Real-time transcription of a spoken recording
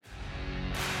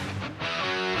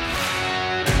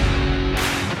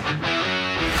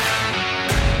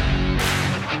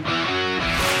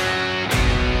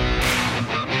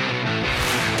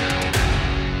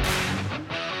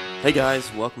Hey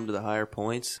guys, welcome to the Higher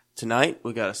Points. Tonight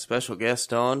we got a special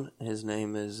guest on. His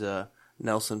name is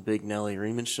Nelson Big Nelly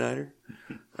Riemenschneider.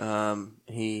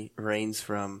 He reigns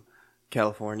from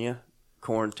California,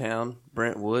 Corntown,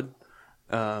 Brentwood.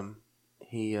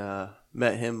 He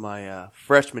met him my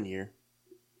freshman year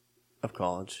of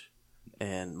college,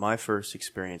 and my first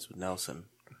experience with Nelson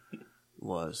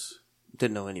was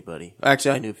didn't know anybody.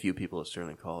 Actually, I knew a few people at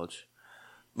Sterling College,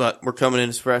 but we're coming in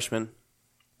as freshmen,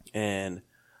 and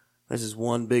this is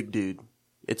one big dude.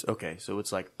 It's okay, so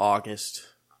it's like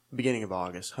August, beginning of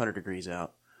August, 100 degrees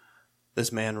out.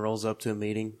 This man rolls up to a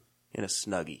meeting in a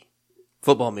Snuggie.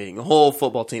 Football meeting, the whole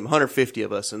football team, 150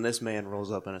 of us, and this man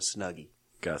rolls up in a Snuggie.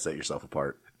 Gotta set yourself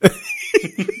apart.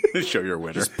 Show you're a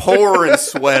winner. Just pouring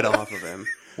sweat off of him.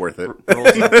 Worth it.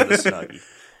 Rolls up in a Snuggie.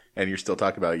 And you're still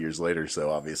talking about it years later, so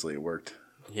obviously it worked.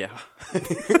 Yeah.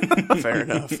 Fair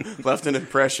enough. Left an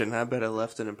impression. I bet I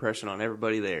left an impression on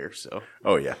everybody there, so.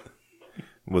 Oh, yeah.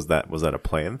 Was that a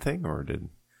planned thing, or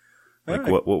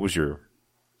what was your...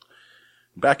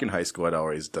 Back in high school, I'd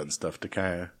always done stuff to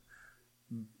kind of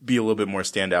be a little bit more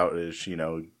standout-ish, you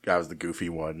know. I was the goofy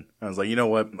one. I was like, you know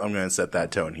what? I'm going to set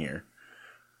that tone here.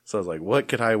 So I was like, what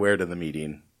could I wear to the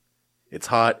meeting? It's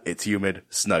hot, it's humid,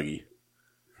 Snuggie.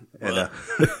 And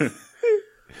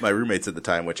my roommates at the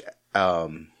time, which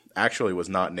actually was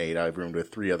not Nate, I roomed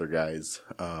with 3 other guys,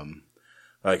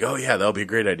 like, oh yeah, that'll be a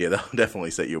great idea. That'll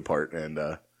definitely set you apart.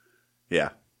 And, yeah.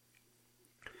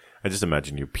 I just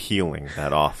imagine you peeling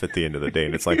that off at the end of the day,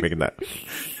 and it's like making that...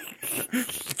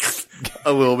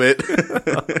 A little bit.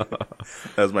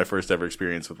 That was my first ever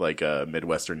experience with, like,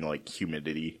 Midwestern, like,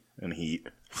 humidity and heat.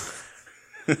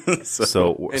 And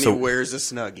he wears a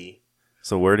Snuggie.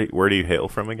 So where do you hail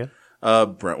from again?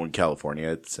 Brentwood, California.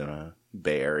 It's in a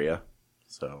Bay Area.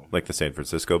 So, like the San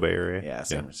Francisco Bay Area? Yeah,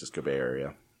 San Francisco Bay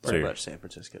Area. Pretty much San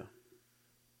Francisco.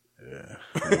 Yeah.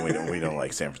 we don't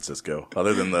like San Francisco.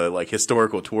 Other than the like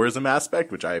historical tourism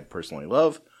aspect, which I personally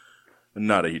love. I'm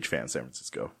not a huge fan of San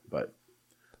Francisco, but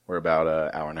we're about an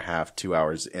hour and a half, 2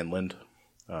 hours inland.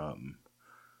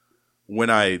 When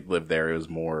I lived there, it was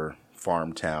more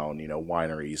farm town, you know,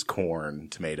 wineries, corn,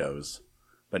 tomatoes.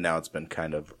 But now it's been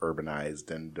kind of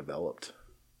urbanized and developed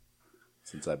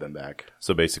since I've been back.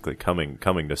 So basically, coming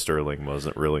to Sterling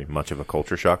wasn't really much of a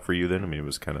culture shock for you then? I mean, it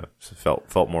was kind of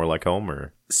felt more like home,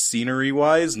 or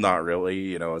scenery-wise, not really.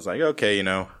 You know, it's like, okay, you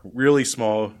know, really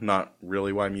small, not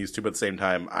really what I'm used to, but at the same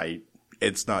time,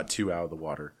 it's not too out of the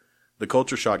water. The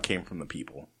culture shock came from the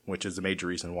people, which is a major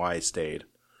reason why I stayed.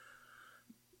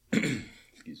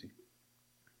 Excuse me.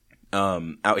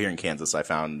 Out here in Kansas, I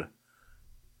found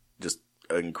just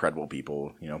incredible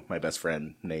people. You know, my best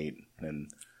friend Nate,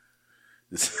 and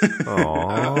this.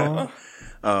 Aww.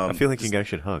 I feel like you guys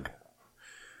should hug.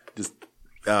 Just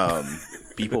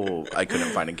people I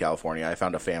couldn't find in California. I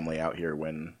found a family out here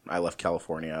when I left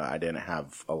California. I didn't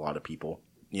have a lot of people.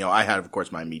 You know, I had, of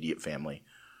course, my immediate family,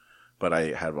 but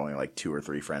I had only like 2 or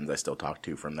 3 friends I still talked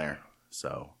to from there.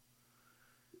 So,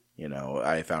 you know,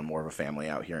 I found more of a family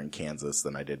out here in Kansas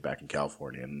than I did back in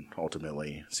California. And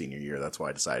ultimately, senior year, that's why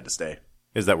I decided to stay.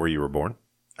 Is that where you were born?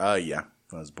 Yeah.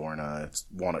 I was born it's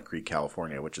Walnut Creek,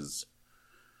 California, which is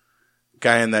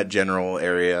kind of in that general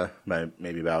area,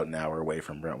 maybe about an hour away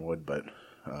from Brentwood, but,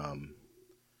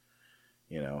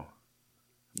 you know.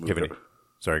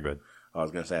 Sorry, go ahead. I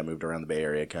was going to say I moved around the Bay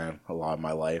Area kind of a lot of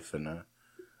my life, and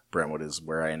Brentwood is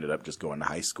where I ended up just going to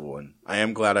high school, and I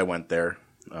am glad I went there.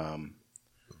 Kind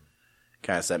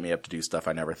of set me up to do stuff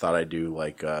I never thought I'd do,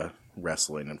 like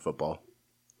wrestling and football.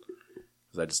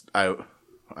 Because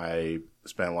I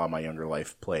spent a lot of my younger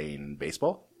life playing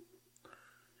baseball.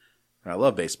 And I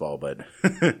love baseball, but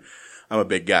I'm a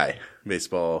big guy.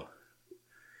 Baseball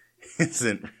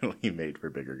isn't really made for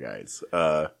bigger guys.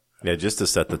 Yeah, just to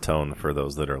set the tone for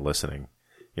those that are listening,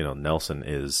 you know, Nelson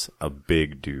is a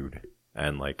big dude,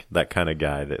 and like that kind of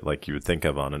guy that like you would think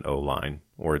of on an O line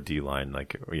or a D line,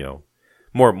 like, you know,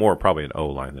 more probably an O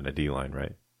line than a D line,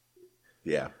 right?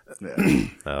 Yeah.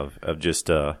 of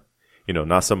just you know,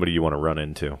 not somebody you want to run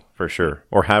into for sure,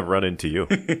 or have run into you.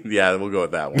 Yeah, we'll go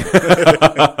with that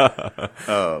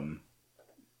one.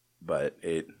 But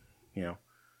it, you know,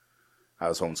 I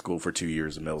was homeschooled for 2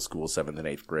 years in middle school, 7th and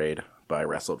 8th grade, but I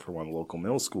wrestled for one of the local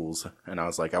middle schools, and I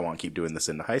was like, I want to keep doing this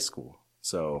into high school.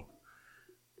 So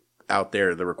out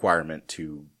there, the requirement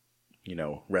to, you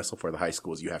know, wrestle for the high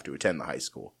school is you have to attend the high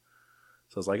school.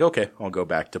 So I was like, okay, I'll go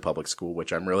back to public school,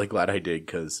 which I'm really glad I did,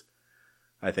 because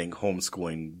I think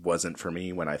homeschooling wasn't for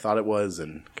me when I thought it was,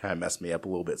 and kind of messed me up a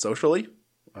little bit socially.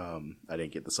 I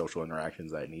didn't get the social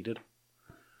interactions I needed.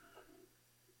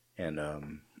 And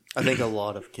I think a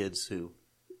lot of kids who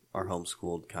are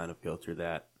homeschooled kind of go through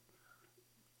that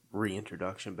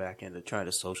reintroduction back into trying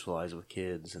to socialize with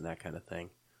kids and that kind of thing.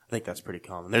 I think that's pretty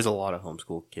common. There's a lot of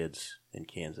homeschool kids in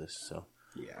Kansas, so.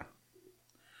 Yeah.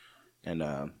 And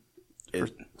for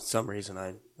some reason,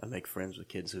 I make friends with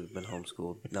kids who've been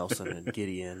homeschooled, Nelson and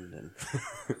Gideon.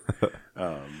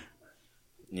 And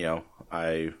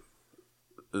I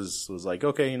was like,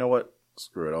 okay, you know what?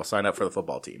 Screw it. I'll sign up for the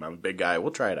football team. I'm a big guy.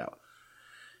 We'll try it out.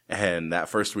 And that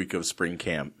first week of spring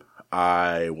camp,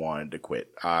 I wanted to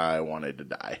quit. I wanted to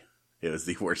die. It was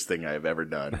the worst thing I've ever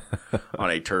done on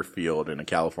a turf field in a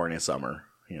California summer.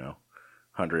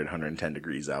 100, 110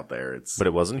 degrees out there. But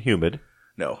it wasn't humid.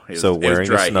 No. So wearing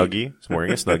a snuggie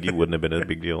wouldn't have been a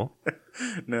big deal.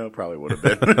 No, probably would have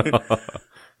been. But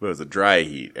it was a dry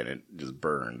heat, and it just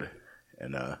burned.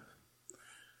 And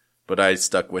but I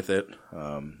stuck with it.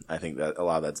 I think that a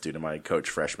lot of that's due to my coach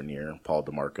freshman year, Paul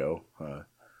DeMarco.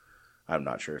 I'm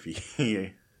not sure if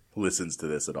he listens to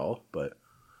this at all, but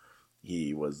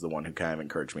he was the one who kind of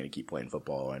encouraged me to keep playing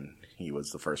football, and he was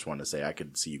the first one to say, I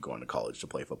could see you going to college to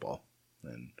play football.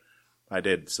 And I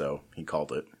did, so he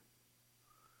called it.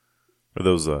 Are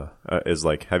those,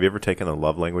 have you ever taken a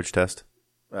love language test?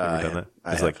 Have you done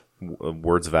that? Is like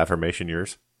words of affirmation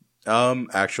yours?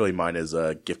 Actually mine is,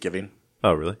 gift giving.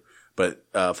 Oh, really? But,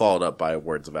 followed up by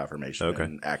words of affirmation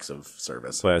and acts of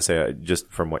service. So I say, just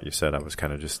from what you said, I was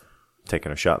kind of just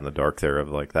taking a shot in the dark there of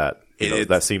like that.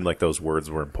 That seemed like those words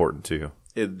were important to you.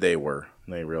 They were.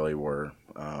 They really were.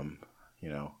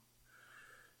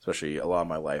 Especially a lot of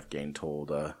my life getting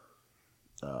told,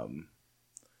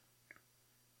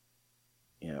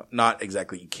 not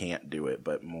exactly you can't do it,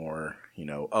 but more,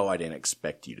 oh, I didn't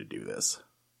expect you to do this.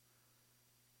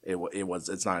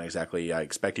 It's not exactly, I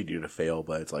expected you to fail,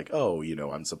 but it's like, oh,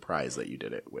 I'm surprised that you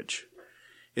did it, which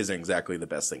isn't exactly the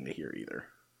best thing to hear either,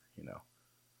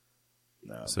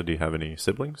 So do you have any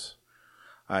siblings?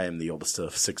 I am the oldest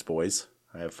of 6 boys.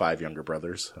 I have 5 younger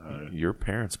brothers. Your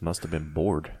parents must have been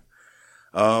bored.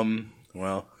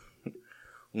 Well,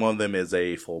 one of them is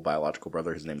a full biological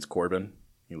brother. His name's Corbin.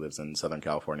 He lives in Southern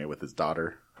California with his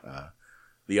daughter.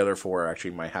 The other 4 are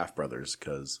actually my half-brothers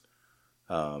because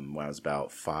when I was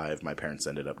about 5, my parents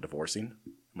ended up divorcing.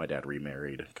 My dad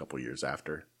remarried a couple years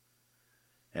after.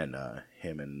 And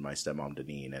him and my stepmom,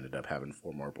 Deneen, ended up having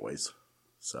 4 more boys.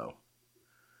 So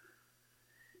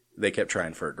they kept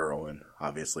trying for a girl, and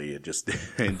obviously it just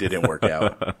it didn't work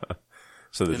out.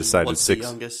 So they decided what's 6. The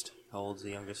youngest? How old's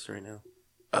the youngest right now?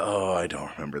 Oh, I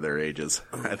don't remember their ages.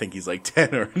 I think he's like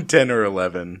 10 or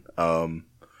 11.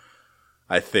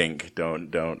 I think.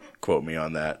 Don't quote me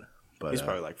on that. But he's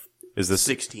probably like is this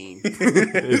 16.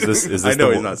 Is this I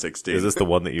know he's not 16. Is this the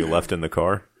one that you left in the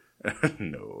car?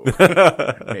 No.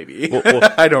 Maybe.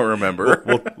 I don't remember.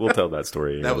 We'll tell that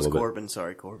story. That was Corbin.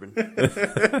 Sorry, Corbin.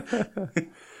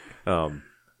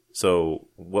 So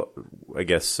what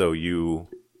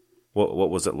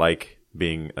was it like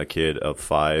being a kid of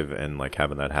 5 and like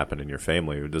having that happen in your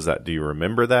family? Do you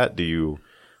remember that? Do you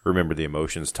remember the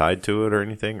emotions tied to it or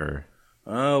anything, or?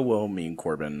 Well, me and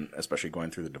Corbin, especially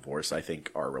going through the divorce, I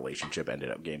think our relationship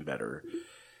ended up getting better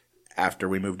after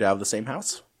we moved out of the same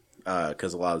house.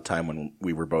 Because a lot of the time when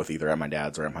we were both either at my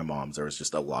dad's or at my mom's, there was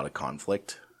just a lot of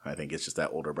conflict. I think it's just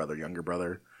that older brother, younger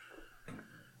brother.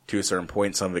 To a certain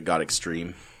point, some of it got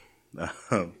extreme.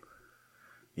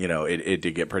 It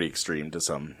did get pretty extreme to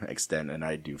some extent, and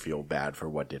I do feel bad for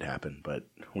what did happen. But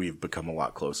we've become a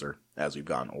lot closer as we've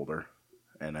gotten older.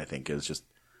 And I think it's just,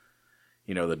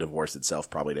 the divorce itself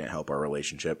probably didn't help our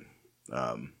relationship.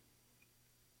 I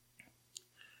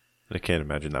can't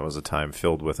imagine that was a time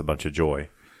filled with a bunch of joy.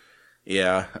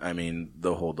 Yeah, I mean,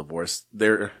 the whole divorce,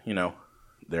 there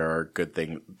are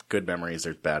good memories,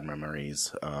 there's bad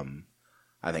memories.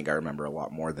 I think I remember a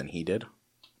lot more than he did,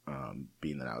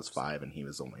 being that I was 5 and he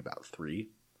was only about 3.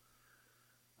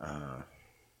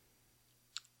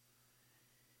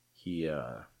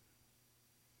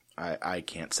 I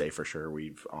can't say for sure.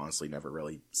 We've honestly never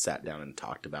really sat down and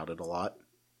talked about it a lot.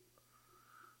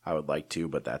 I would like to,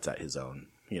 but that's at his own,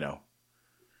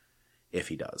 if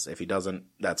he does. If he doesn't,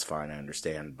 that's fine, I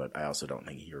understand, but I also don't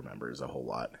think he remembers a whole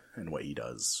lot, and what he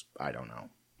does, I don't know.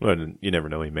 Well, you never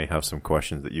know, he may have some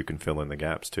questions that you can fill in the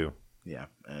gaps, too. Yeah,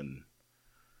 and,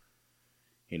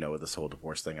 with this whole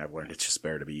divorce thing, I've learned it's just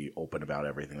better to be open about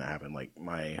everything that happened. Like,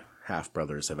 my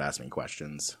half-brothers have asked me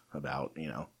questions about,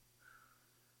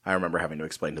 I remember having to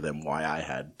explain to them why I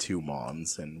had 2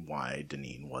 moms and why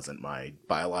Deneen wasn't my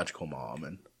biological mom,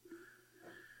 and,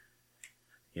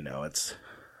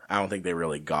 I don't think they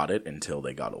really got it until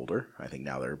they got older. I think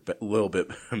now they're a little bit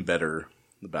better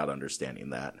about understanding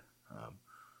that.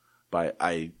 But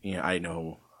I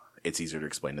know it's easier to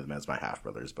explain to them as my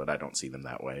half-brothers, but I don't see them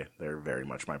that way. They're very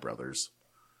much my brothers.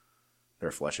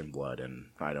 they're flesh and blood,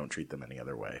 and I don't treat them any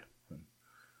other way.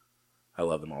 I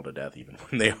love them all to death, even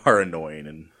when they are annoying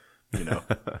and,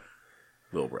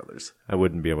 little brothers. I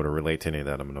wouldn't be able to relate to any of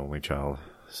that. I'm an only child,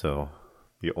 so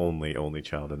the only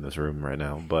child in this room right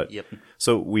now. But yep.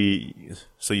 So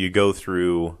you go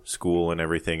through school and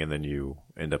everything, and then you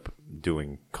end up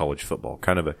doing college football.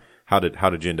 How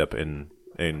did you end up in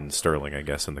Sterling, I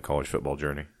guess, in the college football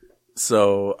journey?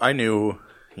 So I knew,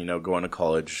 going to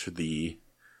college, I'm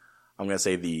going to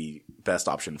say the best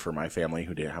option for my family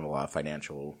who didn't have a lot of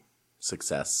financial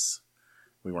success.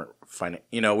 We weren't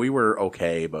we were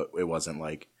okay, but it wasn't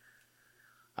like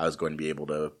I was going to be able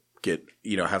to get,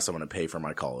 have someone to pay for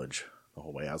my college the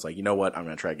whole way. I was like, you know what? I'm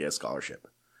going to try to get a scholarship.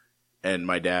 And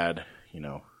my dad,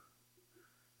 I'm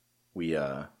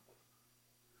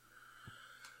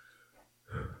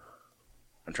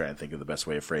trying to think of the best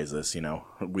way to phrase this.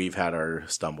 We've had our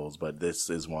stumbles, but this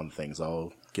is one of the things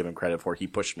I'll give him credit for. He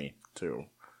pushed me to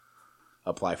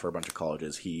apply for a bunch of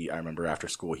colleges. I remember after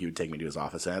school, he would take me to his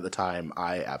office. And at the time,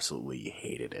 I absolutely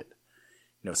hated it.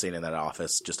 Sitting in that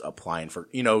office, just applying for,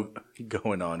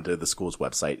 going on to the school's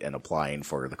website and applying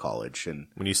for the college. And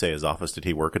when you say his office, did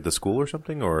he work at the school or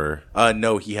something, or?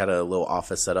 No, he had a little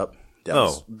office set up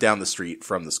down the street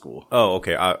from the school. Oh,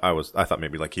 okay. I thought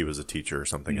maybe like he was a teacher or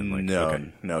something.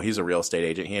 And No, he's a real estate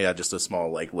agent. He had just a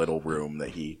small, little room that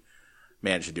he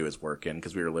managed to do his work in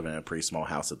because we were living in a pretty small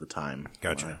house at the time.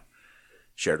 Gotcha.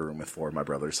 Shared a room with four of my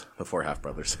brothers, the 4 half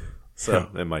brothers. So,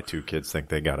 and my 2 kids think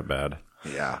they got it bad.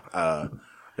 Yeah.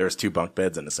 There was 2 bunk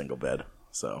beds and a single bed.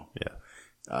 So, yeah.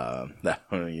 That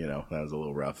was a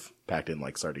little rough, packed in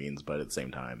like sardines, but at the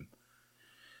same time,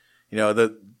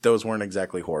 those weren't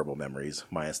exactly horrible memories,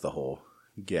 minus the whole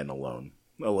getting alone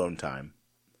time.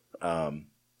 But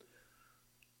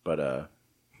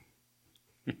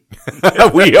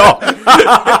we all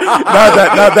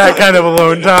not that kind of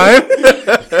alone time.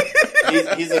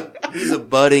 He's a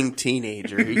budding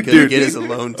teenager. He couldn't get his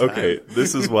alone time. Okay,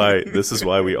 this is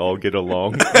why we all get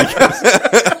along,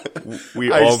 because we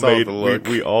all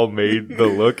made the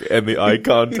look and the eye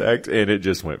contact, and it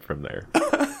just went from there.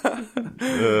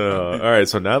 All right,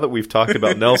 so now that we've talked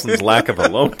about Nelson's lack of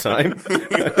alone time,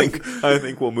 I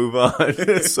think we'll move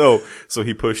on. So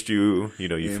he pushed you.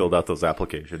 You filled out those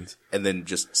applications, and then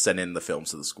just sent in the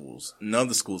films to the schools. None of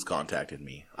the schools contacted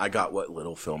me. I got what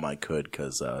little film I could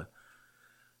because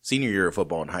senior year of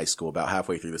football in high school, about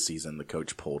halfway through the season, the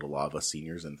coach pulled a lot of us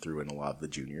seniors and threw in a lot of the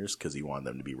juniors because he wanted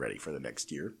them to be ready for the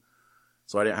next year.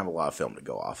 So I didn't have a lot of film to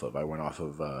go off of. I went off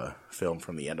of film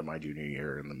from the end of my junior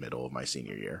year and the middle of my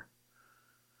senior year.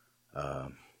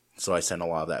 So I sent a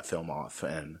lot of that film off,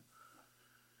 and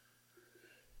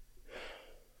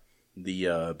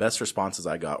the best responses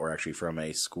I got were actually from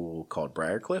a school called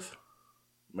Briarcliff,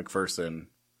 McPherson,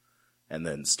 and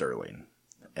then Sterling.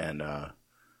 And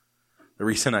the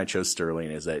reason I chose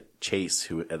Sterling is that Chase,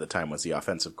 who at the time was the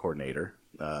offensive coordinator,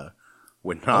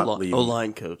 would not leave.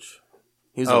 O-line coach.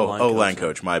 He's O-line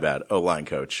coach. My bad. O-line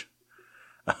coach.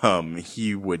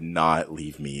 He would not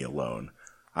leave me alone.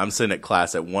 I'm sitting at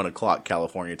class at 1 o'clock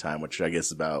California time, which I guess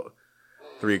is about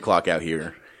 3 o'clock out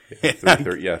here.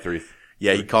 3.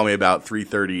 Yeah, he called me about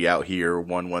 3:30 out here,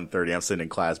 1:30. I'm sitting in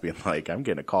class being like, I'm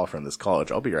getting a call from this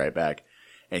college. I'll be right back.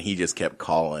 And he just kept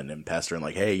calling and pestering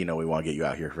like, hey, we want to get you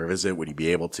out here for a visit. Would you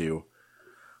be able to?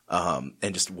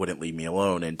 And just wouldn't leave me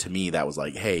alone. And to me, that was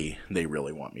like, hey, they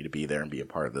really want me to be there and be a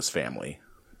part of this family.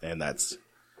 And that's,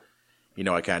 I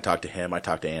kind of talked to him. I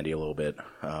talked to Andy a little bit.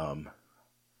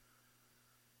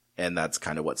 And that's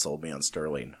kind of what sold me on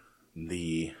Sterling.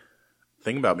 The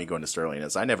thing about me going to Sterling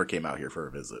is I never came out here for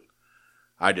a visit.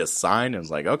 I just signed and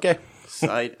was like, okay.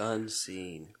 Sight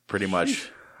unseen. Pretty much.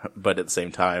 But at the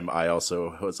same time, I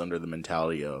also was under the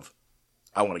mentality of,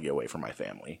 I want to get away from my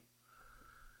family.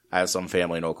 I have some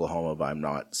family in Oklahoma, but I'm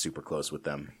not super close with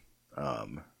them.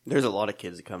 There's a lot of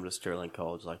kids that come to Sterling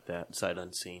College like that, sight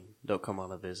unseen. They'll come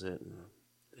on a visit, and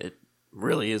it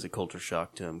really is a culture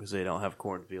shock to them because they don't have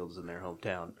cornfields in their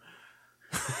hometown.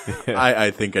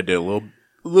 I think I did a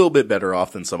little bit better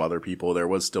off than some other people. There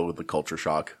was still the culture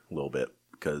shock a little bit.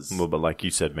 But like you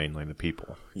said, mainly the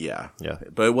people. Yeah.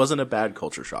 But it wasn't a bad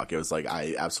culture shock. It was like,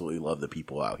 I absolutely love the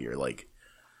people out here. Like,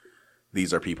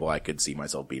 these are people I could see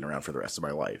myself being around for the rest of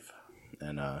my life.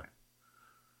 And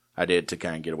I did to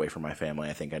kind of get away from my family.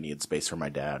 I think I needed space for my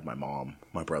dad, my mom,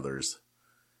 my brothers.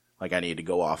 Like, I needed to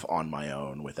go off on my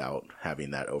own without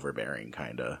having that overbearing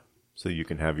kind of. So you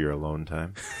can have your alone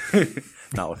time?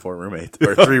 Not with 4 roommates.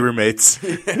 Or 3 roommates.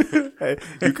 Hey,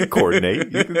 you can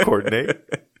coordinate.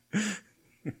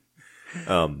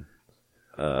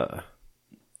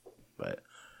 But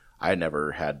I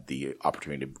never had the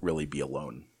opportunity to really be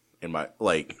alone in my,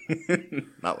 like,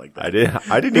 not like that.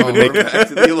 I didn't even make back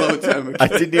to the alone time again. I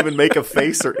didn't even make a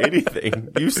face or anything.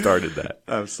 You started that.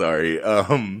 I'm sorry.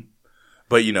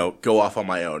 But go off on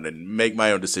my own and make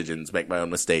my own decisions, make my own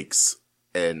mistakes.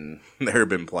 And there have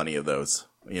been plenty of those,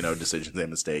 decisions and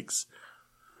mistakes.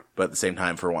 But at the same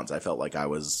time, for once, I felt like I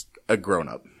was a grown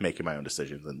up making my own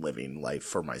decisions and living life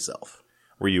for myself.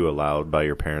 Were you allowed by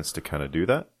your parents to kind of do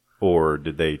that? Or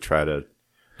did they try to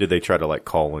like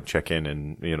call and check in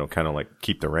and, kind of like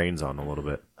keep the reins on a little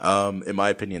bit? In my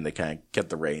opinion, they kind of kept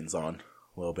the reins on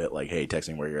a little bit, like, hey, text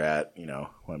me where you're at,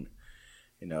 when,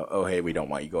 oh, hey, we don't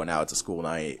want you going out. It's a school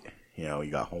night. You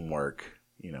got homework,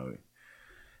 And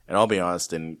I'll be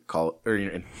honest, in college,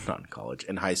 or not in college,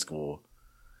 in high school,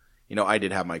 I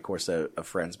did have my core set of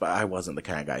friends, but I wasn't the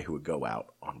kind of guy who would go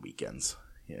out on weekends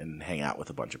and hang out with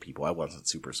a bunch of people. I wasn't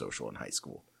super social in high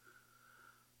school.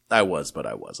 I was, but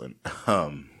I wasn't.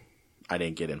 I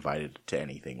didn't get invited to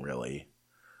anything, really.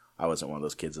 I wasn't one of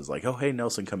those kids that's like, oh, hey,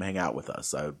 Nelson, come hang out with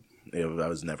us. I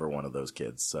was never one of those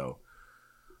kids. So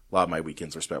a lot of my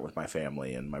weekends were spent with my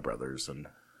family and my brothers and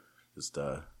just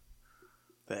The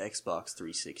Xbox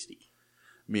 360.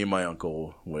 Me and my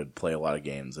uncle would play a lot of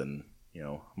games. And,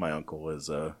 my uncle is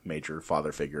a major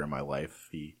father figure in my life.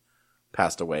 He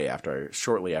passed away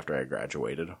shortly after I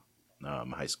graduated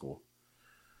high school.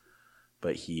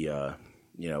 But he,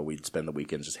 we'd spend the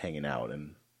weekends just hanging out,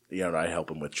 and I'd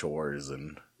help him with chores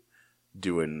and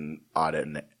doing odd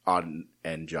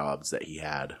end jobs that he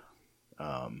had.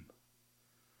 But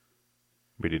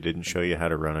he didn't show you how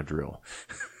to run a drill.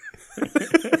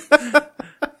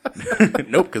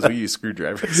 Nope, because we use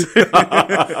screwdrivers.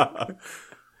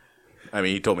 I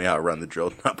mean, he told me how to run the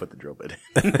drill, not put the drill bit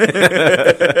in.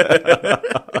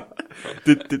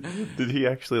 Did he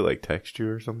actually like text you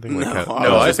or something? No, Like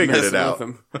No, I figured it out.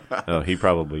 Oh, he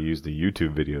probably used the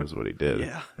YouTube video is what he did.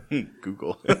 Yeah.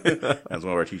 Google. As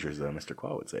one of our teachers, Mr.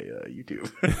 Qual would say, YouTube.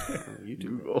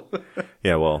 Google.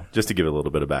 Yeah, well, just to give a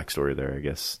little bit of backstory there, I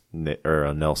guess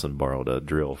Nelson borrowed a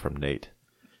drill from Nate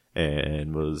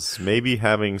and was maybe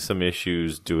having some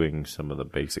issues doing some of the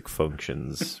basic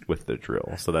functions with the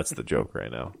drill. So that's the joke right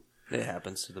now. It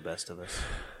happens to the best of us.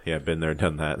 Yeah, been there,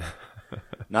 done that.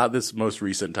 Not this most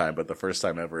recent time, but the first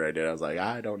time ever I did, I was like,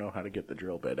 I don't know how to get the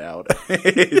drill bit out.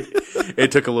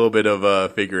 It took a little bit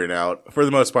of figuring out. For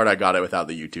the most part, I got it without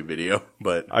the YouTube video,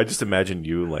 but I just imagine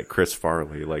you like Chris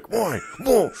Farley, like, why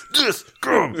won't this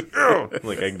come out?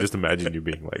 Like, I can just imagine you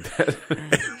being like that.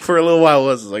 for a little while, I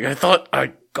was like, I thought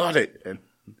I got it.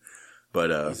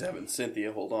 But He's having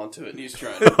Cynthia hold on to it, and he's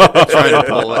trying to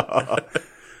pull it.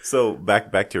 So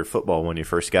back to your football when you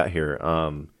first got here.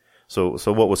 So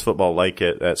what was football like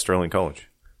at Sterling College?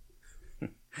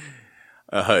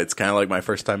 It's kind of like my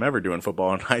first time ever doing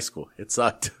football in high school. It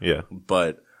sucked. Yeah.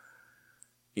 But,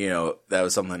 that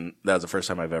was the first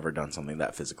time I've ever done something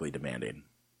that physically demanding.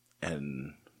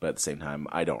 But at the same time,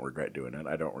 I don't regret doing it.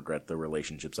 I don't regret the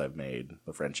relationships I've made,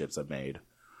 the friendships I've made.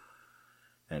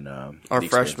 And, our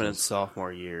freshman and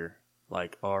sophomore year,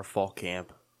 like our fall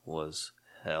camp was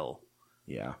hell.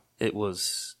 Yeah. It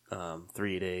was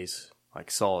 3 days,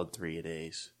 like solid 3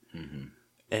 days. Mm-hmm.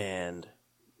 And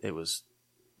it was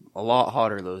a lot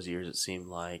hotter those years, it seemed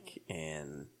like.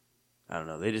 And I don't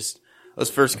know, those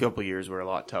first couple years were a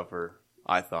lot tougher,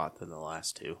 I thought, than the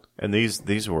last two. And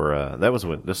these were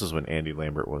this is when Andy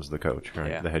Lambert was the coach,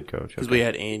 right? Yeah. The head coach. Because we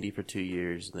had Andy for 2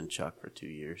 years and then Chuck for 2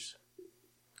 years.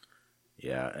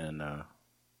 Yeah, and I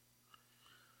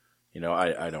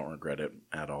don't regret it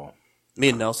at all. Me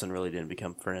and Nelson really didn't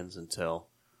become friends until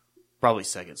probably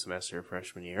second semester of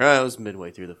freshman year. It was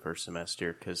midway through the first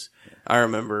semester because I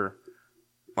remember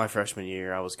my freshman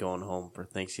year I was going home for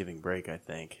Thanksgiving break, I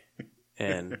think.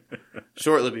 And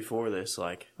shortly before this,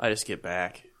 like, I just get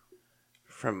back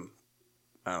from,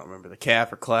 I don't remember, the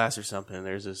CAF or class or something, and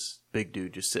there's this big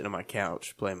dude just sitting on my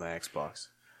couch playing my Xbox.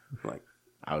 I'm like,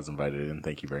 I was invited in.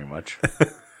 Thank you very much.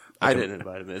 I didn't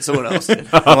invite him in. Someone else did.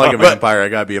 I'm like a vampire. I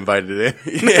gotta be invited in.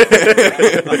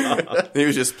 He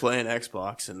was just playing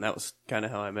Xbox, and that was kind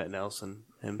of how I met Nelson,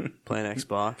 him playing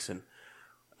Xbox. And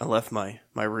I left my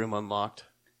room unlocked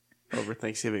over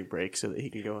Thanksgiving break so that he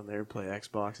could go in there and play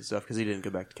Xbox and stuff because he didn't go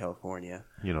back to California.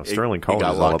 Sterling College He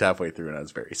got is locked halfway through, and I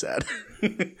was very sad.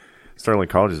 Sterling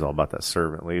College is all about that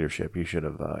servant leadership. You should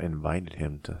have invited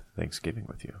him to Thanksgiving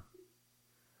with you.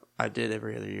 I did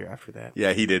every other year after that.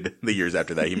 Yeah, he did. The years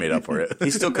after that, he made up for it.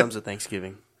 He still comes to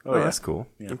Thanksgiving. Oh, yeah. That's cool.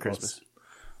 Yeah, and Christmas.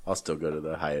 I'll still go to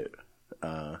the Hyatt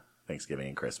Thanksgiving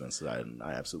and Christmas. I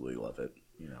absolutely love it.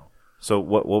 So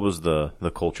what was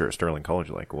the culture at Sterling College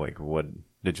like? Like, what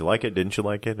did you like it? Didn't you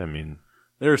like it? I mean,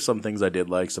 there are some things I did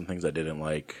like, some things I didn't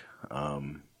like.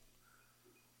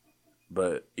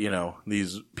 But, you know,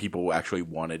 these people actually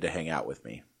wanted to hang out with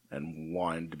me and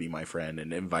wanted to be my friend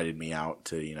and invited me out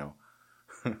to, you know,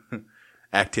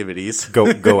 activities.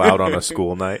 Go out on a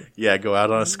school night. Yeah, go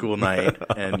out on a school night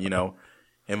and, you know,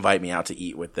 invite me out to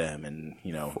eat with them and,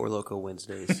 you know. Four Loco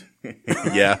Wednesdays.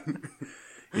 Yeah.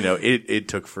 You know, it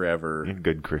took forever. You're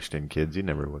good Christian kids. You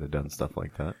never would have done stuff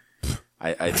like that.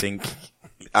 I think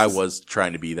I was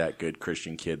trying to be that good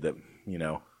Christian kid that, you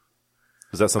know.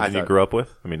 Is that something you grew up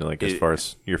with? I mean, like as far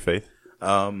as your faith?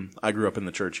 I grew up in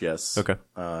the church, yes. Okay.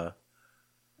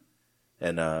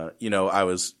 And, you know, I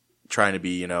was trying to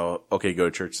be, you know, okay, go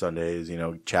to church Sundays, you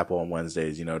know, chapel on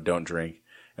Wednesdays, you know, don't drink.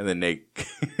 And then Nate.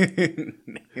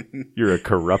 You're a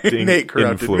corrupting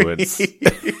influence.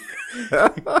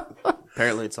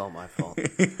 Apparently it's all my fault.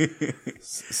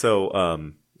 So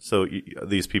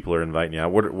these people are inviting you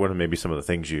out. What are maybe some of the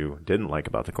things you didn't like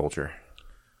about the culture?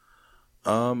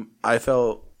 I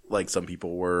felt like some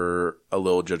people were a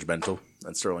little judgmental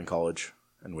at Sterling College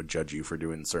and would judge you for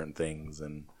doing certain things.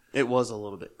 And it was a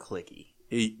little bit cliquey.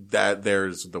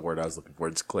 There's the word I was looking for.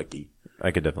 It's cliquey. I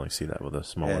could definitely see that with a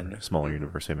smaller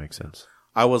university. Makes sense.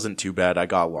 I wasn't too bad. I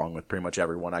got along with pretty much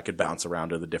everyone. I could bounce around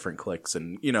to the different cliques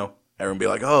and, you know, everyone be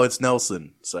like, oh, it's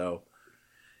Nelson. So,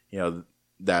 you know,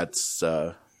 that's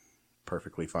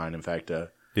perfectly fine. In fact,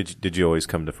 did you always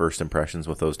come to first impressions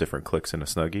with those different cliques in a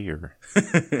Snuggie, or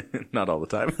not all the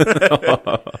time?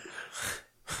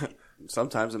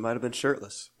 Sometimes it might have been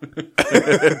shirtless. Do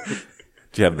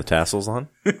you have the tassels on?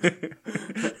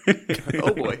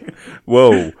 Oh boy!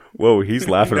 Whoa! He's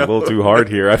laughing a little too hard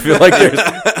here. I feel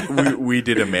like we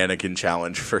did a mannequin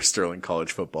challenge for Sterling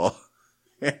College football.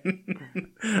 Do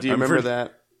you remember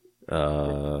that?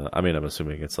 I mean, I'm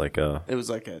assuming it's like it was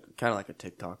like kind of like a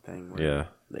TikTok thing. Where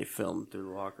they filmed through the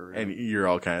locker room, and you're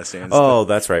all kind of standing still. Oh,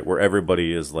 that's right, where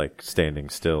everybody is like standing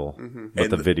still, but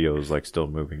the video is like still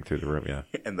moving through the room. Yeah,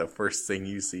 and the first thing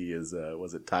you see is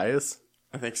was it Tyus?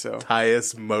 I think so.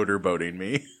 Tyus motorboating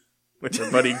me with your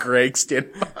buddy Greg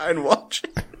standing behind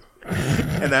watching,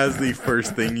 and that was the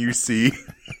first thing you see.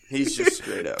 He's just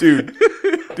straight up,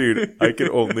 dude. I can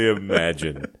only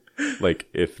imagine. Like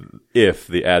if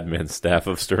the admin staff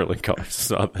of Sterling College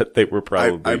saw that, they were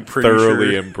probably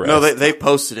thoroughly impressed. No, they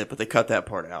posted it, but they cut that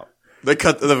part out. They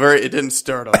cut it didn't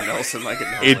start on Nelson like it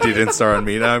normally It didn't start on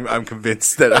me, and I'm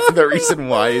convinced that I'm the reason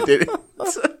why it didn't.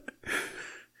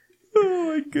 Oh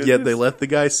my goodness. Yet they let the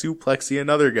guy suplex the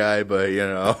another guy, but you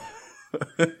know.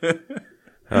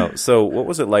 So what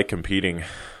was it like competing,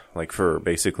 like for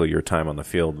basically your time on the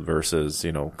field versus,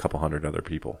 you know, a couple hundred other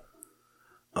people?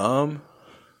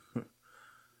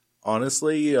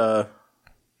 Honestly, I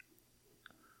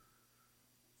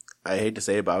hate to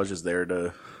say it, but I was just there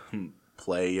to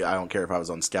play. I don't care if I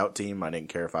was on scout team. I didn't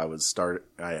care if I was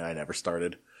I never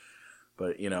started.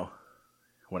 But, you know,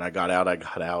 when I got out, I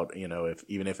got out. You know,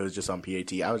 even if it was just on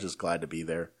PAT, I was just glad to be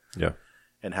there. Yeah.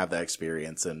 And have that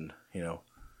experience. And, you know,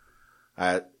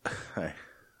 I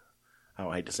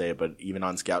don't hate to say it, but even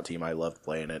on scout team, I loved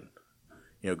playing it.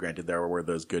 You know, granted, there were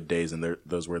those good days and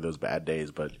those were those bad days,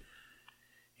 but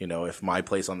you know, if my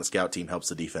place on the scout team helps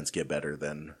the defense get better,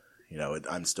 then, you know,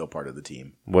 I'm still part of the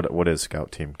team. What is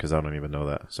scout team? Because I don't even know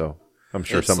that. So I'm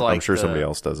sure somebody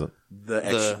else doesn't.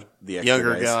 The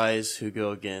younger guys who go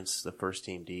against the first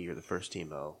team D or the first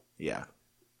team O. Yeah.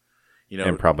 You know,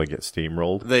 and probably get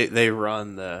steamrolled. They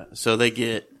run so they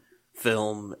get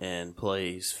film and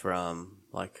plays from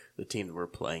like the team that we're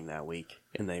playing that week,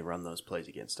 and they run those plays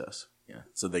against us. Yeah.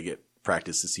 So they get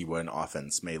practice to see what an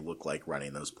offense may look like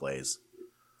running those plays.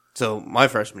 So my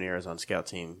freshman year I was on scout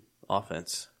team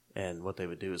offense, and what they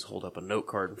would do is hold up a note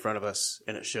card in front of us,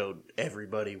 and it showed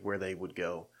everybody where they would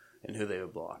go and who they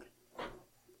would block.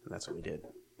 And that's what we did.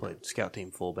 Played scout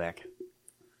team fullback.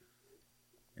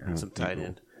 And some tight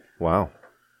end. Wow.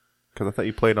 Because I thought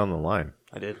you played on the line.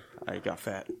 I did. I got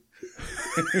fat.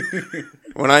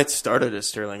 When I started at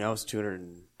Sterling, I was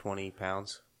 220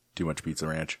 pounds. Too much Pizza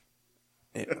Ranch.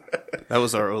 That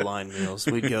was our O-line meals.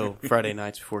 We'd go Friday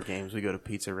nights before games. We'd go to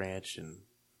Pizza Ranch, and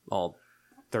all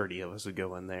 30 of us would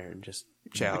go in there and just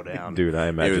chow down. Dude, I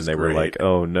imagine they were like,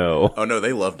 oh, no. Oh, no,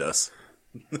 they loved us.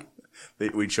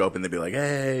 We'd show up, and they'd be like,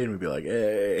 hey, and we'd be like,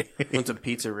 hey. Went to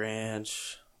Pizza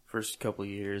Ranch first couple of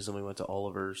years, and we went to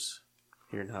Oliver's.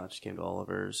 Here in Hotch, came to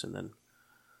Oliver's, and then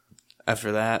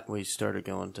after that, we started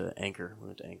going to Anchor. We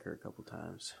went to Anchor a couple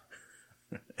times.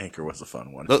 Anchor was a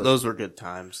fun one. Those were good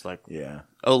times. Like, yeah.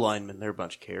 O-linemen, they're a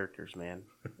bunch of characters, man.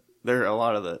 A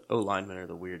lot of the O-linemen are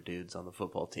the weird dudes on the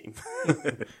football team.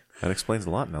 That explains a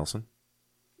lot, Nelson.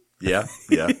 Yeah.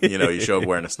 You know, you show up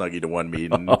wearing a Snuggie to one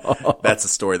meet, and that's a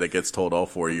story that gets told all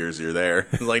 4 years you're there.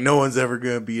 It's like, no one's ever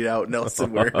going to beat out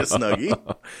Nelson wearing a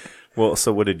Snuggie. Well,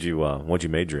 so what'd you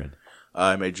major in?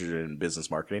 I majored in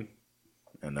business marketing,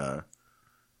 and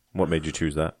what made you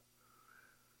choose that?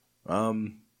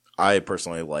 I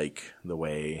personally like the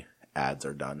way ads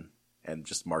are done and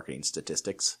just marketing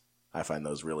statistics. I find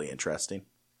those really interesting,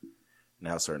 and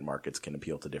how certain markets can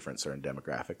appeal to certain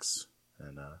demographics.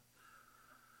 And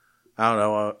I don't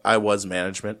know. I was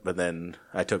management, but then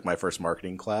I took my first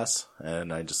marketing class,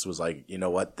 and I just was like, you know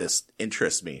what, this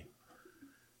interests me,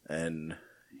 and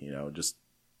just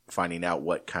finding out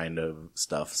what kind of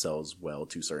stuff sells well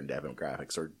to certain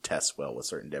demographics or tests well with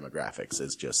certain demographics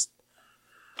is just,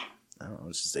 I don't know,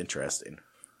 it's just interesting.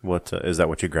 What is that?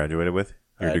 What you graduated with?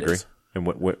 Your degree? Is. And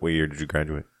what year did you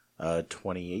graduate?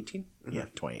 2018. Yeah,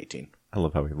 2018. I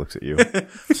love how he looks at you.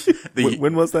 The,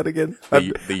 when was that again?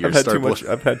 the years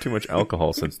I've had too much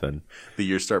alcohol since then. The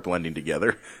years start blending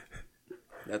together.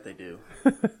 That they do.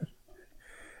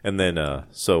 And then,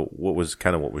 so what was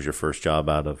your first job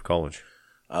out of college?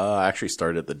 I actually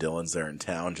started at the Dillons there in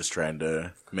town, just trying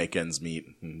to make ends meet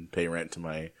and pay rent to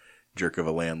my jerk of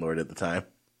a landlord at the time.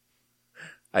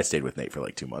 I stayed with Nate for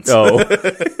like 2 months. Oh,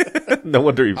 no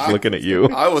wonder he was looking at you.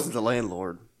 I wasn't the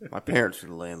landlord. My parents were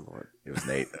the landlord. It was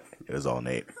Nate. It was all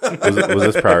Nate. Was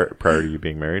this prior to you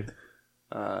being married?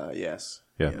 Yes.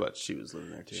 Yeah. But she was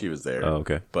living there too. She was there. Oh,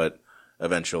 okay. But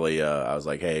eventually, I was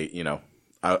like, hey,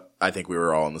 I think we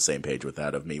were all on the same page with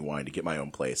that of me wanting to get my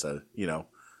own place.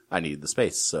 I needed the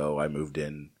space, so I moved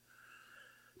in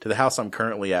to the house I'm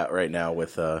currently at right now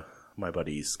with my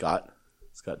buddy Scott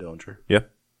Dillinger. Yeah.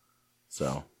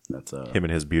 So that's Him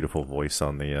and his beautiful voice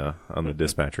on the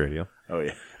dispatch radio. Oh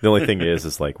yeah. The only thing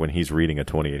is like when he's reading a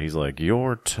 28, he's like,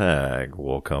 "Your tag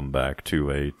will come back to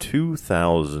a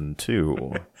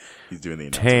 2002 He's doing the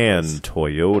tan voice.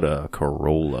 Toyota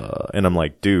Corolla," and I'm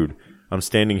like, "Dude, I'm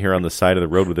standing here on the side of the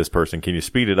road with this person. Can you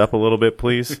speed it up a little bit,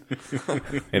 please?"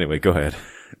 Anyway, go ahead.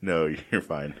 No, you're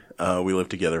fine. We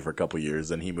lived together for a couple years,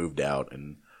 and he moved out,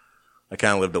 and I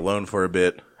kind of lived alone for a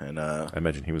bit. And I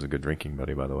imagine he was a good drinking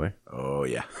buddy, by the way. Oh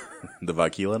yeah, the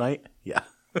Vakila night, yeah,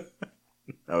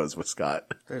 that was with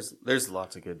Scott. There's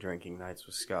lots of good drinking nights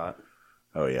with Scott.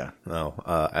 Oh yeah. No,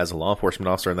 as a law enforcement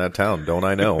officer in that town, don't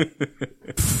I know?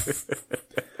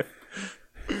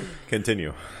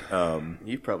 Continue.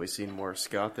 You've probably seen more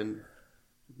Scott than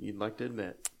you'd like to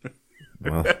admit.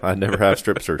 Well, I never have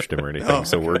strip searched him or anything,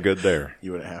 so we're good there.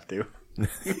 You wouldn't have to.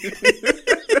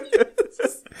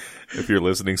 If you're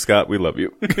listening, Scott, we love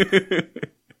you.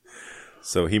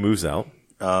 So he moves out.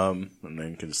 And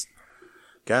then just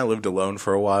kind of lived alone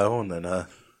for a while, and then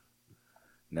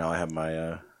now I have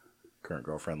my current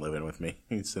girlfriend living with me,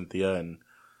 Cynthia, and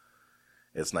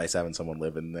it's nice having someone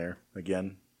living there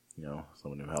again.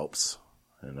 Someone who helps.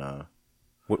 And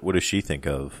What does she think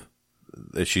of?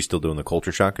 Is she still doing the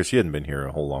culture shock? Because she hadn't been here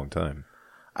a whole long time.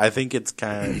 I think it's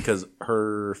kind of because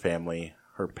her family,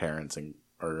 her parents,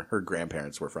 or her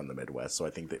grandparents were from the Midwest, so I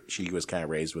think that she was kind of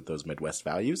raised with those Midwest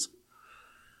values.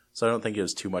 So I don't think it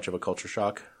was too much of a culture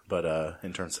shock, but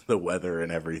in terms of the weather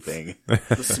and everything,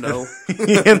 The snow.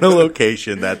 and the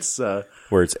location, that's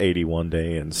Where it's 80 one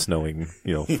day and snowing,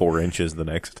 4 inches the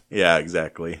next. yeah,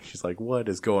 exactly. She's like, "What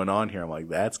is going on here?" I'm like,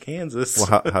 "That's Kansas."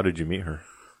 Well, how did you meet her?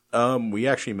 We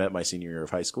actually met my senior year of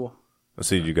high school.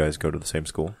 So did you guys go to the same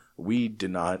school? We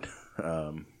did not. We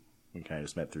kind of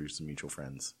just met through some mutual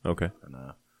friends. Okay.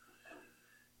 And,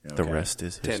 The rest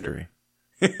is history.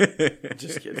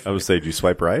 Just kidding. I would say, did you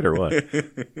swipe right or what?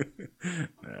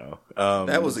 No.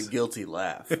 That was a guilty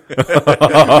laugh.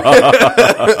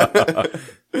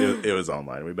 It was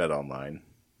online. We met online.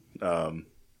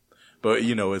 But,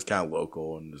 it was kind of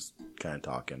local and just kind of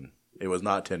talking. It was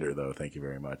not Tinder, though. Thank you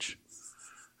very much.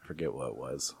 I forget what it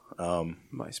was.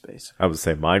 MySpace. I would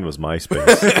say mine was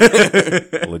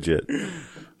MySpace. Legit.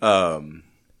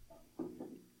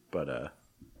 But,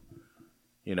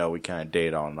 we kind of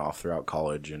dated on and off throughout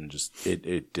college, and just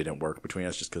it didn't work between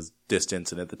us just because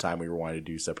distance, and at the time we were wanting to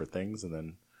do separate things, and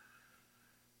then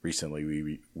recently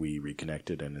we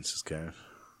reconnected, and it's just kind of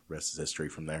rest is history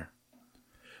from there.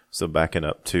 So backing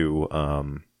up to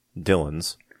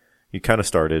Dylan's, you kind of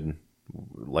started,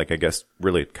 I guess,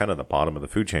 really kind of the bottom of the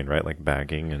food chain, right? Like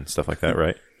bagging and stuff like that,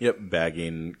 right? Yep,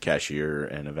 bagging, cashier,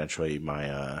 and eventually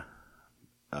my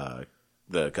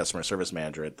the customer service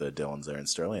manager at the Dillons there in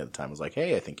Sterling at the time was like,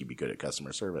 "Hey, I think you'd be good at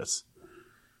customer service."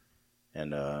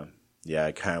 And I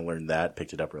kind of learned that,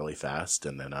 picked it up really fast,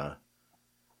 and then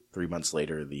 3 months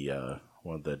later, the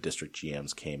one of the district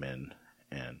GMs came in,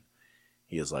 and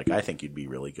he was like, "I think you'd be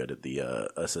really good at the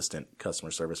assistant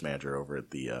customer service manager over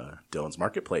at the Dillons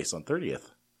Marketplace on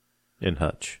 30th In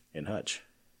Hutch. in Hutch."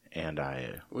 And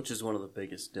Which is one of the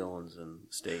biggest Dillons in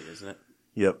the state, isn't it?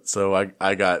 Yep. So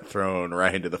I got thrown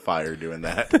right into the fire doing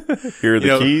that. Here are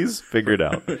the keys. Figure it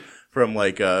out. From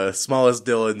like smallest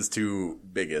Dillons to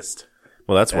biggest.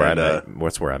 Well, that's where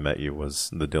that's where I met you, was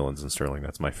the Dillons in Sterling.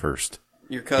 That's my first.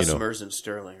 Your customers in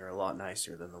Sterling are a lot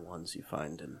nicer than the ones you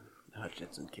find in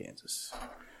Hutchinson, Kansas.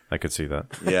 I could see that.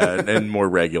 Yeah, and more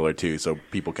regular too. So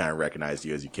people kind of recognized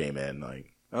you as you came in,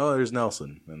 like, oh, there's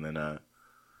Nelson. And then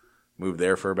moved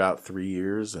there for about 3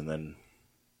 years, and then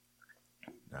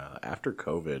after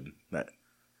COVID,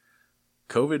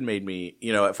 COVID made me,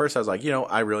 at first I was like,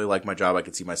 I really like my job. I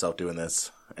could see myself doing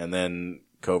this. And then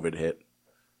COVID hit.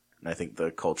 And I think the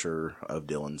culture of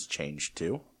Dillon's changed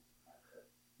too.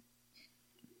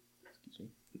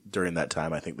 During that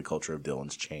time, I think the culture of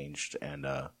Dillon's changed. And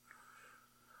I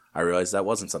realized that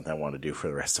wasn't something I wanted to do for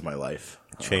the rest of my life.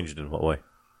 Changed in what way?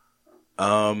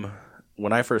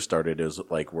 When I first started, it was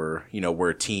like we're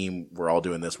a team. We're all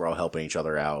doing this. We're all helping each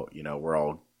other out. We're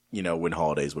all, when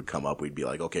holidays would come up, we'd be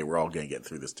like, okay, we're all going to get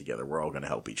through this together. We're all going to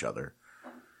help each other.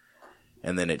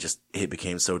 And then it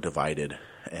became so divided.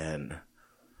 And,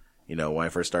 when I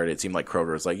first started, it seemed like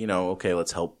Kroger was like, okay,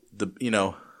 let's help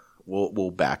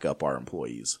we'll back up our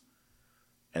employees.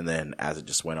 And then as it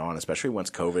just went on, especially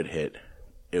once COVID hit,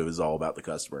 it was all about the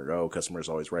customer. Oh, customer's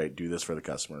always right. Do this for the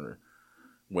customer.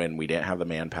 When we didn't have the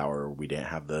manpower, we didn't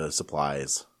have the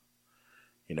supplies,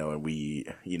 and we,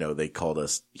 they called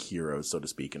us heroes, so to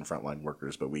speak, and frontline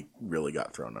workers, but we really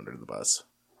got thrown under the bus.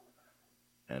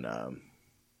 And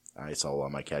I saw a lot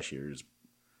of my cashiers,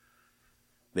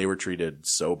 they were treated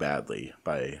so badly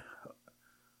by a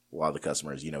lot of the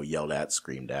customers, yelled at,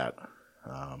 screamed at.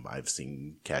 I've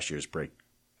seen cashiers break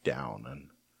down. And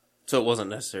so it wasn't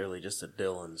necessarily just at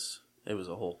Dillon's. It was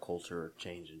a whole culture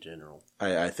change in general.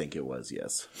 I think it was,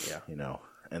 yes. Yeah.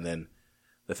 And then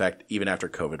the fact, even after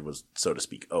COVID was, so to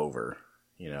speak, over,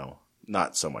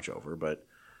 not so much over, but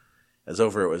as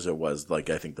over as it was,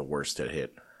 like, I think the worst had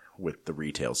hit with the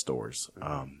retail stores.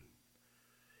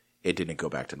 It didn't go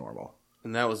back to normal.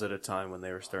 And that was at a time when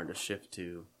they were starting to shift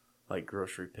to, like,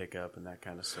 grocery pickup and that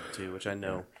kind of stuff, too, which I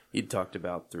know you'd talked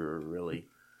about through a really,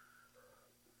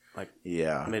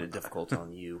 made it difficult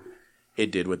on you.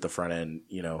 It did with the front end.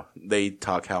 They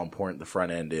talk how important the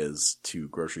front end is to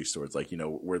grocery stores. Like,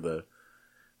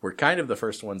 we're kind of the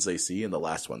first ones they see and the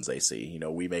last ones they see.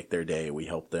 We make their day. We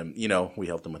help them, we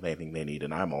help them with anything they need.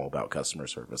 And I'm all about customer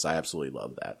service. I absolutely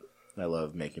love that. I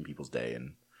love making people's day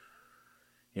and,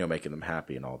 making them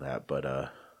happy and all that.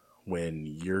 But, when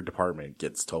your department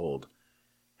gets told,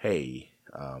 hey,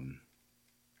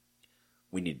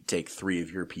 we need to take 3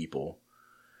 of your people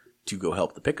to go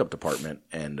help the pickup department,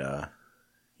 and,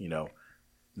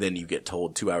 then you get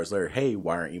told 2 hours later, hey,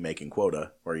 why aren't you making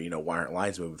quota? Or, why aren't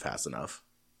lines moving fast enough?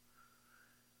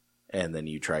 And then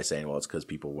you try saying, well, it's because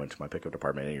people went to my pickup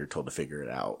department, and you're told to figure it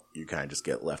out. You kind of just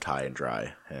get left high and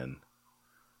dry. And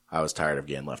I was tired of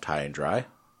getting left high and dry.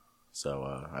 So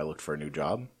I looked for a new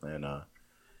job and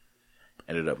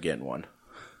ended up getting one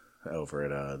over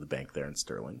at the bank there in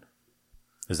Sterling.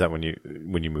 Is that when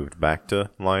you moved back to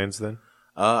Lyons then?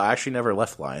 I actually never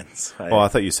left Lyons. I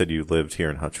thought you said you lived here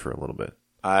in Hutch for a little bit.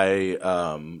 I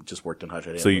just worked in Hutch.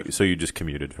 So you just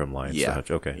commuted from Lyons to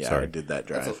Hutch? Okay, yeah, sorry. I did that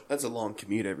drive. That's a long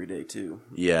commute every day too.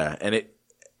 Yeah, and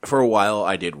for a while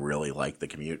I did really like the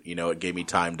commute. It gave me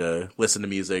time to listen to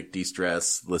music,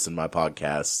 de-stress, listen to my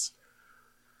podcasts.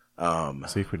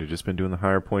 See, if we'd have just been doing the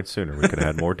higher points sooner, we could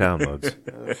have had more downloads.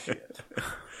 Oh shit.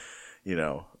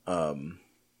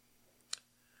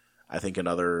 I think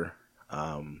another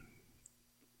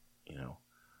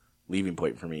leaving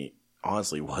point for me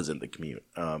honestly wasn't the commute.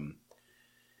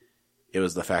 It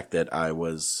was the fact that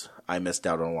I missed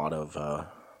out on a lot of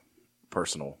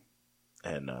personal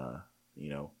and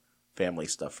family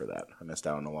stuff for that. I missed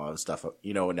out on a lot of stuff.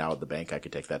 And now at the bank I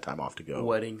could take that time off to go.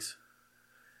 Weddings.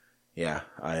 Yeah,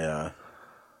 I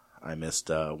missed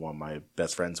one of my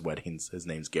best friend's weddings. His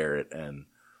name's Garrett, and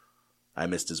I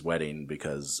missed his wedding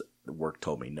because work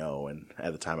told me no. And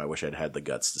at the time, I wish I'd had the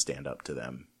guts to stand up to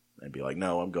them and be like,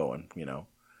 "No, I'm going."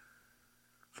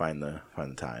 Find the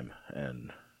time,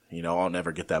 and I'll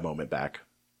never get that moment back.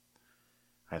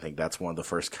 I think that's one of the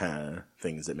first kind of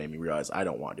things that made me realize I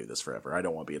don't want to do this forever. I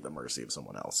don't want to be at the mercy of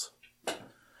someone else.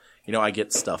 I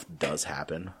get stuff does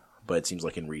happen, but it seems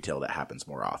like in retail that happens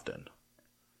more often.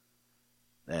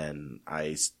 And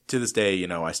to this day,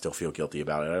 I still feel guilty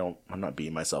about it. I'm not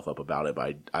beating myself up about it,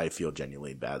 but I feel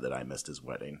genuinely bad that I missed his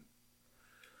wedding.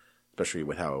 Especially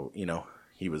with how,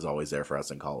 he was always there for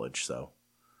us in college. So,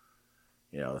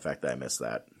 the fact that I missed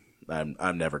that,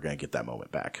 I'm never going to get that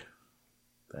moment back.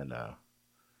 And,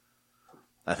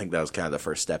 I think that was kind of the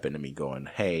first step into me going,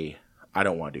 hey, I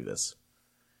don't want to do this.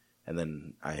 And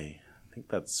then I think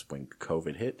that's when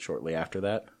COVID hit, shortly after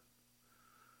that.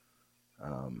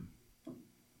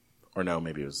 Or no,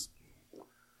 maybe it was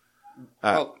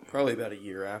probably about a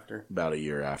year after. About a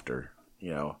year after,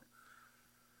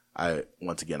 I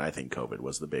think COVID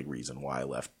was the big reason why I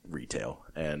left retail.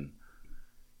 And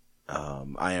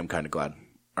I am kind of glad,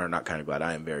 or not kind of glad,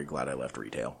 I am very glad I left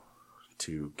retail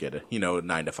to get a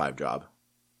 9-to-5 job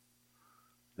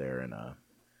there in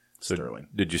Sterling.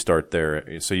 Did you start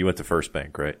there? So you went to First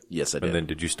Bank, right? Yes, I did. And then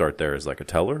did you start there as like a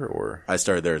teller, or? I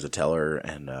started there as a teller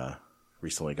and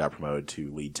recently got promoted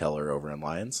to lead teller over in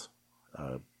Lions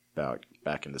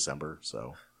back in December.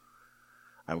 So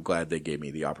I'm glad they gave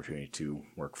me the opportunity to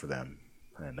work for them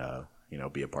and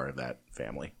be a part of that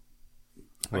family.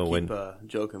 I keep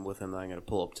joking with him that I'm going to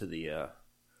pull up to the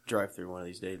drive-through one of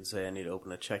these days and say I need to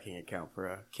open a checking account for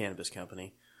a cannabis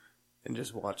company. And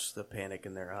just watch the panic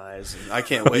in their eyes. And I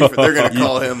can't wait they're going to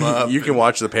call him up. You can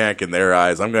watch the panic in their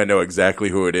eyes. I'm going to know exactly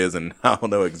who it is, and I'll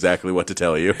know exactly what to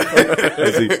tell you.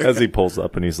 as he pulls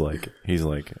up, and he's like,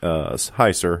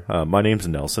 "Hi, sir. My name's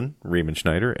Nelson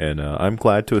Riemenschneider, and I'm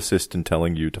glad to assist in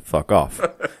telling you to fuck off.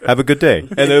 Have a good day."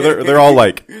 And they're all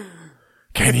like,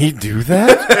 "Can he do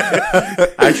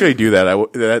that?" I actually do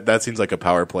that. That seems like a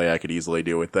power play I could easily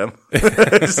do with them.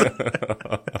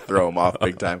 Throw them off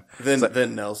big time.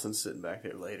 Then Nelson's sitting back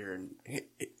there later, and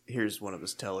here's one of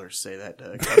his tellers say that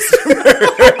to a customer.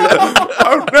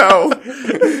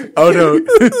 Oh no!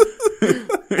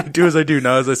 Do as I do,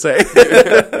 not as I say.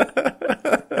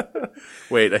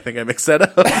 Wait, I think I mixed that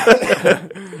up.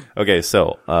 Okay,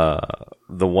 so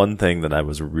the one thing that I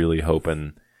was really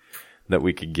hoping that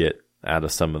we could get out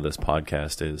of some of this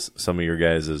podcast is some of your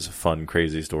guys' fun,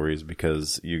 crazy stories,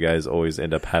 because you guys always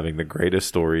end up having the greatest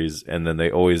stories, and then they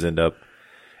always end up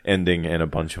ending in a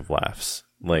bunch of laughs.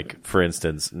 Like, for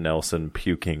instance, Nelson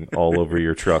puking all over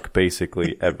your truck,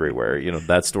 basically everywhere.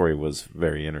 That story was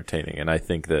very entertaining, and I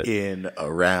think that in,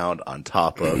 around, on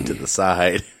top of, to the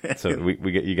side. So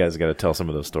you guys got to tell some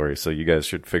of those stories. So you guys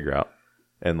should figure out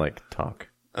and talk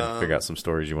and figure out some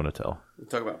stories you want to tell. We'll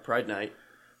talk about Pride Night.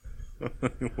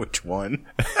 Which one?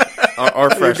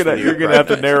 Our freshman You're gonna have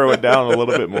to narrow it down a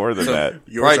little bit more than that.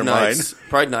 Yours or mine?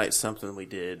 Pride Night's something we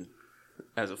did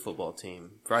as a football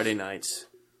team. Friday nights,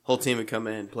 whole team would come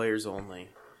in, players only,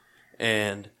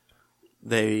 and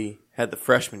they had the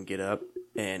freshmen get up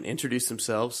and introduce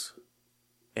themselves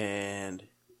and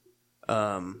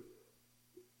perform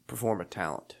a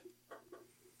talent.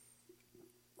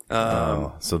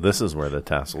 So this is where the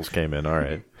tassels came in. All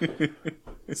right.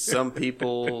 Some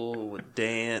people would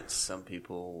dance. Some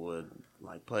people would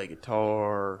play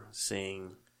guitar,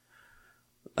 sing,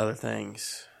 other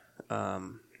things.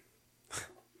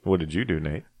 What did you do,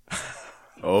 Nate?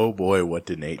 Oh boy, what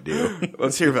did Nate do?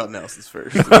 Let's hear about Nelson's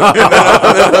first. Okay,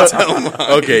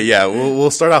 yeah,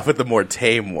 we'll start off with the more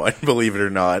tame one, believe it or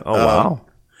not. Oh, wow.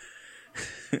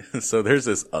 So there's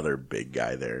this other big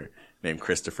guy there named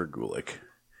Christopher Gulick.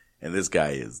 And this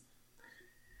guy is,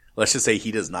 let's just say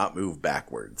he does not move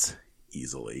backwards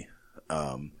easily.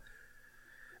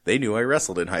 They knew I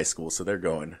wrestled in high school, so they're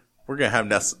going, we're going to have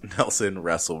Nelson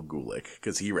wrestle Gulick,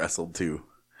 because he wrestled too.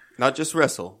 Not just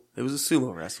wrestle. It was a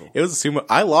sumo wrestle. It was a sumo.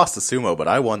 I lost the sumo, but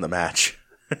I won the match.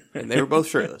 And they were both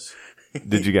shirtless.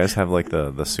 Did you guys have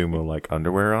the sumo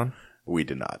underwear on? We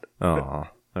did not. Oh,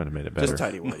 that would have made it better. Just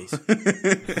tidy whities.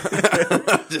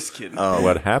 Just kidding.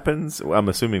 What happens? I'm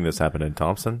assuming this happened in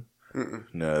Thompson.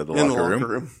 No, the In locker the room.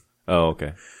 locker room. Oh,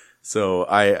 okay. So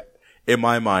in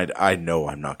my mind, I know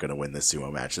I'm not going to win this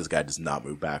sumo match. This guy does not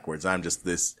move backwards. I'm just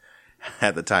this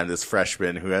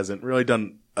freshman who hasn't really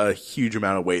done a huge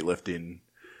amount of weightlifting.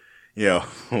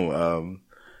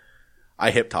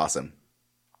 I hip toss him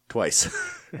twice.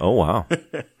 Oh, wow.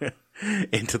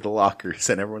 Into the lockers,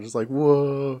 and everyone's just like,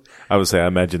 whoa. I would say, I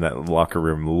imagine that locker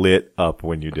room lit up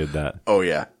when you did that. Oh,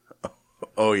 yeah.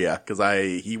 Oh, yeah, because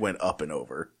he went up and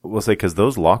over. We'll say, because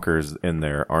those lockers in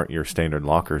there aren't your standard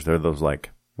lockers. They're those,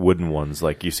 wooden ones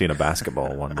like you see in a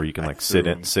basketball one where you can, sit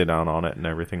down on it and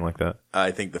everything like that.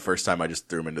 I think the first time I just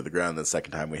threw him into the ground. The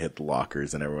second time we hit the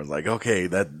lockers, and everyone's like, okay,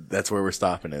 that's where we're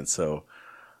stopping it. So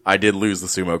I did lose the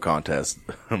sumo contest,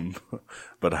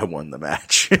 but I won the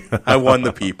match. I won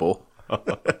the people.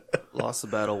 Lost the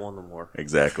battle, won the war.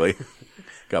 Exactly.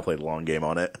 Got to play the long game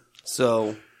on it.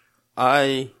 So,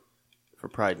 for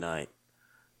Pride Night,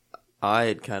 I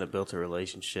had kind of built a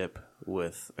relationship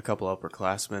with a couple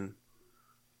upperclassmen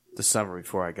the summer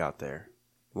before I got there.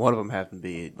 One of them happened to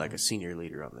be a senior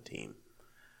leader on the team.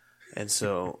 And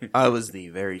so I was the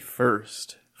very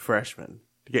first freshman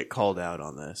to get called out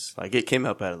on this. It came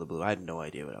up out of the blue. I had no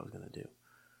idea what I was going to do.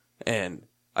 And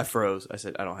I froze. I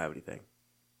said, I don't have anything.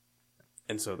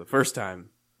 And so the first time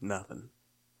Nothing.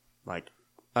 Like,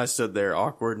 I stood there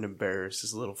awkward and embarrassed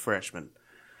as a little freshman.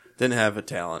 Didn't have a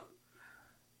talent.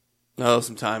 Oh,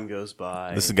 some time goes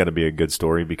by. This has got to be a good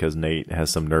story because Nate has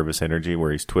some nervous energy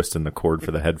where he's twisting the cord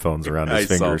for the headphones around his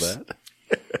fingers. I saw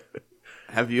that.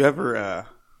 Have you ever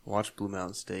watched Blue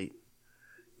Mountain State?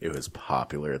 It was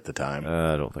popular at the time.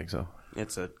 I don't think so.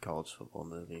 It's a college football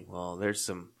movie. Well, there's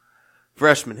some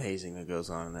freshman hazing that goes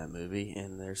on in that movie,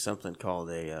 and there's something called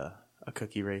a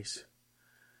cookie race.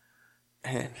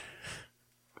 And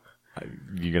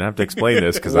You're going to have to explain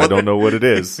this because I don't know what it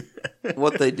is.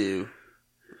 what they do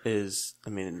is,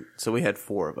 so we had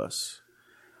 4 of us.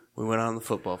 We went on the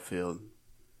football field,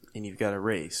 and you've got a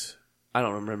race. I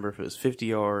don't remember if it was 50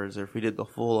 yards or if we did the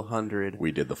full 100.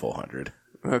 We did the full 100.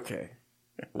 Okay.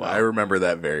 Well, I remember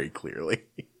that very clearly.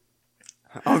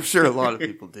 I'm sure a lot of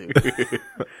people do.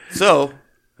 So,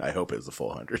 I hope it was the full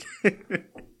 100.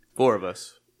 4 of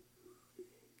us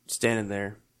standing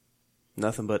there,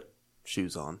 nothing but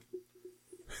shoes on.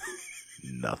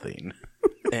 Nothing.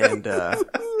 And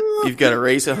you've got to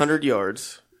race 100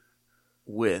 yards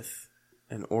with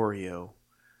an Oreo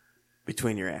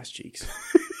between your ass cheeks.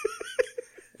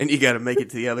 And you got to make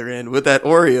it to the other end with that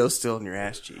Oreo still in your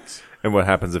ass cheeks. And what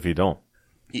happens if you don't?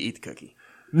 You eat the cookie.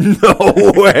 No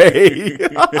way.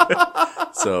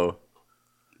 So,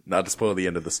 not to spoil the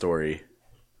end of the story,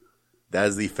 that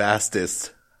is the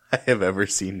fastest I have ever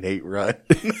seen Nate run.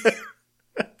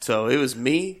 So it was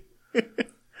me,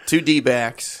 2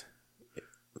 D-backs,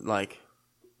 like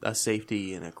a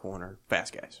safety in a corner,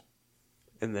 fast guys,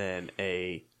 and then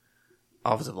a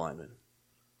offensive lineman.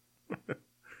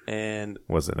 And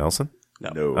Was it Nelson?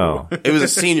 no, Oh. it was a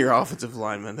senior offensive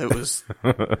lineman. That was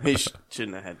he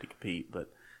shouldn't have had to compete, but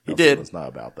he Nelson did. was not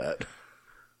about that.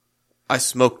 I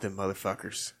smoked them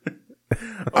motherfuckers.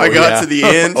 I got to the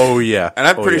end. Oh, yeah. And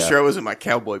I'm Oh, pretty yeah. sure I was in my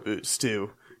cowboy boots,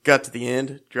 too. Got to the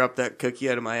end, dropped that cookie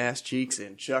out of my ass cheeks,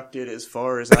 and chucked it as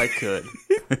far as I could.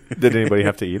 Did anybody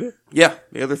have to eat it? Yeah,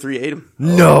 the other 3 ate them.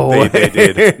 No. They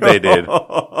did. They did.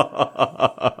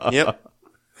 Yep.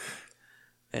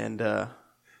 And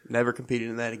never competed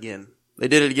in that again. They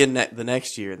did it again the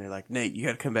next year, and they're like, Nate, you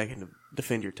got to come back and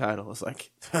defend your title. I was like,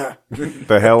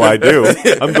 The hell I do.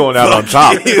 I'm going out on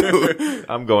top.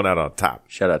 I'm going out on top.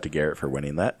 Shout out to Garrett for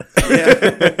winning that.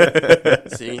 yeah.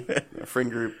 See, our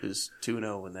friend group is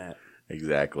 2-0 in that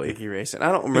Exactly. cookie race. And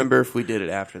I don't remember if we did it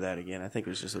after that again. I think it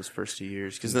was just those first 2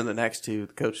 years. Because then the next 2,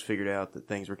 the coach figured out that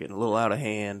things were getting a little out of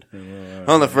hand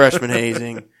on the freshman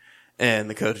hazing. And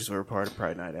the coaches were a part of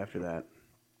Pride Night after that.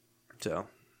 So,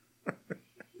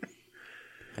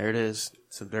 there it is.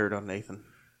 Some dirt on Nathan.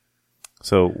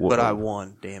 So, But I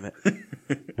won, damn it.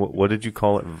 what did you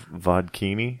call it?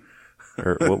 Vodkini?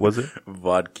 Or what was it?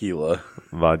 Vodkila.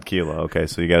 Vodkila. Okay,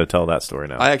 so you got to tell that story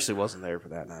now. I actually wasn't there for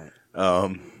that night.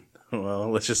 Well,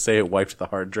 let's just say it wiped the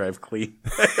hard drive clean.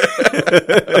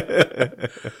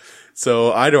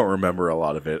 So I don't remember a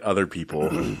lot of it. Other people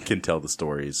can tell the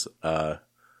stories. So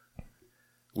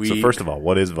first of all,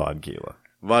 what is Vodkila?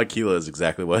 Vodkila is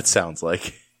exactly what it sounds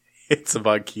like. It's a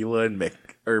vodkila and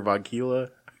vodkila.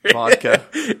 Vodka.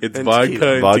 It's and vodka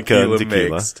tequila. and Vodka tequila, and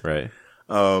tequila, mixed. right?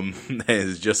 And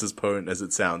it's just as potent as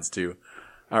it sounds too.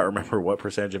 I don't remember what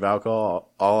percentage of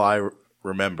alcohol. All I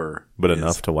remember, But is,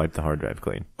 enough to wipe the hard drive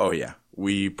clean. Oh yeah,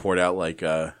 we poured out like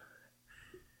a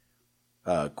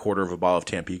quarter of a bottle of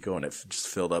Tampico, and it just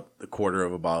filled up the quarter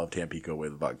of a bottle of Tampico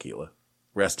with vodka.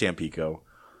 Rest Tampico.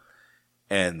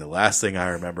 And the last thing I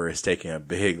remember is taking a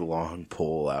big, long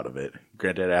pull out of it.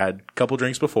 Granted, I had a couple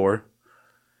drinks before.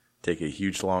 Take a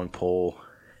huge, long pull,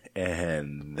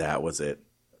 and that was it.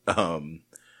 The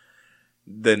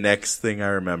next thing I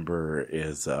remember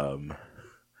is I'm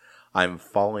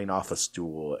falling off a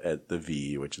stool at the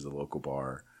V, which is a local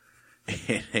bar,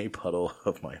 in a puddle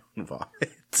of my own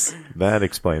vomit. That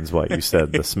explains why you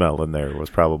said the smell in there was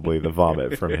probably the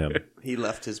vomit from him. He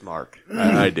left his mark.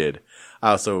 I did.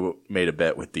 I also made a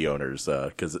bet with the owners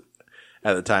because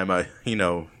at the time,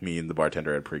 me and the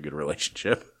bartender had a pretty good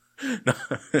relationship.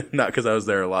 Not because I was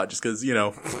there a lot, just because,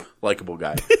 likable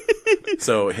guy.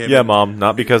 So Yeah, Mom,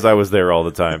 not because I was there all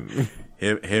the time.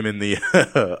 him and the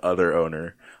other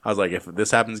owner. I was like, if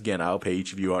this happens again, I'll pay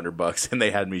each of you $100, and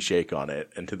they had me shake on it.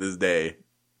 And to this day,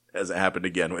 it hasn't happened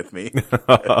again with me.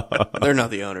 They're not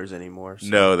the owners anymore. So.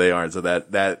 No, they aren't. So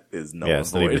that is null and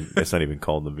void. It's not even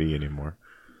called the V anymore.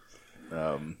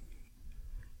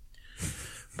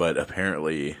 But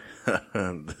apparently,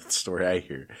 the story I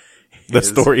hear. The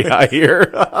story I hear.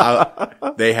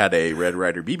 They had a Red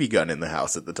Ryder BB gun in the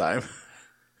house at the time.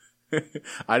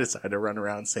 I decided to run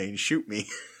around saying, "Shoot me,"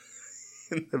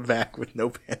 in the back with no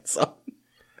pants on.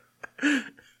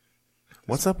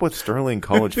 What's up with Sterling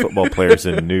college football players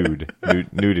in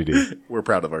nudity? We're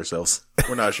proud of ourselves.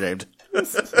 We're not ashamed.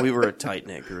 We were a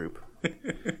tight-knit group.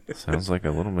 Sounds like a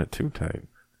little bit too tight.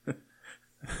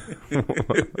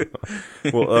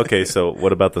 Well, okay, so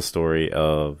what about the story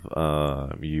of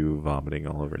you vomiting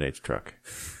all over Nate's truck?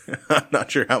 I'm not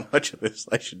sure how much of this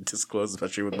I should disclose,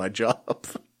 especially with my job.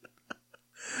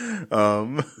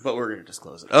 But we're going to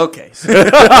disclose it. Okay.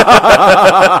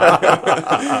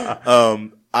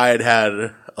 I had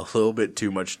a little bit too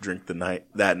much to drink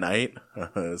that night.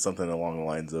 Something along the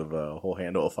lines of a whole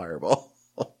handle of Fireball.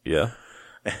 Yeah.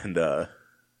 And I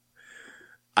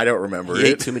don't remember He it.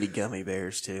 ate too many gummy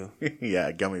bears, too.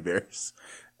 Yeah, gummy bears.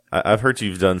 I've heard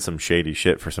you've done some shady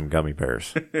shit for some gummy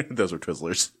bears. Those were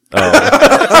Twizzlers.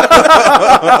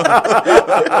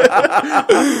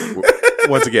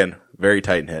 Once again, very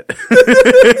tight knit.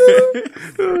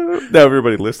 Now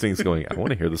everybody listening is going, I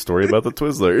want to hear the story about the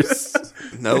Twizzlers.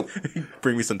 Nope.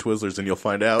 Bring me some Twizzlers and you'll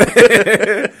find out.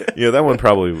 Yeah,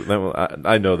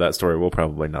 I know that story. We'll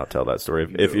probably not tell that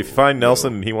story. If you find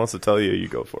Nelson and he wants to tell you, you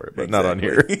go for it, but not on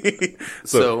here.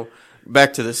 So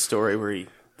back to this story where he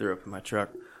threw up in my truck.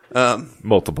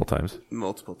 Multiple times.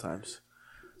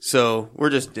 So we're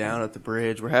just down at the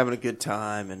bridge. We're having a good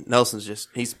time, and Nelson's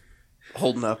he's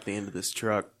holding up the end of this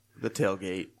truck, the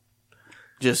tailgate,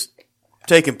 just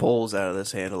taking pulls out of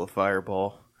this handle of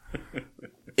Fireball.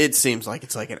 It seems like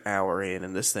it's like an hour in,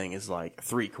 and this thing is like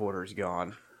 3/4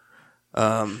 gone.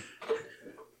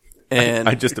 And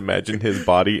I just imagine his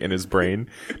body and his brain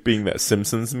being that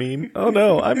Simpsons meme. Oh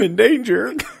no, I'm in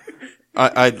danger.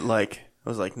 I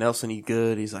was like, Nelson, you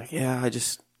good? He's like, yeah, I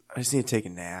just need to take a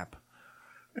nap.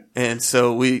 And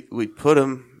so we put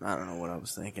him. I don't know what I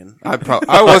was thinking.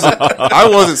 I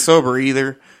wasn't sober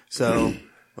either. So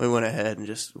we went ahead and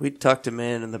we tucked him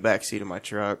in the back seat of my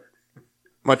truck.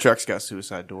 My truck's got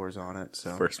suicide doors on it.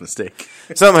 So First mistake.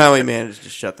 somehow he managed to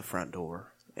shut the front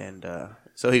door, and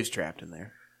so he was trapped in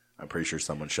there. I'm pretty sure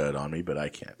someone shut it on me, but I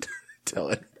can't tell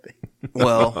anything.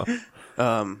 Well,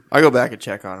 I go back and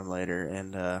check on him later,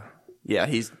 and yeah,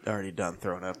 he's already done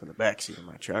throwing up in the backseat of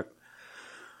my truck.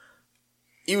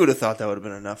 You would have thought that would have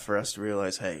been enough for us to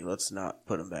realize, hey, let's not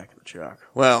put him back in the truck.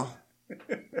 Well,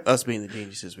 us being the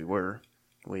geniuses we were,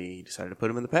 we decided to put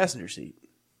him in the passenger seat.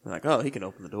 We're like, oh, he can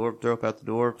open the door, throw up out the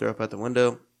door, throw up out the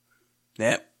window.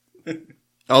 Nap.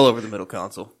 All over the middle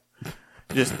console.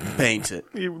 Just paints it.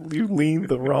 You leaned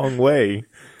the wrong way.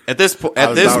 At this point, I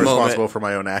was not moment, responsible for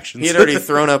my own actions. he had already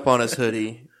thrown up on his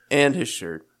hoodie and his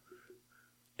shirt.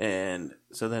 And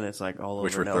so then it's like all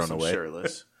Which over were thrown Nelson away.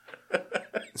 shirtless.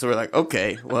 So we're like,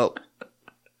 okay, well,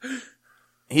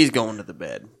 he's going to the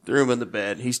bed. Threw him in the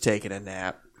bed. He's taking a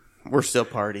nap. We're still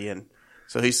partying.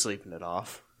 So he's sleeping it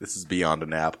off. This is beyond a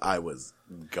nap. I was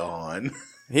gone.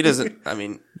 He doesn't, I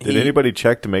mean. Did anybody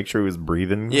check to make sure he was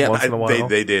breathing once in a while?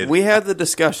 They did. We had the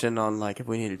discussion on, like, if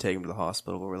we need to take him to the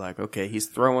hospital, but we're like, okay, he's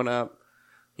throwing up,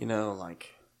 like,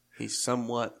 he's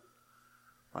somewhat,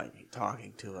 like,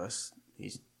 talking to us.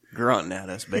 He's grunting at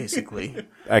us, basically.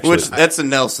 Actually, Which, that's a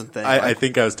Nelson thing. I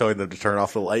think I was telling them to turn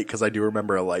off the light because I do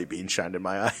remember a light being shined in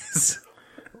my eyes.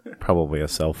 probably a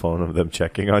cell phone of them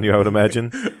checking on you, I would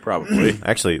imagine. Probably.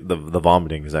 Actually, the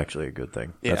vomiting is actually a good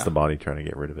thing. Yeah. That's the body trying to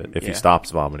get rid of it. If he Yeah. stops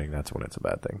vomiting, that's when it's a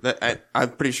bad thing.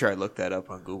 I'm pretty sure I looked that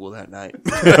up on Google that night.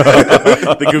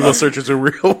 The Google searches are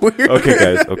real weird.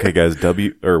 Okay, guys.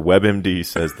 WebMD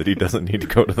says that he doesn't need to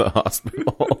go to the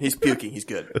hospital. He's puking. He's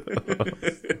good.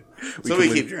 So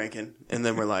we keep drinking, and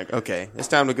then we're like, okay, it's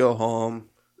time to go home,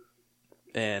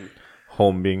 and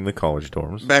Home being the college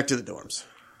dorms. back to the dorms.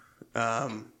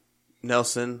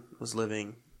 Nelson was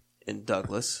living in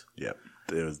Douglas, Yep.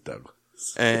 It was Douglas.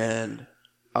 and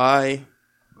I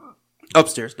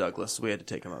upstairs Douglas. We had to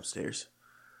take him upstairs.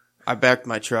 I backed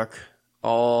my truck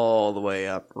all the way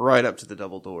up, right up to the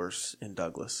double doors in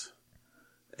Douglas,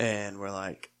 and we're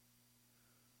like,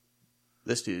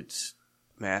 this dude's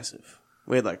massive.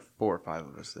 We had like 4 or 5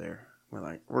 of us there. We're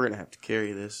like, we're going to have to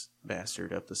carry this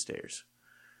bastard up the stairs.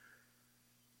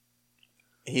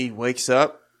 He wakes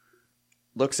up,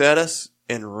 looks at us,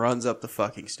 and runs up the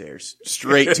fucking stairs.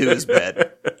 Straight to his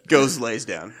bed. Goes, lays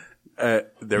down.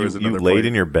 There was You another laid point.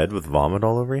 in your bed with vomit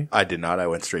all over you? I did not. I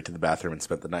went straight to the bathroom and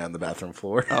spent the night on the bathroom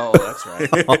floor. Oh, that's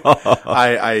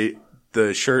right.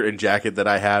 The shirt and jacket that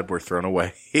I had were thrown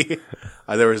away.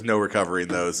 There was no recovering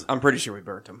those. I'm pretty sure we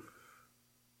burnt him.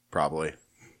 Probably.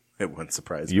 It wouldn't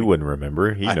surprise me. You wouldn't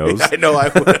remember. He knows. I know I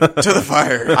would. To the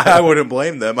fire. I wouldn't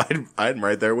blame them. I'm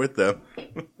right there with them.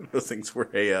 Those things were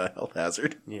a health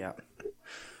hazard. Yeah.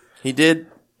 He did,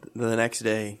 the next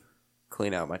day,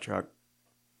 clean out my truck.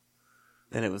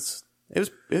 And it was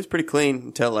pretty clean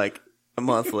until like a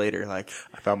month later, like,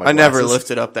 found my I never glasses.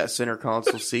 lifted up that center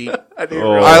console seat. I didn't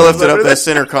Oh. realize I lifted under up the- that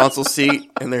center console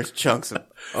seat, and there's chunks of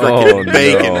Oh,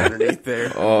 bacon no. underneath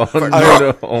there. Oh,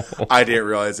 no. I didn't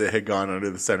realize it had gone under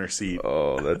the center seat.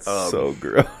 Oh, that's so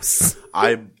gross.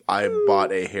 I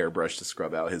bought a hairbrush to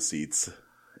scrub out his seats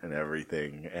and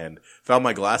everything, and found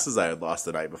my glasses I had lost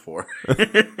the night before.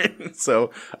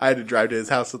 So I had to drive to his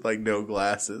house with like no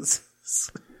glasses.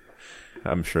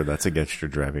 I'm sure that's against your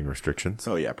driving restrictions.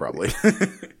 Oh yeah, probably.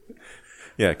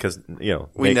 Yeah, because,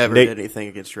 We never did anything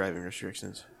against driving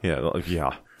restrictions. Yeah,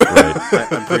 right.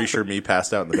 I'm pretty sure me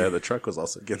passed out in the bed of the truck was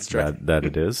also against driving. That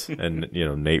it is. And,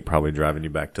 Nate probably driving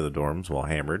you back to the dorms while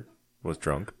hammered, was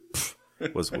drunk,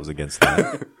 was against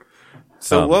that.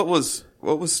 So what was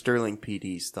Sterling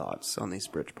PD's thoughts on these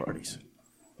bridge parties?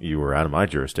 You were out of my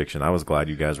jurisdiction. I was glad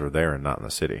you guys were there and not in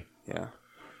the city. Yeah.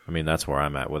 I mean, that's where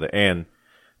I'm at with it. And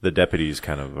the deputies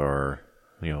kind of are,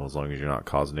 as long as you're not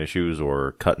causing issues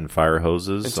or cutting fire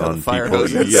hoses Until on the fire people.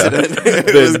 hose incident.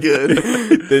 It was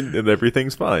good. Then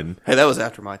everything's fine. Hey, that was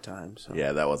after my time. So.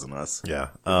 Yeah, that wasn't us. Yeah.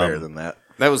 Better than that.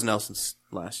 That was Nelson's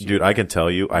last year. Dude, I can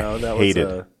tell you, I that hated,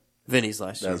 was Vinny's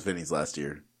last that year. was Vinny's last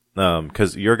year.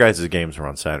 because your guys' games were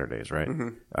on Saturdays, right? Mm-hmm.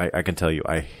 I can tell you,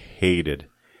 I hated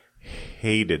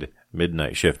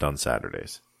midnight shift on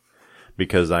Saturdays.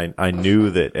 Because I knew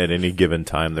that at any given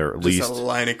time there at Just least a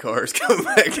line of cars come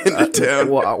back into town.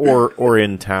 or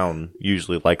in town,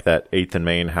 usually like that 8th and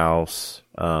Main house,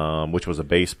 which was a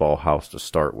baseball house to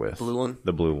start with. Blue one?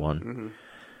 The blue one.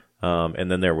 And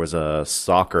then there was a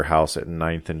soccer house at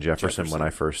 9th and Jefferson when I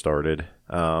first started,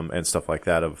 and stuff like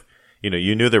that of,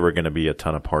 you knew there were going to be a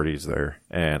ton of parties there,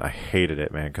 and I hated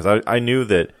it, man, because I knew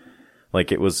that,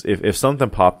 like, it was, if something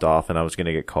popped off and I was going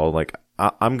to get called, like,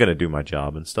 I'm going to do my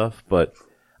job and stuff, but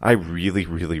I really,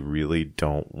 really, really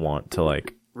don't want to,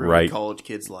 like, Ruin write. college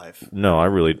kid's life. No, I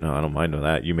don't mind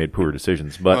that. You made poor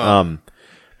decisions, but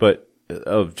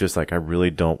of just like, I really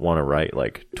don't want to write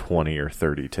like 20 or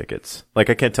 30 tickets. Like,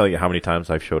 I can't tell you how many times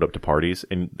I've showed up to parties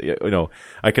and,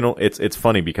 it's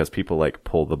funny because people like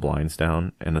pull the blinds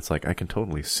down and it's like, I can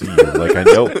totally see you. Like, I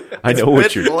know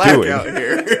what you're black doing. out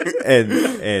here.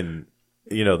 And,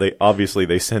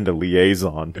 they send a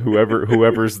liaison,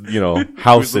 whoever's,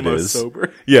 house Who's the it most is.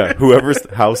 sober? Yeah, whoever's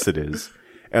house it is.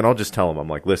 And I'll just tell them, I'm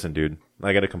like, listen, dude,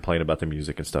 I got to complain about the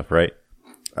music and stuff, right?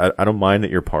 I don't mind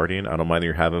that you're partying. I don't mind that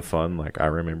you're having fun. Like, I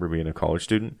remember being a college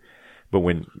student. But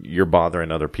when you're bothering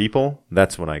other people,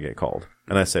 that's when I get called.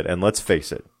 And I said, and let's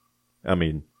face it. I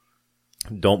mean,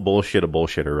 don't bullshit a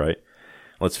bullshitter, right?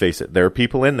 Let's face it. There are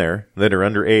people in there that are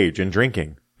underage and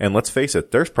drinking. And let's face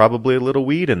it, there's probably a little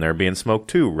weed in there being smoked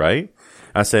too, right?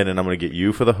 I said, and I'm going to get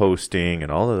you for the hosting and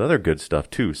all that other good stuff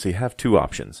too. So you have two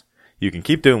options. You can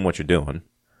keep doing what you're doing,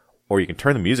 or you can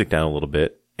turn the music down a little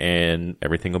bit and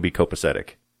everything will be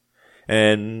copacetic.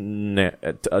 And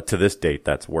to this date,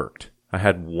 that's worked. I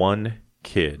had one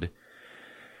kid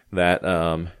that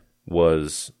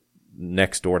was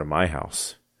next door to my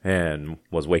house and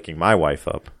was waking my wife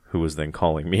up, who was then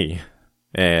calling me.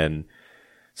 And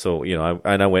so,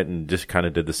 I went and just kind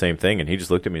of did the same thing. And he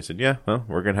just looked at me and said, yeah, well,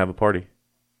 we're going to have a party.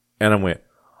 And I went,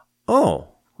 oh,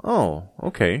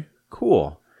 okay,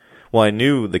 cool. Well, I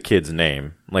knew the kid's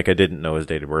name. Like, I didn't know his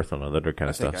date of birth and all that other kind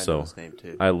of stuff. I know So his name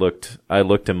too. I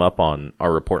looked him up on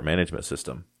our report management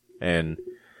system. And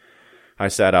I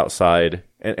sat outside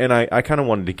and I kind of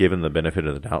wanted to give him the benefit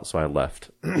of the doubt. So I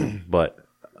left. But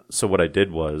so what I did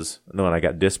was, when I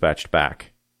got dispatched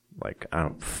back, like,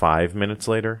 5 minutes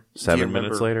later, 7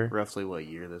 minutes later. Roughly what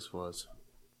year this was?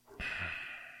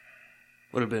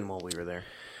 Would have been while we were there.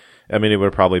 I mean, it would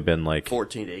have probably been like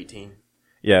 14 to 18.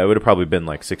 Yeah, it would have probably been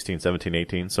like 16, 17,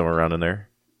 18, somewhere around in there.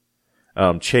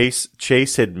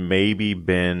 Chase had maybe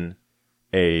been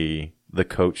the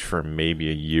coach for maybe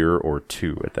a year or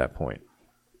two at that point.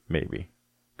 Maybe.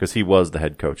 Because he was the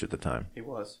head coach at the time. He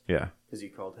was. Yeah. Because you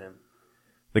called him.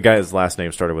 The guy's last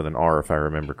name started with an R, if I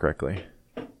remember correctly.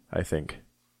 I think.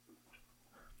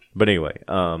 But anyway,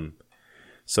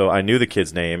 so I knew the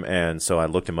kid's name, and so I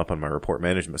looked him up on my report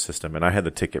management system, and I had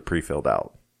the ticket pre-filled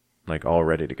out, like all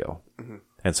ready to go. Mm-hmm.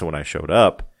 And so when I showed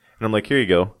up, and I'm like, here you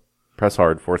go, press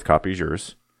hard, fourth copy's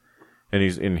yours.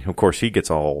 And of course he gets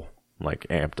all like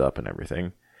amped up and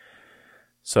everything.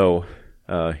 So,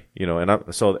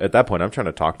 so at that point I'm trying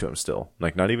to talk to him still,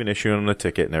 like not even issuing him the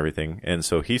ticket and everything. And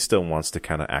so he still wants to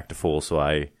kind of act a fool. So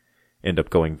I end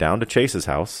up going down to Chase's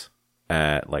house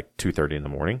at like 2:30 in the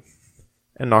morning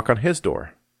and knock on his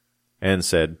door and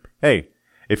said, hey,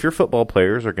 if your football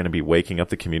players are going to be waking up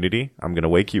the community, I'm going to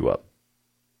wake you up.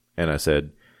 And I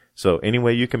said, so any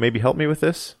way you can maybe help me with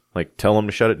this? Like, tell him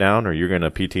to shut it down or you're going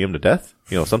to PT him to death,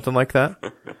 something like that.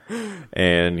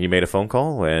 And he made a phone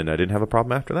call and I didn't have a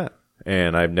problem after that.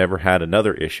 And I've never had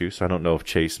another issue. So I don't know if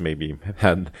Chase maybe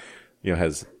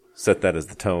has set that as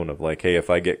the tone of like, hey, if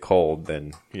I get called,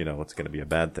 then, it's going to be a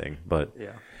bad thing. But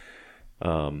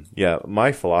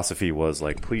my philosophy was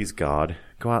like, please God,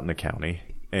 go out in the county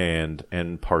and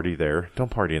party there.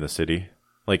 Don't party in the city.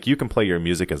 Like, you can play your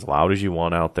music as loud as you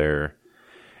want out there.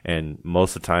 And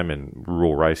most of the time in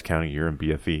rural Rice County, you're in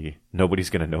BFE. Nobody's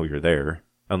going to know you're there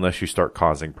unless you start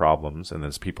causing problems. And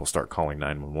then people start calling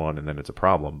 911 and then it's a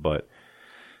problem. But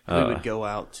we would go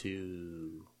out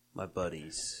to my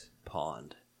buddy's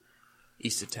pond,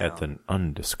 east of town. At an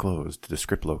undisclosed,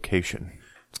 descript location.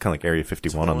 It's kind of like Area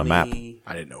 51 on the map.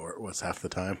 I didn't know where it was half the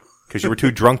time. Because you were too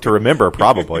drunk to remember,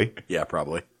 probably. Yeah,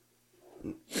 probably.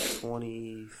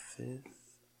 25th?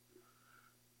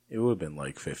 It would have been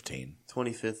like 15.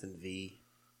 25th and V.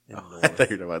 I thought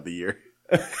you were talking about the year.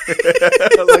 I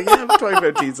was like, yeah,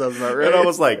 2015 sounds about right. And I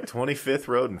was like, 25th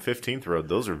Road and 15th Road,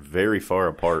 those are very far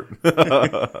apart.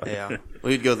 Yeah.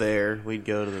 We'd go there. We'd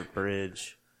go to the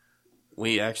bridge.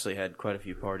 We actually had quite a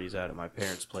few parties out at my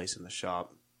parents' place in the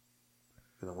shop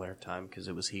in the wintertime because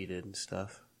it was heated and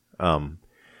stuff.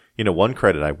 One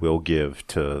credit I will give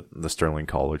to the Sterling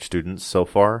College students so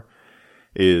far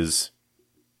is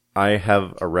I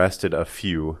have arrested a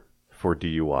few for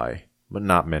DUI, but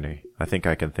not many. I think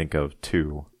I can think of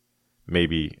two.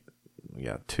 Maybe,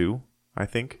 two, I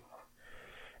think.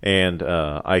 And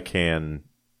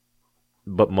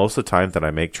but most of the time that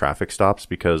I make traffic stops,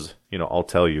 because, I'll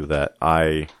tell you that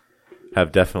I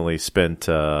have definitely spent,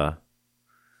 I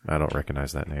don't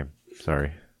recognize that name.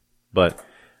 Sorry. But,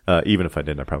 even if I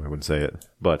didn't, I probably wouldn't say it.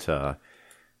 But,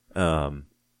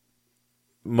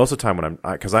 most of the time when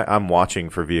I'm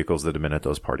watching for vehicles that have been at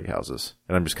those party houses,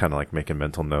 and I'm just kind of like making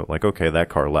mental note, like, okay, that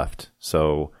car left.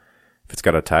 So if it's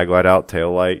got a tag light out,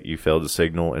 tail light, you failed to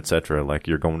signal, etc., like,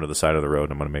 you're going to the side of the road,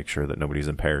 and I'm going to make sure that nobody's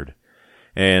impaired.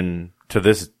 And to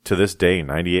this day,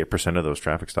 98% of those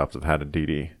traffic stops have had a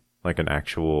DD, like an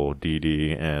actual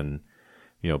DD, and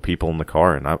people in the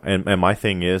car. And my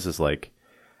thing is like,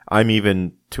 I'm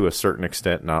even to a certain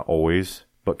extent, not always,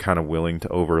 but kind of willing to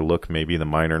overlook maybe the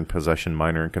minor in possession,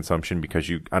 minor in consumption, because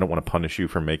I don't want to punish you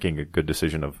for making a good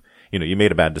decision of, you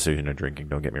made a bad decision in drinking,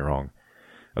 don't get me wrong,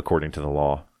 according to the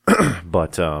law.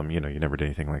 But, you never did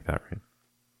anything like that, right?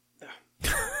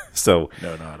 So,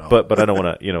 no, not at all. But I don't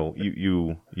want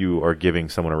to, you are giving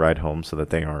someone a ride home so that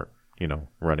they aren't,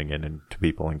 running into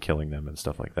people and killing them and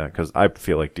stuff like that. Cause I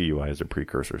feel like DUIs are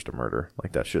precursors to murder.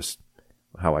 Like, that's just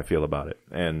how I feel about it.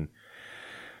 And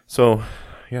so,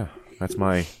 yeah. That's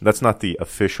not the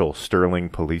official Sterling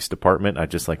Police Department. I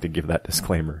just like to give that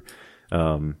disclaimer.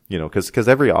 Cause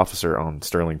every officer on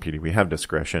Sterling PD, we have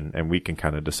discretion and we can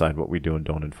kind of decide what we do and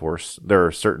don't enforce. There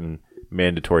are certain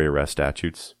mandatory arrest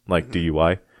statutes like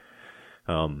DUI.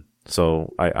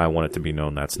 So I want it to be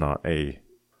known that's not a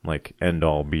like end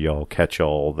all be all catch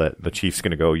all that the chief's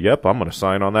going to go, yep, I'm going to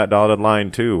sign on that dotted line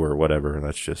too, or whatever.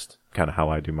 That's just kind of how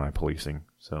I do my policing.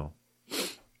 So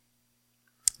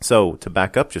to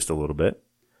back up just a little bit.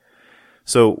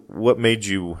 So what made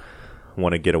you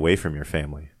want to get away from your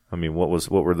family? I mean, what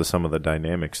were some of the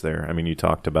dynamics there? I mean, you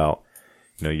talked about,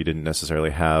 you didn't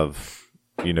necessarily have,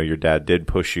 your dad did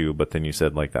push you, but then you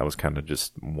said like that was kind of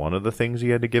just one of the things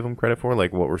you had to give him credit for.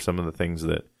 Like, what were some of the things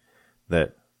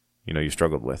that you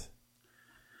struggled with?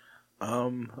 A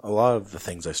lot of the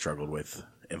things I struggled with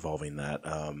involving that,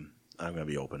 I'm going to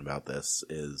be open about this,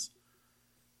 is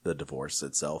the divorce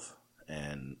itself.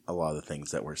 And a lot of the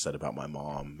things that were said about my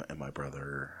mom and my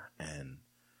brother, and,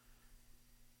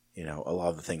 a lot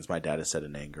of the things my dad has said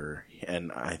in anger. And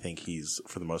I think he's,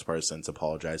 for the most part, since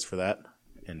apologized for that.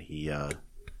 And he,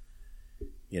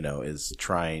 is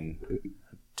trying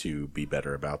to be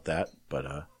better about that. But,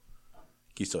 can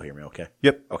you still hear me okay?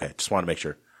 Yep. Okay, just want to make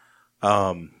sure.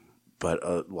 But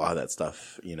a lot of that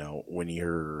stuff, when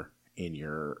you're in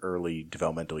your early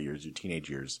developmental years, your teenage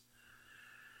years,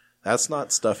 that's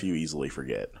not stuff you easily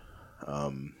forget.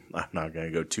 I'm not going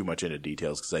to go too much into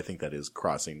details because I think that is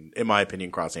crossing a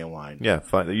line. Yeah,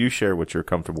 fine. You share what you're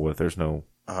comfortable with. There's no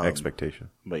expectation.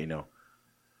 But,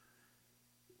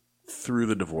 through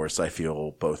the divorce, I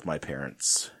feel both my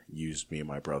parents used me and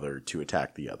my brother to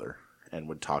attack the other and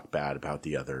would talk bad about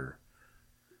the other,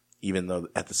 even though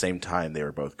at the same time they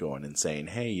were both going and saying,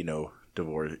 hey,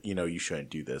 divorce, you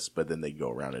shouldn't do this. But then they go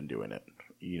around and doing it.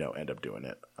 End up doing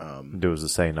it. Do as I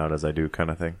say, not as I do kind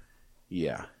of thing.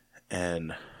 Yeah.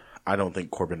 And I don't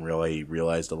think Corbin really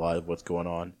realized a lot of what's going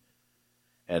on.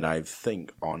 And I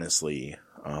think, honestly,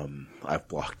 I've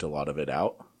blocked a lot of it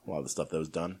out, a lot of the stuff that was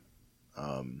done.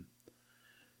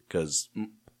 because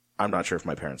I'm not sure if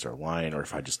my parents are lying or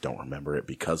if I just don't remember it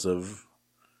because of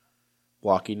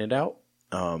blocking it out.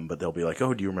 But they'll be like,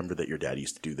 oh, do you remember that your dad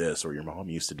used to do this or your mom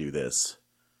used to do this?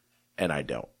 And I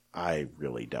don't. I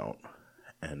really don't.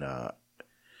 And, I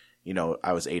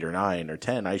was 8 or 9 or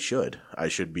 10. I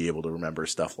should be able to remember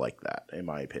stuff like that, in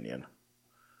my opinion.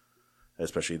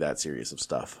 Especially that serious of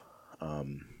stuff.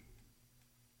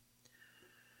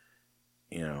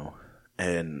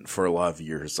 And for a lot of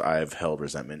years, I've held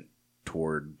resentment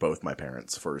toward both my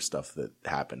parents for stuff that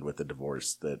happened with the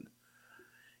divorce that,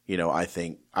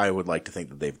 I would like to think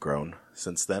that they've grown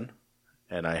since then.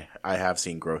 And I have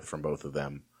seen growth from both of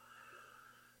them.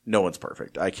 No one's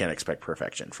perfect. I can't expect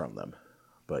perfection from them.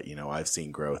 But, I've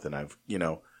seen growth and I've,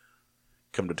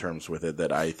 come to terms with it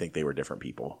that I think they were different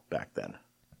people back then.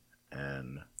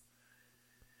 And,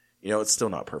 it's still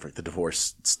not perfect. The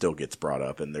divorce still gets brought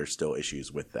up and there's still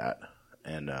issues with that.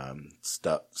 And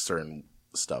certain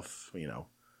stuff,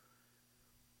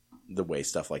 the way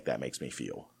stuff like that makes me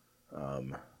feel.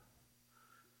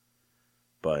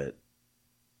 But,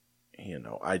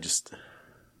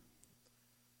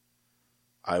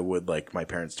 I would like my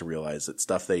parents to realize that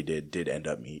stuff they did end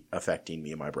up affecting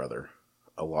me and my brother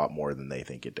a lot more than they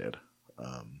think it did.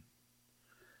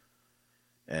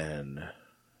 And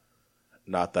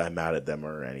not that I'm mad at them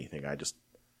or anything.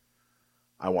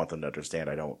 I want them to understand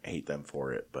I don't hate them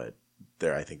for it, but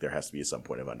I think there has to be some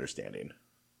point of understanding.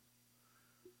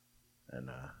 And,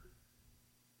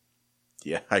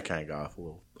 yeah, I kind of got a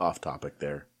little off topic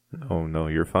there. Oh, no,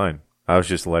 you're fine. I was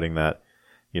just letting that,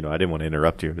 I didn't want to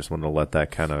interrupt you. I just wanted to let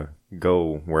that kind of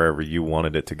go wherever you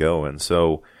wanted it to go. And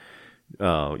so,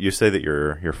 you say that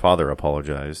your father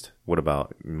apologized. What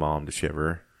about mom? Did she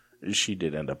ever? She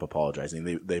did end up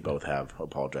apologizing. They both have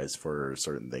apologized for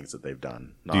certain things that they've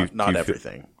done. Not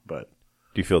everything, but.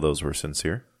 Do you feel those were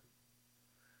sincere?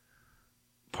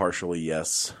 Partially,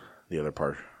 yes. The other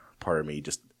part of me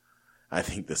I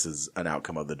think this is an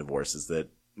outcome of the divorce, is that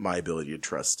my ability to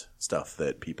trust stuff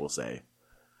that people say.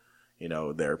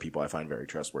 There are people I find very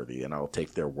trustworthy, and I'll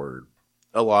take their word.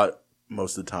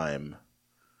 Most of the time,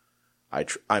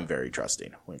 I'm very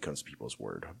trusting when it comes to people's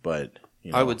word. But,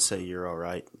 I would say you're all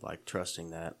right, like, trusting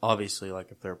that. Obviously,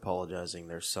 like, if they're apologizing,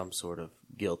 there's some sort of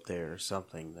guilt there or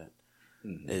something that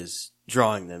is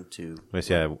drawing them to.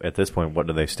 Yeah, at this point, what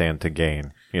do they stand to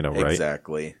gain? Right?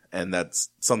 Exactly. And that's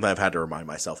something I've had to remind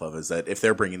myself of, is that if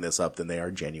they're bringing this up, then they are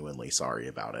genuinely sorry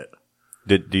about it.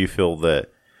 Do you feel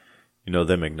that,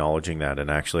 them acknowledging that and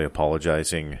actually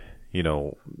apologizing,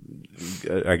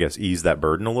 I guess ease that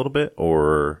burden a little bit?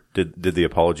 Or did the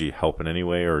apology help in any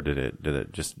way, or did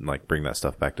it just like bring that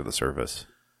stuff back to the surface?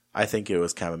 I think it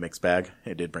was kind of a mixed bag.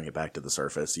 It did bring it back to the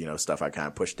surface, stuff I kind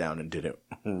of pushed down and didn't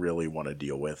really want to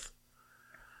deal with.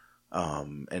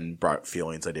 And brought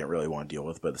feelings I didn't really want to deal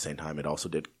with, but at the same time, it also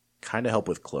did kind of help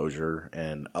with closure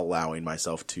and allowing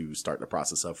myself to start the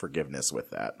process of forgiveness with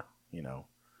that,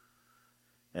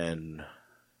 And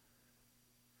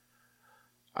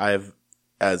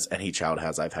as any child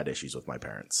has, I've had issues with my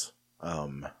parents.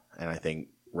 And I think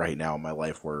right now in my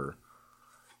life, we're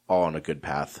all on a good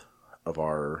path of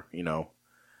our, I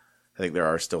think there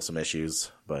are still some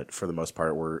issues, but for the most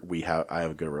part, I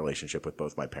have a good relationship with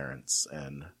both my parents,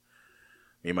 and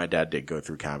me and my dad did go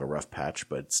through kind of a rough patch,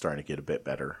 but it's starting to get a bit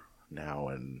better now.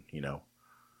 And,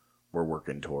 we're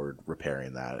working toward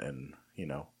repairing that, and,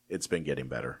 it's been getting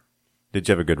better. Did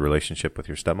you have a good relationship with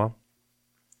your stepmom?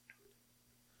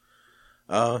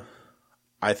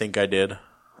 I think I did.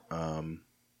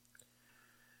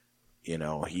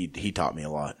 He taught me a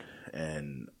lot,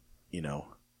 and,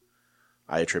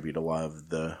 I attribute a lot of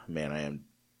the man I am,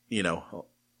 a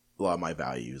lot of my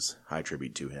values I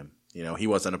attribute to him. He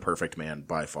wasn't a perfect man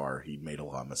by far. He made a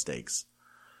lot of mistakes.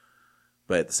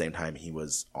 But at the same time, he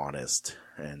was honest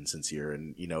and sincere.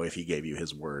 And, if he gave you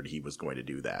his word, he was going to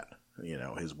do that.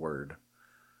 His word.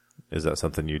 Is that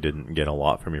something you didn't get a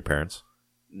lot from your parents?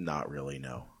 Not really,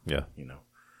 no. Yeah.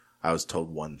 I was told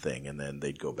one thing and then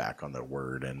they'd go back on their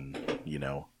word and,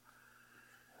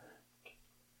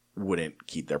 wouldn't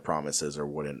keep their promises or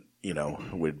wouldn't,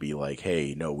 would be like,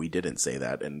 hey, no, we didn't say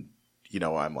that. And,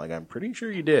 I'm like, I'm pretty sure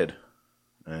you did.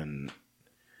 And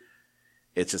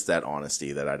it's just that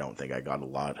honesty that I don't think I got a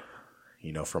lot,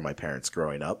 from my parents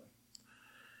growing up.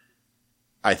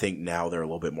 I think now they're a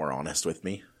little bit more honest with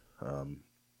me. I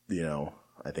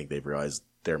think they've realized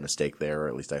their mistake there, or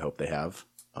at least I hope they have.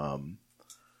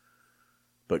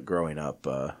 But growing up,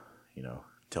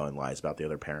 telling lies about the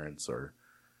other parents or,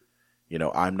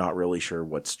 I'm not really sure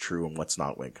what's true and what's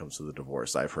not when it comes to the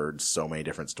divorce. I've heard so many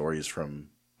different stories from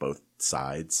both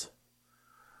sides,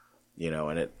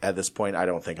 and at this point, I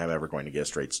don't think I'm ever going to get a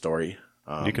straight story.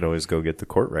 You could always go get the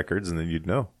court records, and then you'd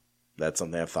know. That's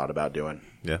something I've thought about doing.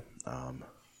 Yeah.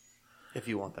 If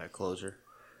you want that closure.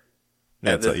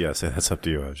 Yeah, that's up to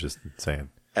you. I was just saying.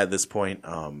 At this point,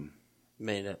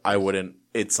 I wouldn't.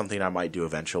 It's something I might do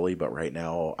eventually, but right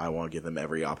now I want to give them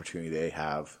every opportunity they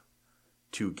have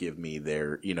to give me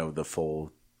their, the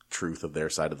full truth of their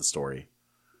side of the story.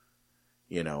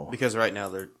 Because right now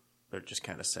they're just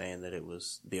kind of saying that it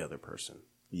was the other person.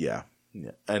 Yeah.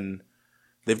 And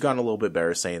they've gotten a little bit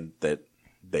better saying that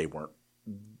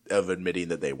admitting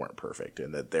that they weren't perfect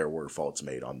and that there were faults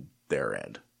made on their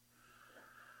end.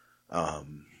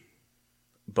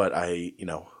 But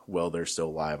while they're still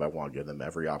alive, I want to give them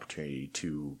every opportunity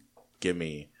to give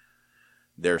me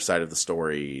their side of the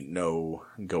story, no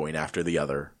going after the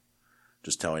other,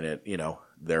 just telling it,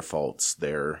 their faults,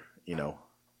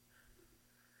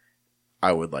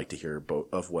 I would like to hear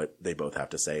both of what they both have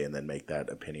to say and then make that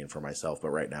opinion for myself. But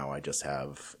right now I just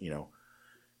have,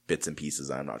 bits and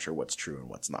pieces. I'm not sure what's true and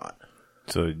what's not.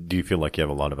 So do you feel like you have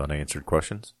a lot of unanswered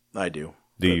questions? I do.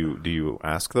 Do you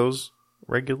ask those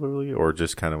regularly or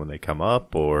just kind of when they come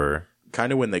up or?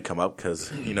 Kind of when they come up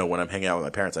because, when I'm hanging out with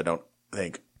my parents, I don't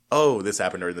think, oh, this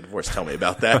happened during the divorce. Tell me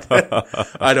about that.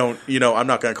 I don't, I'm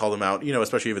not going to call them out,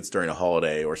 especially if it's during a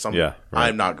holiday or something. Yeah, right.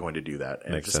 I'm not going to do that.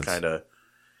 And Makes just kind of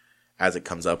as it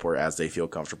comes up or as they feel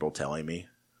comfortable telling me,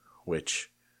 which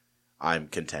I'm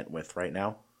content with right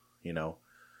now.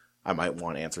 I might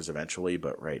want answers eventually,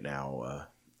 but right now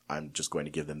I'm just going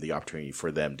to give them the opportunity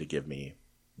for them to give me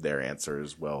their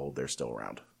answers while they're still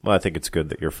around. Well, I think it's good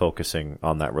that you're focusing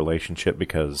on that relationship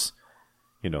because,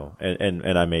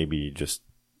 and I may be just,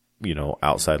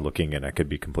 outside looking and I could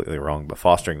be completely wrong, but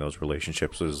fostering those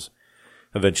relationships is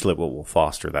eventually what will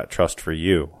foster that trust for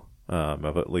you,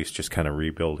 of at least just kind of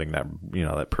rebuilding that,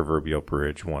 that proverbial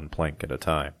bridge one plank at a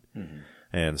time. Mm-hmm.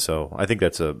 And so I think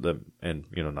that's not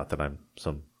that I'm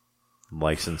some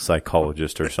licensed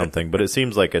psychologist or something, but it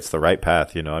seems like it's the right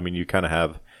path. I mean, you kind of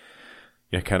have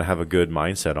a good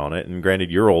mindset on it. And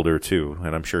granted, you're older too,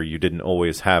 and I'm sure you didn't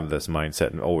always have this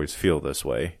mindset and always feel this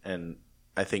way. And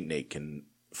I think Nate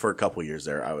for a couple years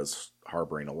there, I was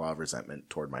harboring a lot of resentment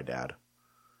toward my dad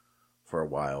for a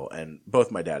while, and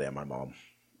both my dad and my mom.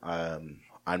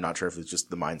 I'm not sure if it's just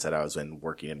the mindset I was in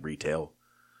working in retail,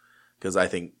 because I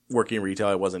think working in retail,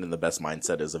 I wasn't in the best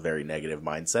mindset. Is a very negative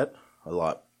mindset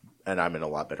and I'm in a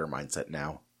lot better mindset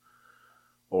now.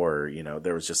 Or,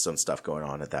 there was just some stuff going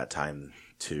on at that time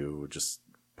too, just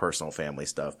personal family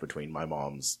stuff between my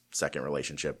mom's second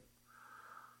relationship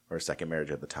or second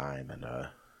marriage at the time. And,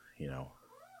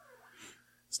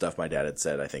 stuff my dad had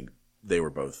said, I think they were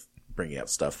both bringing up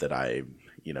stuff that I,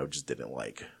 just didn't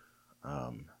like.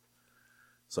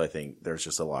 So I think there's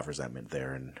just a lot of resentment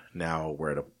there. And now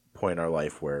we're at a point in our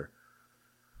life where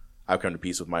I've come to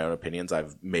peace with my own opinions.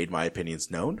 I've made my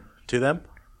opinions known to them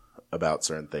about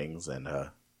certain things and,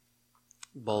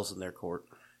 balls in their court.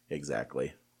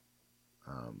 Exactly.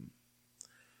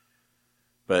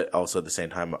 But also at the same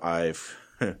time, I've,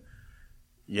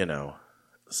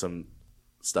 some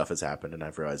stuff has happened and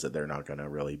I've realized that they're not going to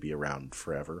really be around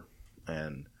forever.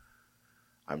 And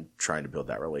I'm trying to build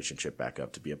that relationship back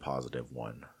up to be a positive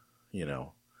one.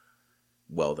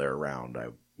 While they're around, I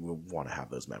want to have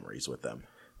those memories with them.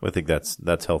 Well, I think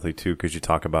that's healthy too, because you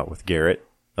talk about with Garrett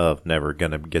of never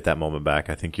going to get that moment back.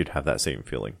 I think you'd have that same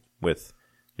feeling with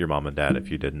your mom and dad if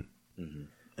you didn't.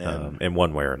 Mm-hmm. In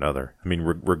one way or another. I mean,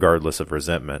 regardless of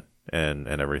resentment and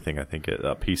everything, I think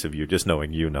a piece of you, just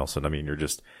knowing you, Nelson, I mean, you're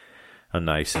just a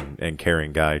nice and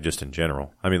caring guy just in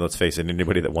general. I mean, let's face it,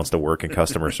 anybody that wants to work in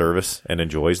customer service and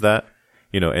enjoys that,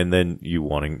 and then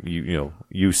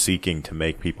you seeking to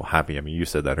make people happy. I mean, you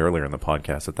said that earlier in the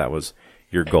podcast that was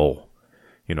your goal.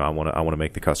 I want to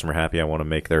make the customer happy. I want to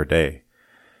make their day.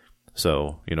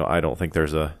 So, I don't think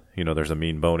there's a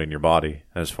mean bone in your body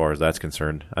as far as that's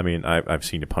concerned. I mean, I've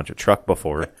seen you punch a truck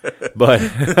before, but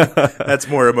that's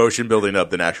more emotion building up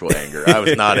than actual anger. I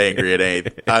was not angry at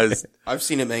anything. I've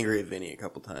seen him angry at Vinny a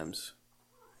couple times.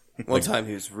 One time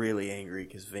he was really angry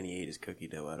because Vinny ate his cookie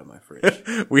dough out of my fridge.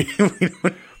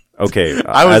 Okay,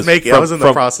 I was in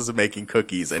the process of making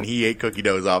cookies, and he ate cookie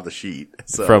doughs off the sheet.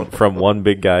 So. From one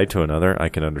big guy to another, I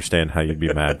can understand how you'd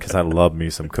be mad because I love me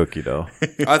some cookie dough.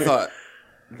 I thought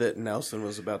that Nelson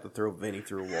was about to throw Vinny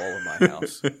through a wall in my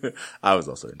house. I was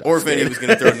also or Vinny was going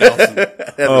to throw Nelson.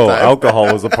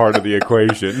 Alcohol was a part of the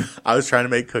equation. I was trying to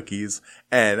make cookies,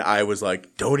 and I was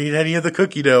like, "Don't eat any of the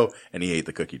cookie dough," and he ate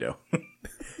the cookie dough.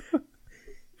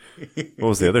 What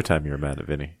was the other time you were mad at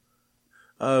Vinny?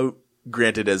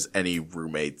 Granted, as any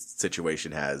roommate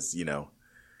situation has, you're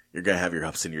going to have your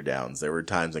ups and your downs. There were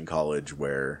times in college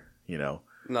where, not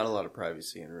a lot of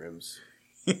privacy in rooms.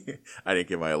 I didn't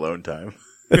get my alone time.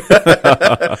 Either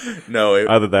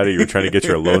that or you were trying to get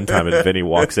your alone time and Vinny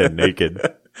walks in naked,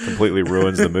 completely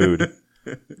ruins the mood,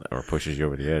 or pushes you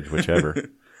over the edge, whichever.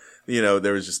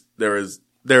 There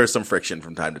was some friction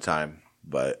from time to time,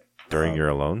 but during your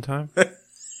alone time.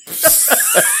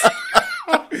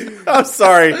 I'm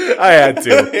sorry, I had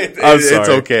to. It's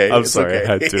okay. I'm sorry, I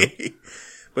had to.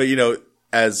 But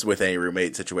as with any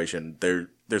roommate situation, there's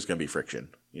going to be friction.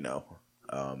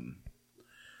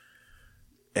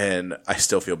 And I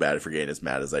still feel bad for getting as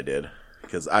mad as I did,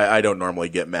 because I don't normally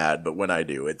get mad, but when I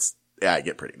do, I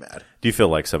get pretty mad. Do you feel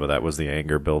like some of that was the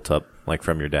anger built up, like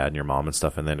from your dad and your mom and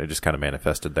stuff, and then it just kind of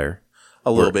manifested there?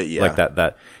 A little bit, yeah. Like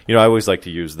that. I always like to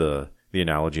use the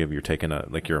analogy of you're taking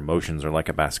your emotions are like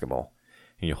a basketball,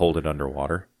 and you hold it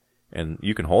underwater, and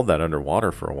you can hold that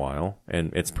underwater for a while,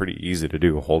 and it's pretty easy to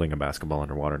do. Holding a basketball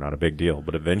underwater, not a big deal,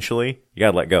 but eventually you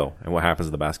gotta let go. And what happens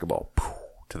to the basketball? Poof,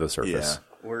 to the surface.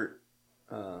 Yeah. Were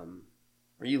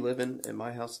you living at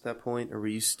my house at that point, or were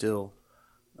you still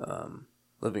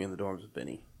living in the dorms with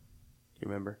Benny? Do you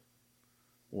remember?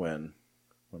 When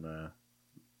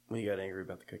you got angry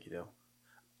about the cookie dough?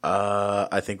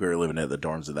 I think we were living at the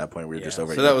dorms at that point. We were just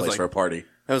over at that your was place for a party.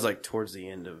 That was towards the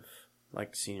end of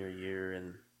senior year,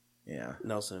 and yeah,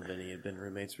 Nelson and Vinny had been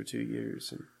roommates for 2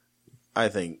 years. And I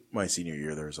think my senior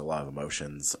year there was a lot of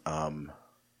emotions.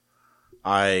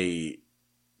 I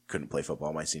couldn't play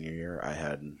football my senior year. I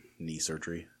had knee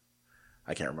surgery.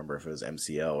 I can't remember if it was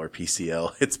MCL or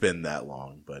PCL. It's been that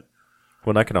long, but.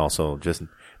 Well, I can also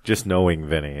just knowing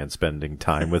Vinny and spending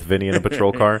time with Vinny in a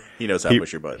patrol car. He knows how to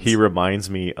push your buttons. He reminds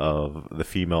me of the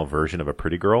female version of a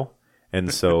pretty girl. And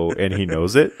he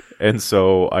knows it. And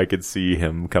so I could see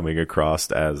him coming across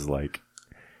as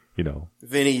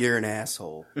Vinny, you're an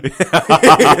asshole. And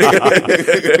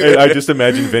I just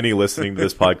imagine Vinny listening to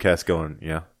this podcast going,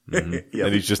 yeah. Mm-hmm. Yep.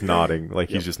 And he's just nodding,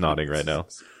 he's just nodding right now.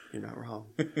 You're not wrong.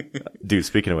 Dude,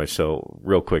 speaking of which, so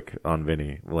real quick on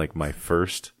Vinny, my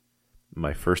first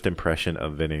impression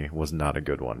of Vinny was not a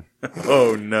good one.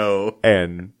 Oh no.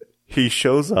 And he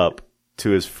shows up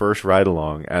to his first ride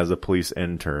along as a police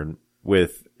intern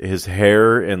with his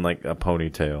hair in a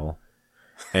ponytail,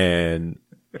 and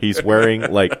he's wearing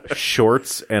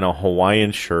shorts and a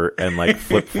Hawaiian shirt and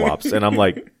flip flops. And I'm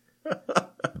like,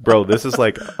 bro, this is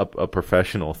a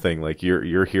professional thing.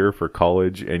 You're here for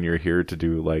college, and you're here to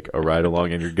do a ride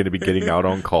along, and you're going to be getting out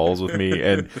on calls with me.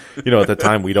 And at the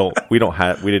time we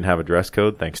didn't have a dress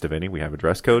code. Thanks to Vinny, we have a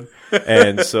dress code.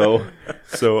 And so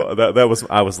that was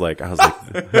I was like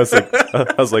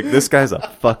this guy's a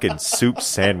fucking soup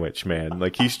sandwich, man.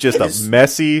 He's just a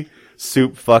messy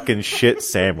soup fucking shit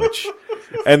sandwich.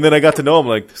 And then I got to know him,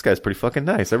 this guy's pretty fucking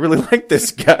nice. I really like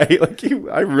this guy.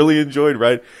 I really enjoyed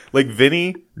Wright.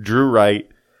 Vinny, Drew Wright,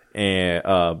 and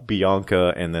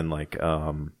Bianca, and then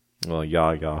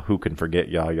Yaya, who can forget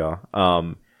Yaya?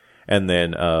 And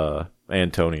then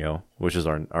Antonio, which is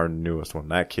our newest one.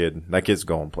 That kid's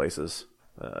going places.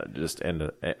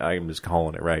 I'm just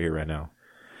calling it right here, right now.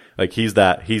 He's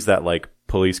that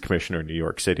police commissioner in New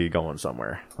York City going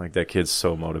somewhere. That kid's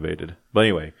so motivated. But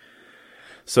anyway.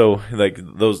 So,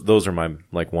 those are my,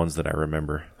 ones that I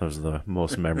remember. Those are the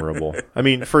most memorable. I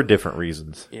mean, for different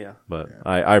reasons. Yeah. But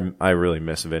yeah. I really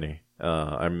miss Vinny.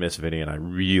 I miss Vinny, and I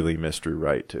really miss Drew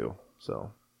Wright, too.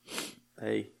 So.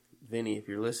 Hey, Vinny, if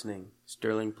you're listening,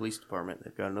 Sterling Police Department,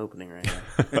 they've got an opening right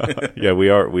now. Yeah, we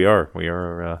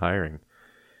are hiring.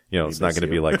 It's not going to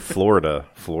be Florida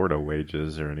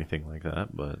wages or anything like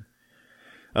that, but.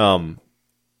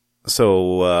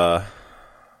 So,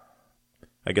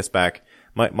 I guess back.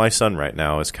 My son right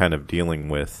now is kind of dealing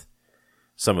with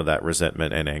some of that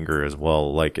resentment and anger as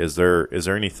well. Is there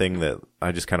anything that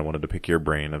I just kind of wanted to pick your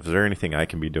brain of? Is there anything I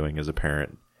can be doing as a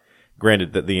parent?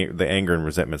 Granted that the anger and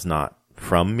resentment's not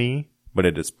from me, but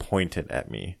it is pointed at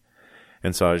me.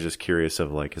 And so I was just curious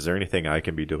of is there anything I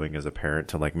can be doing as a parent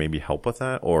to maybe help with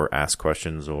that, or ask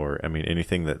questions, or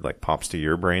anything that pops to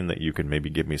your brain that you can maybe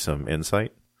give me some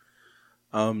insight?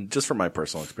 Just from my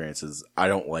personal experiences, I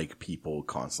don't like people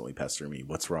constantly pestering me.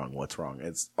 What's wrong?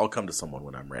 I'll come to someone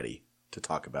when I'm ready to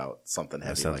talk about something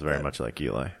heavy. That sounds very much like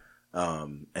Eli.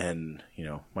 And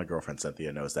my girlfriend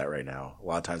Cynthia knows that right now. A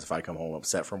lot of times if I come home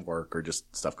upset from work or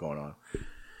just stuff going on,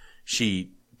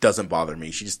 she doesn't bother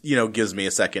me. She just, gives me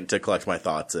a second to collect my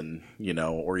thoughts, and,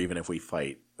 or even if we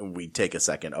fight, we take a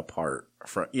second apart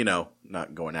from,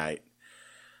 not going at it.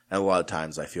 And a lot of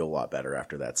times I feel a lot better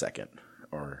after that second.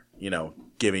 Or,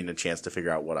 giving a chance to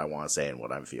figure out what I want to say and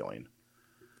what I'm feeling.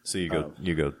 So you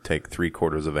go take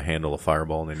 3/4 of a handle of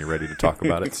Fireball, and then you're ready to talk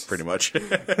about it. Pretty much. I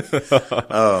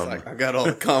got all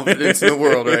the confidence in the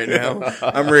world right now.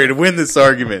 I'm ready to win this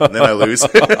argument, and then I lose.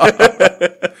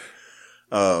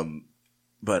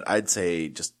 But I'd say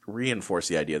just reinforce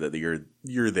the idea that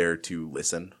you're there to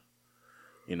listen,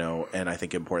 and I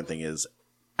think the important thing is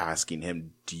asking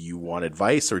him, do you want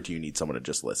advice or do you need someone to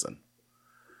just listen?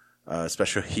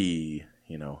 Especially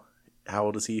how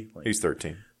old is he? He's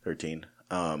 13. 13.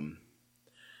 I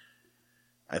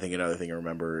think another thing to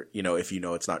remember, if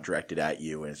it's not directed at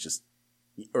you and it's just,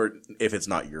 or if it's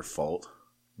not your fault,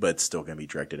 but it's still going to be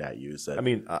directed at you. Is that, I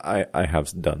mean, I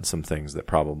have done some things that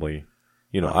probably,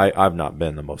 I've not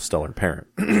been the most stellar parent,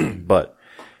 but,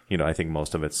 I think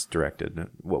most of it's directed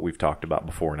what we've talked about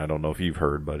before. And I don't know if you've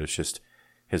heard, but it's just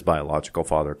his biological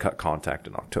father cut contact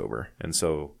in October. And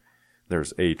so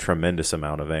there's a tremendous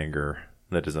amount of anger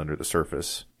that is under the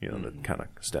surface, that kind of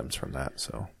stems from that.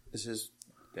 So is his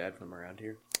dad from around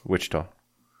here? Wichita.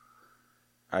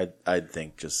 I'd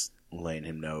think just letting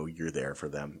him know you're there for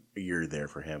them, you're there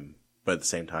for him, but at the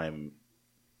same time,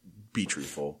 be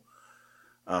truthful.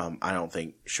 I don't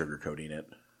think sugarcoating it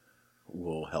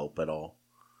will help at all.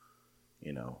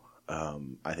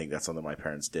 I think that's something my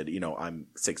parents did. I'm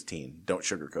 16. Don't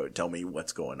sugarcoat. Tell me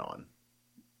what's going on.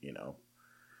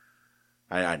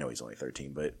 I know he's only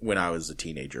 13, but when I was a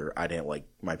teenager, I didn't like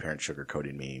my parents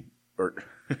sugarcoating me or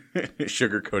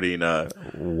sugarcoating.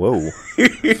 Whoa!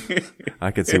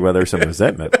 I could see why there's some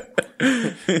resentment.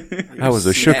 I was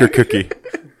a sugar cookie.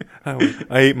 I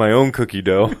ate my own cookie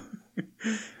dough.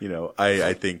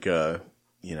 I think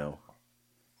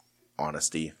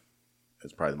honesty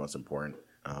is probably the most important,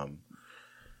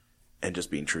 and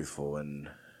just being truthful and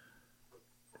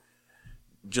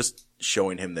just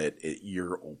showing him that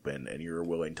you're open and you're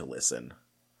willing to listen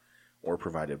or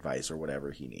provide advice or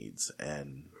whatever he needs.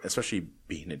 And especially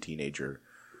being a teenager,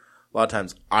 a lot of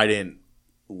times I didn't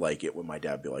like it when my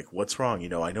dad would be like, what's wrong?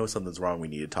 I know something's wrong. We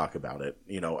need to talk about it.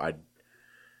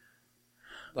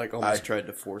 I tried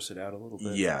to force it out a little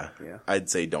bit. Yeah. I'd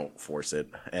say don't force it.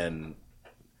 And,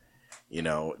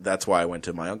 that's why I went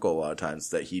to my uncle a lot of times,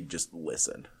 that he'd just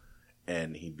listen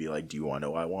and he'd be like, do you want to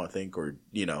know what I want to think? Or,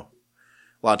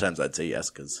 a lot of times I'd say yes,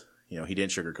 because, he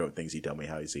didn't sugarcoat things. He'd tell me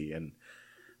how he see. And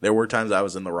there were times I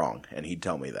was in the wrong, and he'd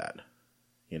tell me that.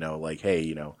 Like,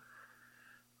 hey,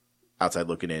 outside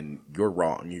looking in, you're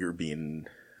wrong. You're being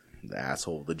the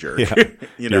asshole, the jerk. Yeah.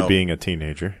 You're being a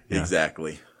teenager. Yeah.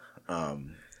 Exactly.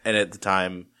 And at the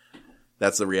time,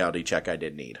 that's the reality check I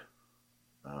did need.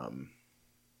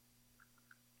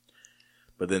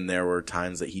 But then there were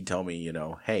times that he'd tell me,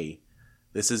 hey,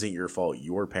 this isn't your fault.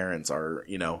 Your parents are,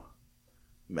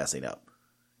 messing up,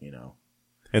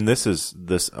 And this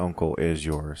uncle is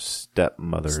your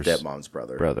stepmom's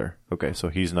brother. Okay, so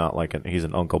he's not he's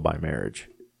an uncle by marriage.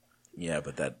 Yeah,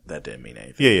 but that didn't mean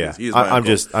anything. Yeah. He's I'm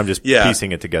just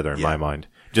piecing it together in my mind.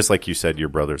 Just like you said, your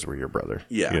brothers were your brother.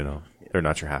 Yeah. They're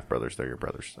not your half brothers; they're your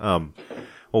brothers. Well,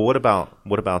 what about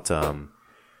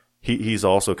he's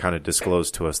also kind of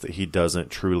disclosed to us that he doesn't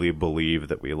truly believe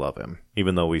that we love him,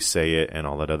 even though we say it and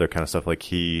all that other kind of stuff.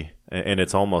 And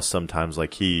it's almost sometimes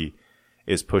like he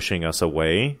is pushing us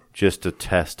away just to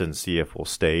test and see if we'll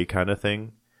stay, kind of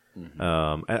thing.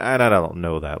 Mm-hmm. And I don't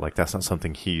know that. That's not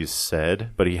something he's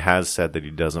said, but he has said that he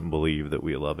doesn't believe that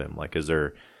we love him. Is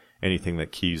there anything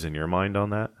that keys in your mind on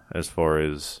that, as far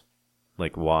as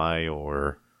why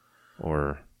or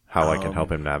how I can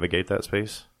help him navigate that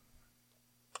space?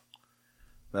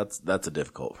 That's a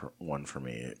difficult one for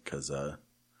me, because I'm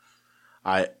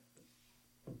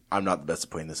not the best at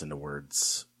putting this into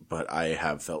words, but I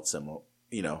have felt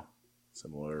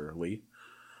similarly,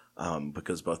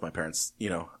 because both my parents,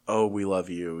 oh, we love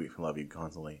you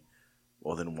constantly.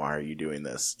 Well, then why are you doing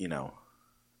this?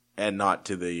 And not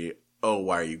to the, oh,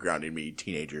 why are you grounding me,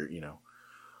 teenager?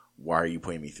 Why are you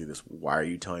putting me through this? Why are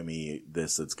you telling me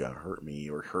this that's gonna hurt me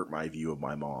or hurt my view of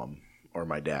my mom or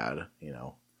my dad?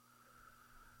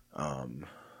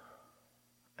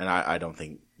 And I don't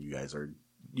think you guys are,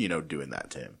 doing that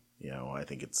to him. I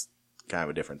think it's kind of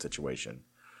a different situation.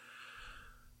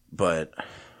 But,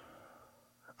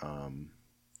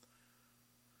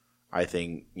 I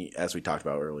think, as we talked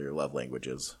about earlier, love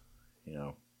languages,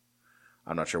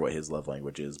 I'm not sure what his love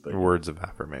language is, but words of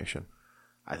affirmation.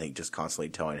 I think just constantly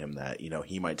telling him that,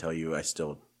 he might tell you, I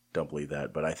still don't believe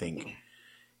that, but I think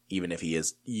even if he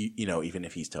is, even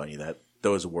if he's telling you that,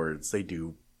 those words, they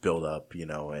do build up, they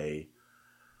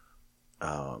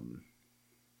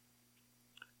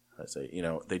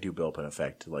do build up an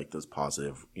effect, those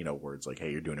positive, words like,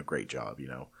 hey, you're doing a great job,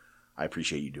 I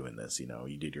appreciate you doing this,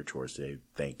 you did your chores today,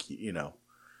 thank you,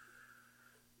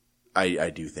 I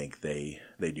do think they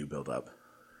do build up,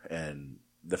 and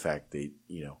the fact that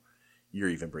you're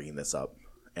even bringing this up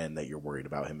and that you're worried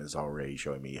about him is already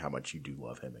showing me how much you do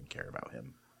love him and care about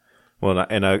him. Well,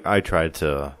 and I tried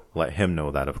to let him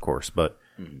know that, of course, but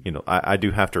I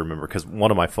do have to remember, because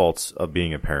one of my faults of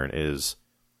being a parent is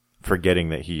forgetting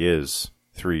that he is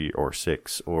 3 or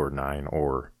 6 or 9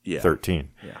 or 13.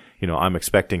 Yeah. I'm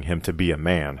expecting him to be a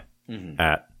man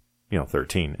at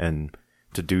 13 and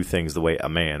to do things the way a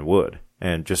man would,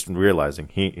 and just realizing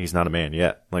he's not a man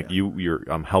yet. Like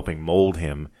I'm helping mold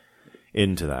him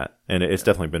into that, and it's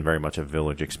definitely been very much a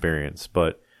village experience.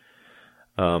 But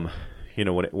when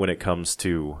it comes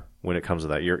to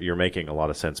that, you're making a lot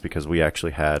of sense, because we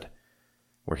actually had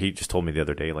where he just told me the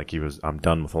other day, like I'm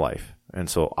done with life, and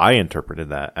so I interpreted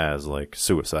that as like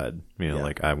suicide.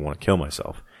 Like I want to kill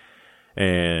myself,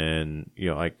 and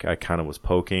I kind of was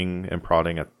poking and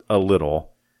prodding a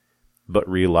little, but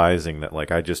realizing that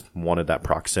like I just wanted that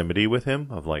proximity with him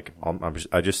of like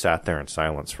I just sat there in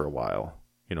silence for a while,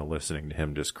 listening to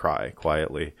him just cry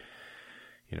quietly.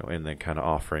 And then kind of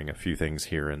offering a few things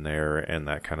here and there and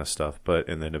that kind of stuff.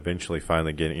 And then eventually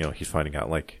finally getting, he's finding out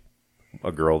like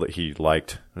a girl that he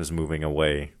liked is moving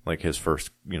away, like his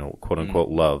first, quote unquote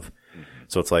love.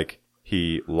 So it's like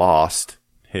he lost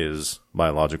his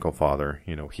biological father,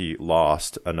 he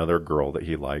lost another girl that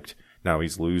he liked. Now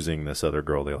he's losing this other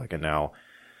girl they like. And now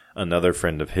another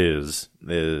friend of his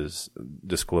is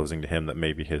disclosing to him that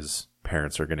maybe his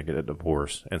parents are going to get a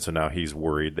divorce, and so now he's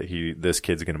worried that this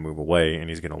kid's going to move away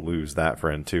and he's going to lose that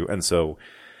friend too. And so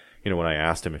when I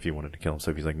asked him if he wanted to kill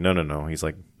himself, he's like, no, he's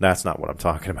like, that's not what I'm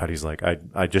talking about. He's like,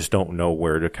 I just don't know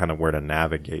where to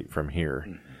navigate from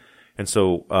here. And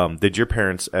so did your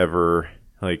parents ever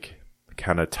like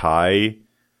kind of tie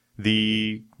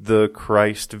the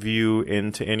Christ view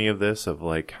into any of this, of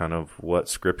like kind of what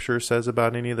scripture says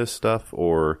about any of this stuff,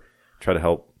 or try to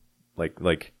help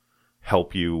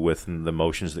help you with the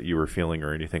emotions that you were feeling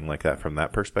or anything like that from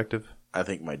that perspective? I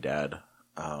think my dad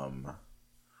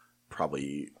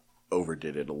probably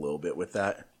overdid it a little bit with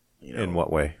that. In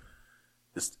what way?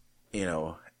 Just,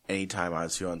 anytime I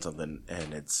was feeling something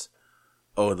and it's,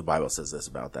 oh, the Bible says this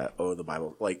about that. Oh, the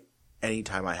Bible, like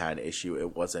anytime I had an issue,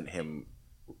 it wasn't him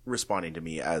responding to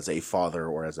me as a father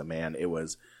or as a man. It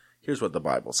was, here's what the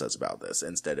Bible says about this,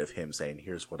 instead of him saying,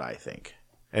 here's what I think.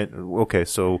 And okay,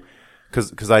 so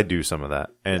because I do some of that,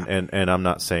 and I'm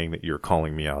not saying that you're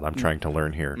calling me out. I'm trying to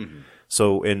learn here.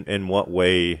 So in what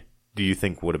way do you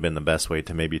think would have been the best way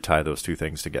to maybe tie those two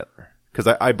things together? Because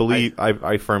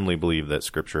I firmly believe that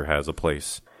Scripture has a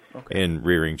place in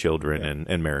rearing children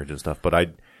and marriage and stuff, but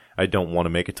I don't want to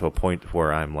make it to a point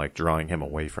where I'm like drawing him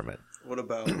away from it. What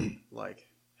about like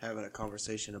having a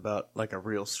conversation about like a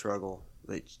real struggle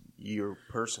that you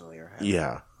personally are having?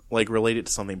 Yeah. Like related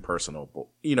to something personal,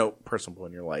 personal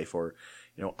in your life, or,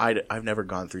 I've never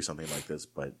gone through something like this,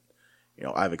 but,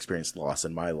 I've experienced loss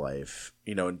in my life,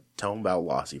 tell them about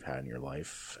loss you've had in your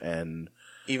life. And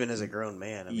even as a grown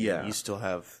man, you still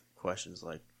have questions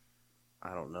like,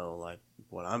 I don't know, like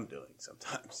what I'm doing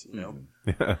sometimes,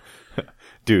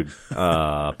 Dude,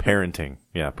 parenting.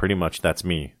 Yeah, pretty much that's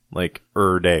me. Like,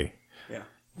 day. Yeah.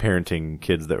 Parenting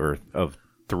kids that were of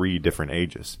 3 different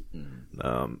ages.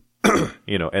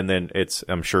 And then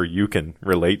I'm sure you can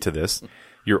relate to this.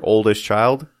 Your oldest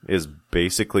child is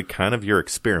basically kind of your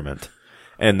experiment.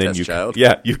 And then you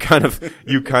kind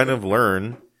of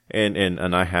learn,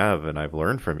 and I've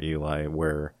learned from Eli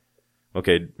where,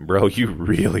 okay, bro, you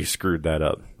really screwed that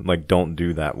up. Like, don't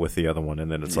do that with the other one.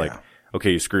 And then it's like,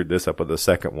 okay, you screwed this up with the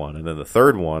second one. And then the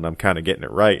third one, I'm kind of getting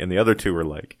it right. And the other 2 are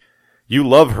like, you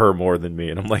love her more than me.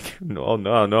 And I'm like,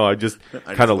 no, I just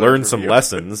kind of learned some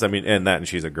lessons. And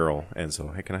she's a girl. And so,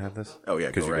 hey, can I have this? Oh,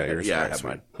 yeah, go right ahead. Yeah, I have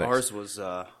mine. Thanks. Ours was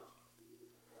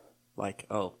like,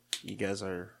 oh, you guys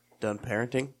are done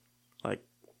parenting? Like,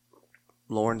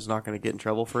 Lauren's not going to get in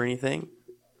trouble for anything?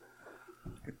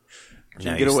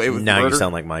 Now you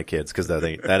sound like my kids, because that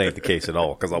ain't the case at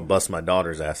all. Because I'll bust my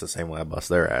daughter's ass the same way I bust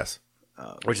their ass,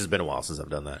 which has been a while since I've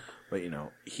done that. But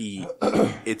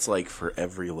it's like for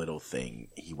every little thing,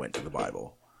 he went to the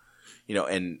Bible,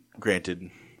 and granted,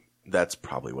 that's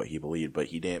probably what he believed, but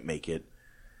he didn't make it.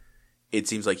 It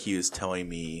seems like he was telling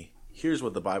me, here's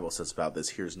what the Bible says about this.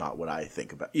 Here's not what I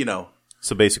think about,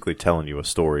 So basically telling you a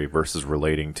story versus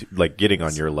relating to, like getting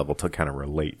on your level to kind of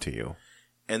relate to you.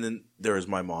 And then there was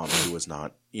my mom, who was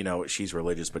not, she's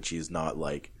religious, but she's not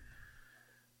like,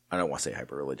 I don't want to say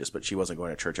hyper-religious, but she wasn't going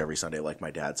to church every Sunday like my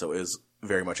dad. So it was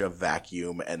very much a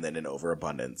vacuum and then an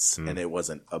overabundance, and it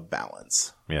wasn't a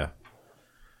balance. Yeah.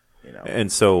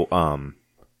 And so,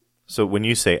 So when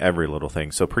you say every little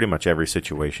thing, so pretty much every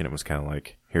situation, it was kind of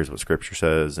like, here's what Scripture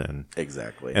says, and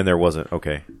exactly. And there wasn't,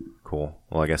 okay, cool.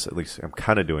 Well, I guess at least I'm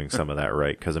kind of doing some of that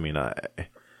right, because I mean,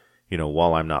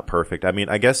 while I'm not perfect, I mean,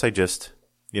 I guess I just,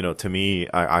 to me,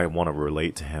 I want to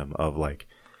relate to him of like,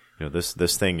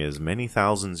 this thing is many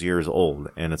thousands years old,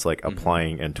 and it's like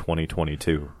applying in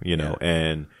 2022,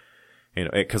 and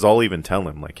because I'll even tell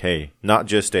him like, hey, not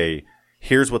just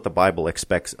here's what the Bible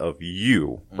expects of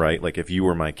you, right? Like if you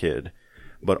were my kid,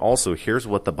 but also here's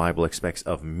what the Bible expects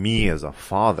of me as a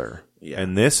father. Yeah.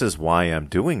 And this is why I'm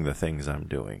doing the things I'm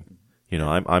doing.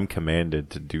 I'm commanded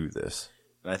to do this.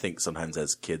 And I think sometimes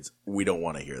as kids, we don't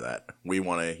want to hear that. We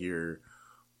want to hear,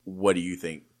 what do you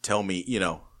think? Tell me,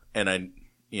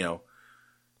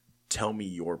 tell me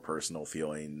your personal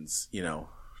feelings,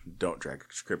 don't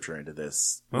drag Scripture into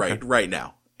this right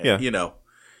now. Yeah.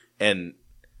 And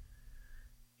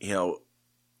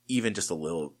even just a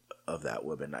little of that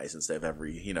would have been nice instead of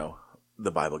every,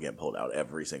 the Bible getting pulled out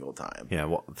every single time. Yeah,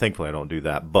 well, thankfully I don't do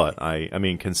that. But I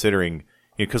mean, considering,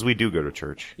 because we do go to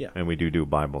church, and we do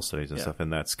Bible studies and stuff,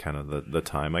 and that's kind of the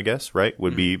time, I guess, right?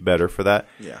 Would be better for that.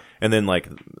 Yeah. And then like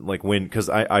when, because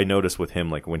I notice with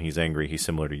him, like when he's angry, he's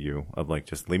similar to you, of like,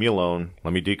 just leave me alone,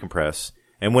 let me decompress,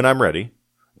 and when I'm ready,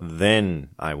 then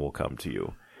I will come to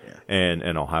you.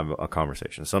 And I'll have a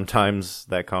conversation. Sometimes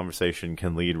that conversation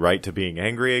can lead right to being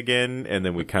angry again, and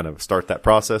then we kind of start that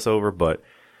process over. But,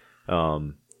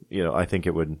 I think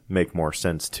it would make more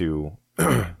sense to,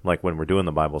 like when we're doing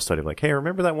the Bible study, like, hey,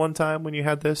 remember that one time when you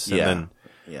had this? And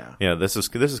then, this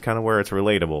is kind of where it's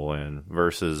relatable, and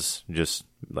versus just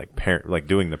like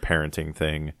doing the parenting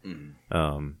thing,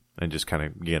 and just kind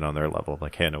of get on their level,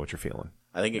 like, hey, I know what you're feeling.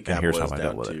 I think it kind of boils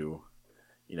down to,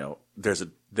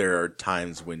 there are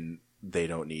times when they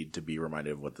don't need to be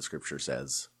reminded of what the Scripture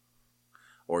says,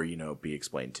 or be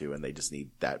explained to, and they just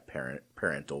need that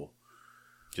parental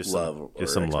love,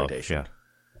 just some love,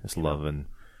 just love in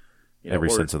every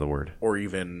sense of the word, or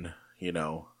even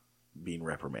being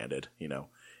reprimanded.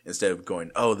 Instead of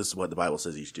going, oh, this is what the Bible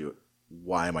says you should do.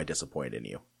 Why am I disappointed in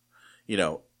you?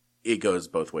 It goes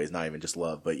both ways. Not even just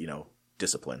love, but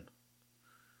discipline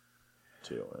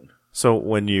too. So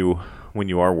when you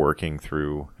are working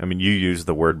through, I mean, you use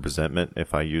the word resentment.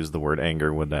 If I use the word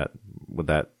anger, would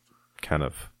that kind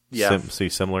of see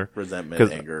similar?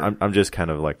 Resentment, anger. I'm just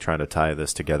kind of like trying to tie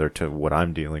this together to what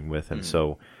I'm dealing with, and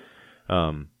so,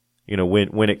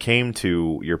 when it came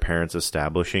to your parents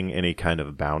establishing any kind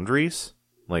of boundaries,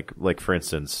 like for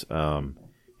instance,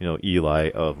 Eli,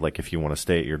 of like if you want to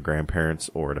stay at your grandparents'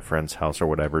 or at a friend's house or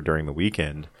whatever during the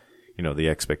weekend. The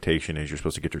expectation is you're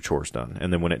supposed to get your chores done.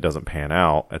 And then when it doesn't pan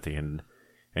out at the end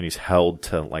and he's held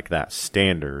to like that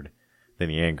standard, then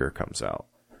the anger comes out.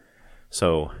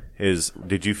 So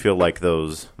did you feel like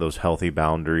those healthy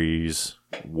boundaries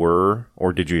were,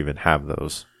 or did you even have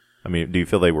those? I mean, do you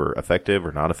feel they were effective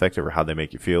or not effective, or how'd they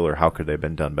make you feel, or how could they have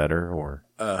been done better, or?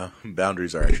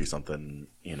 Boundaries are actually something,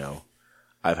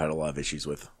 I've had a lot of issues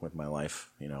with my life.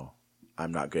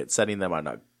 I'm not good at setting them. I'm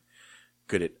not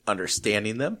good at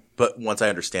understanding them, but once I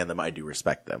understand them, I do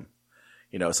respect them.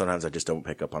 Sometimes I just don't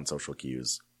pick up on social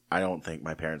cues. I don't think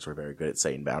my parents were very good at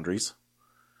setting boundaries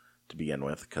to begin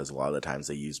with, because a lot of the times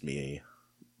they used me,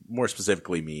 more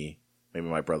specifically me, maybe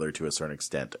my brother to a certain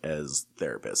extent, as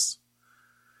therapists.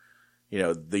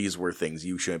 These were things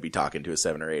you shouldn't be talking to a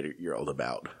 7 or 8-year-old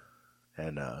about.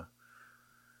 And,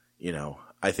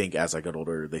 I think as I got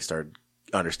older, they started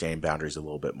understanding boundaries a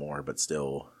little bit more, but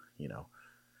still,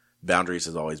 boundaries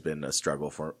has always been a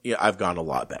struggle for. I've gone a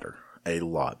lot better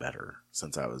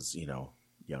since I was,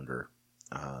 younger,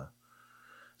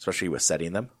 especially with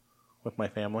setting them with my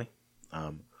family.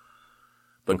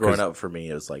 But growing up for me,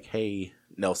 it was like, hey,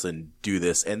 Nelson, do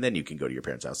this, and then you can go to your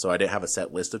parents' house. So I didn't have a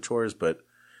set list of chores, but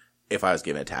if I was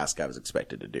given a task, I was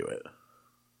expected to do it.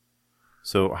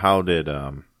 So how did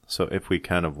so if we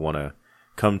kind of want to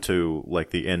come to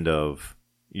like the end of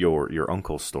your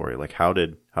uncle's story, like how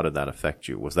did that affect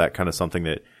you? Was that kind of something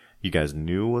that you guys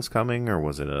knew was coming, or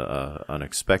was it a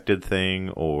unexpected thing,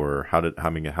 or how did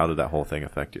that whole thing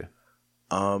affect you?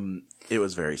 It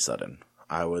was very sudden.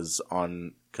 I was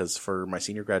because for my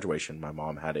senior graduation, my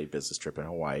mom had a business trip in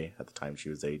Hawaii. At the time, she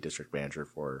was a district manager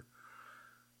for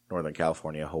Northern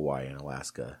California, Hawaii, and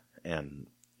Alaska, and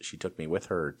she took me with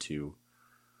her to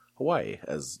Hawaii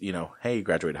as, hey, you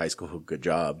graduated high school, good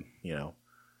job,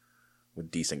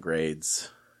 with decent grades,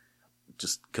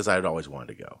 just because I had always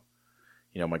wanted to go.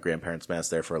 My grandparents met us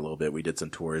there for a little bit. We did some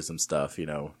tourism stuff,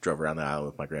 drove around the island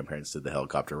with my grandparents, did the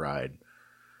helicopter ride,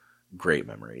 great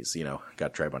memories. You know, got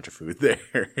to try a bunch of food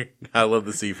there. I love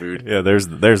the seafood. Yeah, there's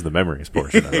the memories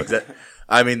portion of it.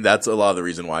 I mean, that's a lot of the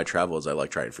reason why I travel is I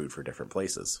like trying food for different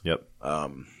places. Yep.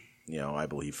 You know, I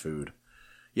believe food.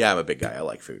 Yeah, I'm a big guy. I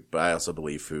like food, but I also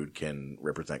believe food can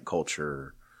represent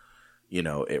culture. You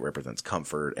know, it represents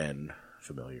comfort and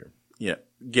familiar. Yeah,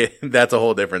 that's a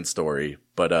whole different story.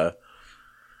 But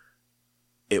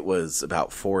it was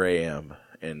about 4 a.m.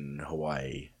 in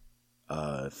Hawaii.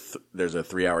 There's a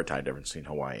 3-hour time difference between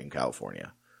Hawaii and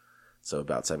California. So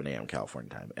about 7 a.m. California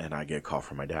time. And I get a call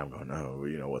from my dad going, oh,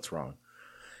 you know, what's wrong?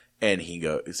 And he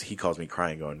calls me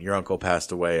crying going, your uncle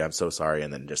passed away. I'm so sorry.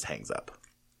 And then just hangs up.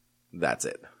 That's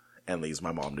it. And leaves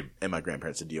my mom and my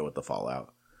grandparents to deal with the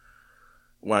fallout.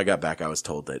 When I got back, I was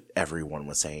told that everyone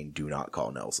was saying, do not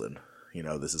call Nelson. You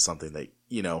know, this is something that,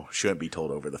 you know, shouldn't be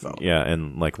told over the phone. Yeah.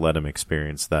 And like, let him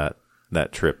experience that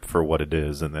trip for what it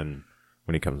is. And then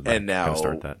when he comes back, and now,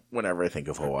 start that. Whenever I think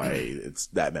of Hawaii,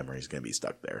 that memory is going to be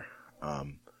stuck there.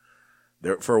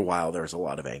 For a while, there was a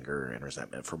lot of anger and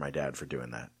resentment for my dad for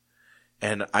doing that.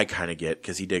 And I kind of get,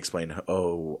 because he did explain,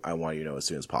 oh, I want you to know as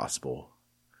soon as possible.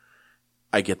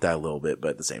 I get that a little bit, but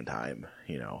at the same time,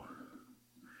 you know,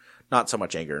 not so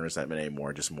much anger and resentment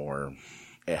anymore, just more,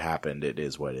 it happened, it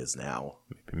is what it is now.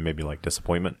 Maybe like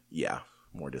disappointment? Yeah,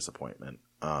 more disappointment.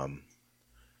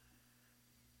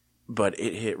 But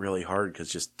it hit really hard because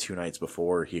just 2 nights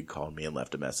before, he had called me and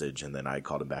left a message, and then I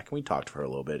called him back, and we talked for a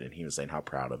little bit, and he was saying how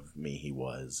proud of me he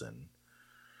was, and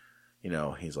you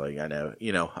know, he's like, I know,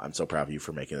 you know, I'm so proud of you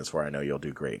for making this far. I know you'll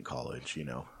do great in college, you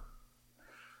know.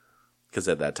 Because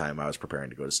at that time, I was preparing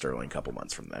to go to Sterling a couple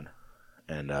months from then.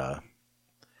 And,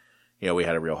 you know, we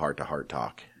had a real heart-to-heart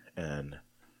talk. And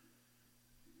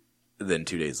then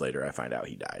 2 days later, I find out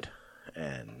he died.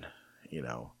 And, you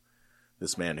know,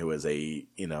 this man who was to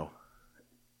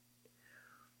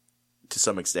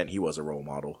some extent, he was a role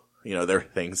model. You know, there are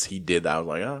things he did that I was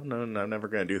like, oh, no, I'm never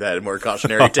going to do that. More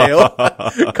cautionary tale.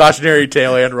 Cautionary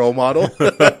tale and role model.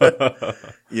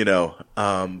 You know,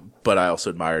 but I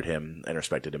also admired him and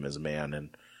respected him as a man. And,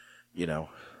 you know,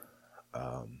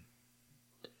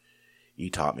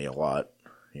 he taught me a lot,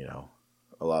 you know,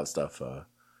 a lot of stuff.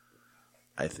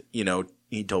 You know,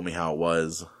 he told me how it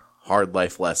was, hard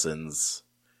life lessons,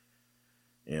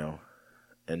 you know,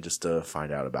 and just to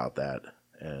find out about that.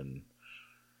 And,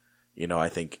 you know,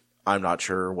 I'm not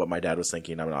sure what my dad was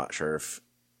thinking. I'm not sure if,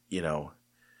 you know,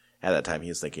 at that time he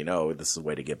was thinking, oh, this is a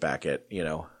way to get back at, you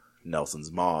know,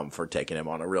 Nelson's mom for taking him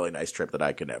on a really nice trip that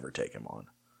I could never take him on.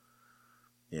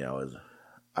 You know,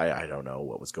 I don't know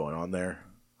what was going on there.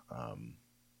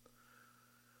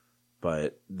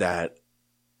 But that,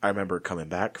 I remember coming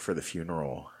back for the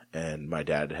funeral, and my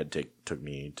dad had took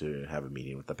me to have a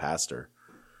meeting with the pastor.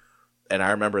 And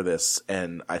I remember this,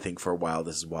 and I think for a while,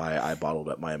 this is why I bottled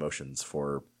up my emotions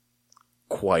for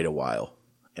quite a while.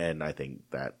 And I think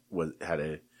that had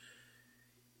a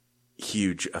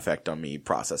huge effect on me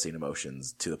processing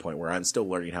emotions to the point where I'm still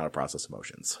learning how to process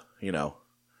emotions, you know,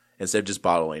 instead of just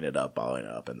bottling it up,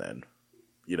 and then,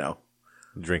 you know.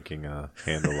 Drinking a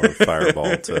handle of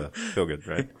Fireball to feel good,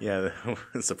 right? Yeah,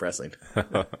 suppressing.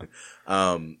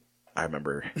 I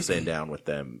remember sitting down with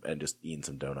them and just eating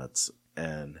some donuts,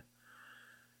 and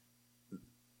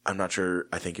I'm not sure,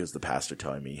 I think it was the pastor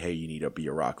telling me, hey, you need to be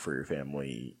a rock for your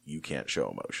family. You can't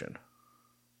show emotion.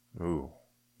 Ooh.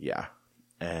 Yeah.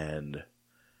 And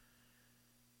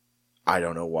I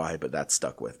don't know why, but that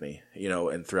stuck with me. You know,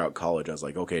 and throughout college, I was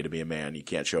like, okay, to be a man, you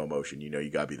can't show emotion. You know, you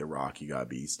gotta be the rock. You gotta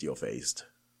be steel-faced.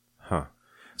 Huh.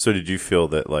 So did you feel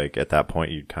that, like, at that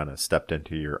point, you kind of stepped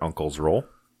into your uncle's role?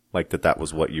 Like, that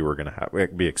was what you were going to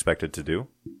be expected to do?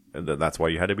 And that's why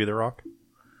you had to be the rock?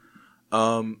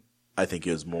 I think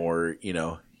it was more, you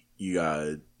know,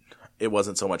 it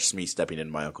wasn't so much me stepping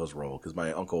into my uncle's role, because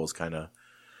my uncle was kind of,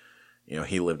 you know,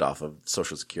 he lived off of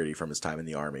Social Security from his time in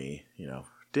the Army, you know,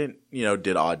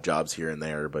 did odd jobs here and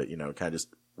there, but, you know, kind of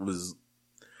just was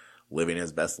living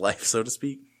his best life, so to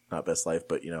speak. Not best life,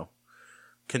 but, you know,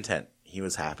 content. He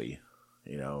was happy,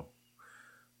 you know.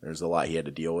 There's a lot he had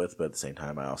to deal with, but at the same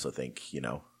time, I also think, you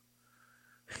know,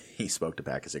 he smoked a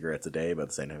pack of cigarettes a day, but at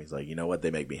the same time, he's like, you know what,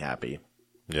 they make me happy.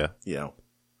 Yeah. You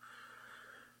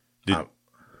know.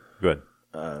 Good.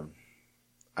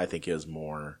 I think it was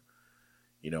more,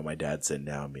 you know, my dad sitting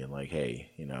down and being like,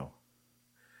 hey, you know,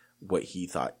 what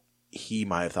he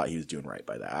might have thought he was doing right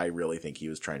by that. I really think he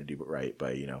was trying to do it right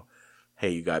by, you know, hey,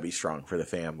 you gotta be strong for the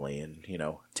family and, you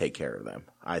know, take care of them.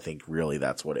 I think really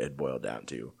that's what it had boiled down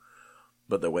to.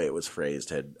 But the way it was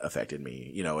phrased had affected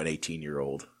me, you know, an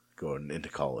 18-year-old going into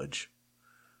college.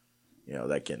 You know,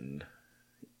 that can,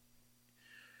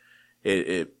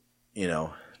 it, you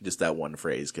know, just that one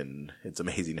phrase it's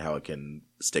amazing how it can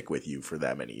stick with you for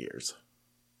that many years.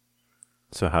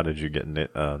 So how did you get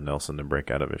Nelson to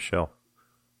break out of his shell?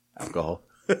 Alcohol.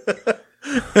 What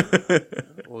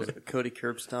was it, Cody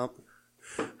Curb Stomp?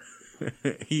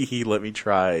 He let me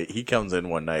try. He comes in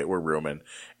one night, we're rooming,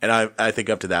 and I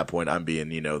think up to that point I'm being,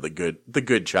 the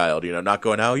good child, not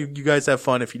going, oh, you guys have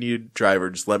fun. If you need a driver,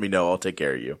 just let me know. I'll take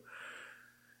care of you.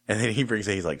 And then he brings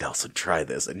it, he's like, Nelson, try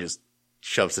this, and just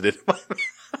shoves it in my mouth.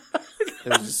 It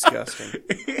was disgusting.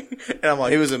 And I'm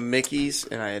like, it was a Mickey's,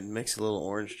 and I had mixed a little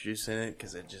orange juice in it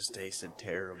because it just tasted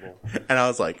terrible. And I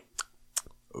was like,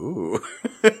 ooh.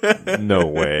 No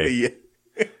way. Yeah.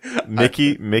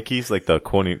 Mickey's like the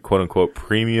quote unquote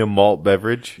premium malt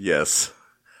beverage. Yes.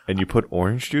 And you put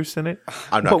orange juice in it?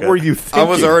 What were you thinking? I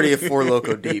was already a Four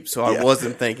Loko deep, so I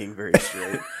wasn't thinking very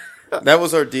straight. That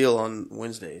was our deal on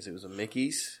Wednesdays. It was a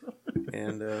Mickey's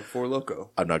and Four Loko.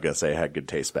 I'm not going to say I had good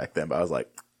taste back then, but I was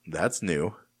like, that's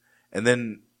new. And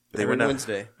then they Every went out.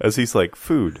 Wednesday. As he's like,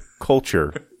 food,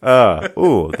 culture.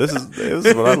 This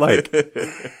is what I like.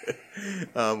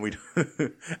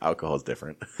 Alcohol is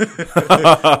different.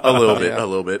 a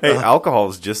little bit. Hey, alcohol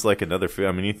is just like another food.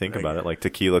 I mean, you think about it, like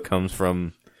tequila comes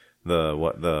from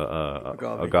agave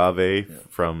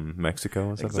from Mexico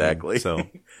or something. Exactly. So,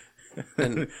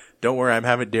 And don't worry, I'm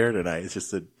having dare tonight. It's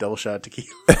just a double shot of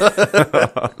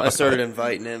tequila. I started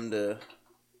inviting him to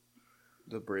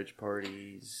the bridge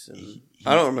parties. And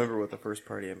I don't remember what the first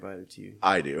party I invited to you.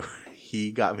 I do.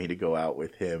 He got me to go out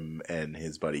with him and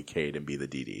his buddy Cade and be the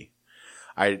DD.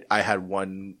 I had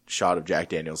one shot of Jack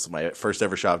Daniels, my first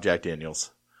ever shot of Jack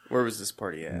Daniels. Where was this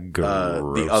party at?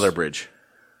 The other bridge.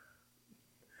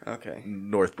 Okay.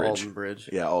 North Bridge. Alden Bridge.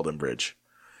 Yeah, Alden Bridge.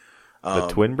 the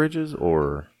Twin Bridges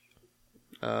or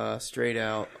Straight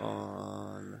out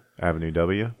on Avenue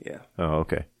W? Yeah. Oh,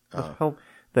 okay.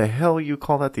 The hell you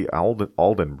call that the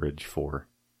Alden Bridge for?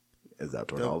 Is that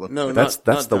toward Alden? No, That's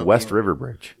not the West Duncan. River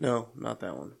Bridge. No, not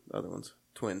that one. The other one's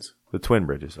Twins. The Twin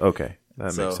Bridges. Okay.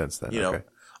 That So, makes sense then. You know, Okay.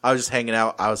 I was just hanging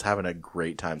out. I was having a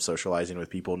great time socializing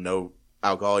with people. No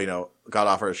alcohol, got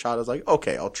offered a shot. I was like,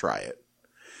 okay, I'll try it.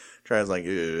 I was like,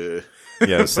 ugh.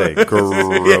 Yeah, say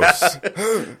gross.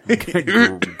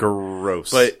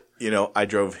 Gross. But, I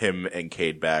drove him and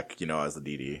Cade back, as the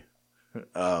DD.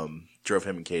 Drove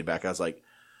him and Cade back. I was like,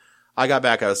 I got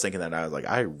back, I was thinking that, and I was like,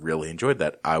 I really enjoyed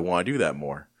that. I want to do that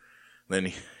more. And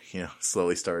then he,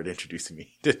 slowly started introducing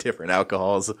me to different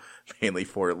alcohols, mainly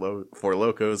Four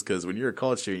Locos, because when you're a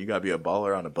college student, you got to be a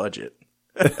baller on a budget.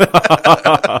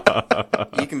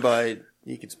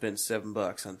 You can spend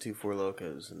 $7 on 2 Four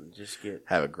Locos and just get.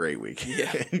 Have a great week.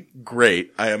 Yeah.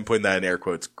 Great. I am putting that in air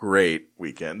quotes. Great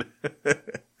weekend.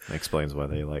 That explains why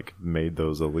they made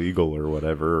those illegal or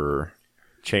whatever, or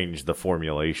changed the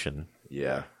formulation.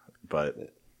 Yeah, but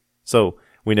So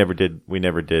we never did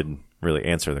really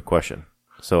answer the question.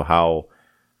 So how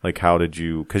did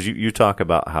you? Because you talk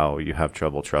about how you have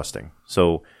trouble trusting.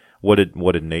 So what did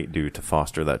Nate do to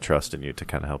foster that trust in you to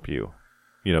kind of help you,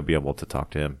 be able to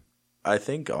talk to him? I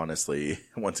think honestly,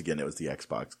 once again, it was the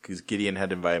Xbox, because Gideon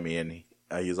had invited me in.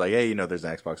 He was like, "Hey, there's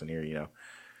an Xbox in here. You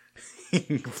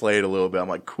can play it a little bit." I'm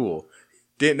like, "Cool."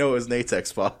 Didn't know it was Nate's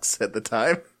Xbox at the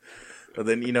time, but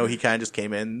then he kind of just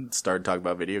came in, started talking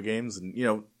about video games,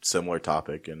 and similar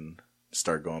topic, and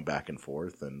started going back and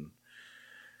forth. And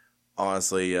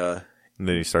honestly, And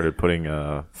then you started putting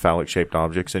phallic shaped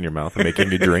objects in your mouth and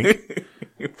making you drink.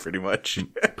 pretty much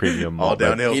Premium all malt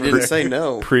downhill. He from didn't there. say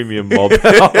no. Premium malt.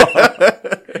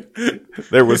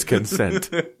 There was consent.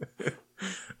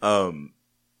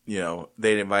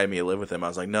 They'd invited me to live with them. I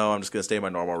was like, no, I'm just going to stay in my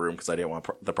normal room because I didn't want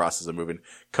the process of moving.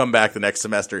 Come back the next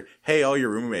semester. Hey, all your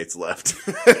roommates left.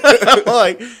 I'm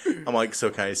like, so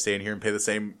can I stay in here and pay the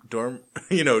same dorm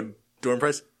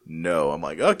price? No. I'm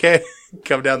like, okay.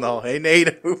 Come down the hall. Hey, Nate,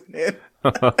 I'm moving in.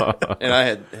 And I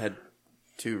had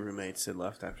 2 roommates that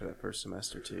left after that first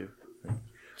semester too.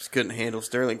 Just couldn't handle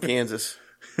Sterling, Kansas.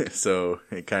 So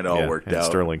it kind of all worked and out.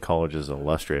 Sterling College's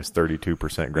illustrious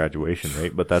 32% graduation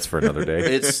rate, but that's for another day.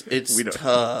 It's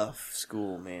tough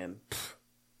school, man.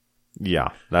 Yeah,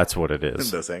 that's what it is.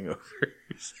 Those hangovers.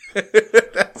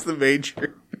 That's the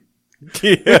major.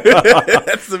 Yeah.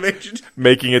 That's the major.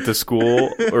 Making it to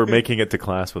school or making it to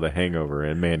class with a hangover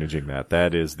and managing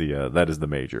that is the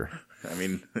major. I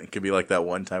mean, it could be like that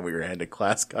one time we were heading to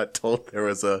class, got told there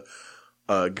was a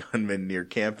gunman near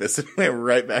campus, and went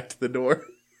right back to the door.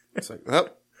 It's like, well,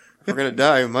 if we're gonna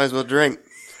die, we might as well drink.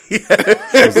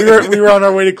 Yeah. we were on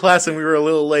our way to class, and we were a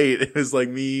little late. It was like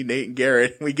me, Nate, and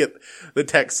Garrett. We get the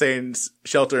text saying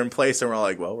shelter in place, and we're all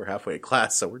like, well, we're halfway to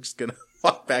class, so we're just gonna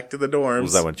walk back to the dorms.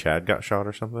 Was that when Chad got shot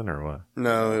or something, or what?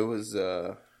 No, it was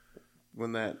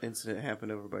when that incident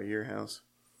happened over by your house.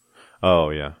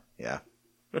 Oh, yeah. Yeah.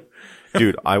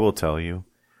 Dude, I will tell you,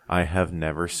 I have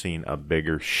never seen a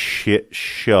bigger shit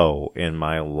show in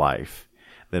my life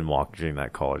than watching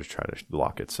that college try to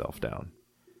lock itself down.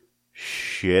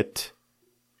 Shit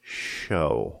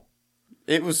show.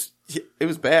 It was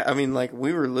bad. I mean, like,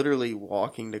 we were literally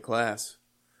walking to class,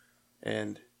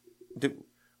 and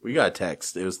we got a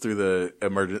text. It was through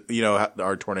the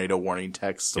our tornado warning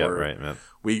text. Yeah, right, man.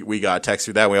 We got a text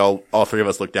through that. And we all three of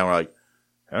us looked down. We're like,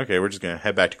 okay, we're just gonna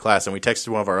head back to class. And we texted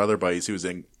one of our other buddies who was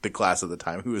in the class at the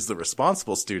time, who was the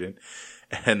responsible student,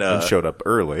 and showed up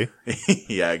early.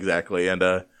 Yeah, exactly.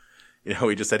 And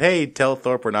we just said, hey, tell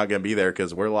Thorpe we're not gonna be there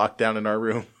because we're locked down in our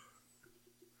room.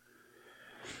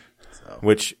 So.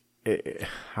 Which I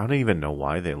don't even know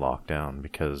why they locked down,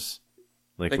 because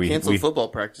like they canceled football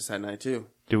practice that night too.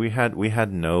 We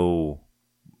had no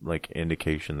like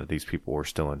indication that these people were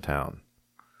still in town.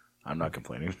 I'm not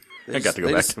complaining. I got to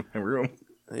go back to my room.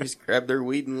 They just grabbed their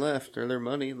weed and left, or their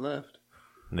money and left.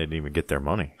 And they didn't even get their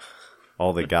money.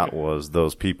 All they got was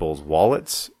those people's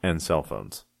wallets and cell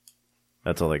phones.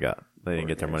 That's all they got. They didn't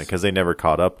get their money because they never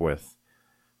caught up with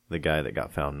the guy that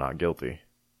got found not guilty.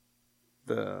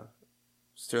 The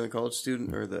Sterling College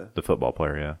student, or the football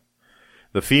player, yeah.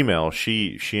 The female,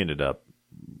 she ended up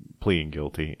pleading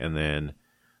guilty, and then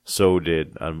so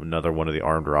did another one of the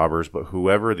armed robbers. But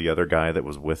whoever the other guy that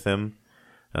was with him,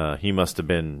 he must have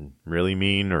been really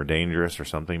mean or dangerous or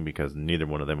something, because neither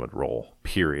one of them would roll,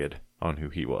 period, on who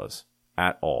he was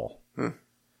at all.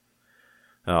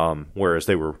 Whereas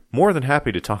they were more than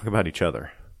happy to talk about each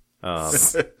other.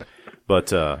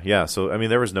 But yeah, so I mean,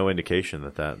 there was no indication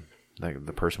that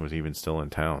the person was even still in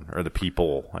town, or the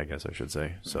people, I guess I should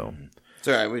say. So it's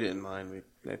all right. We didn't mind.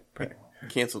 They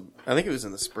canceled. I think it was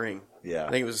in the spring. Yeah, I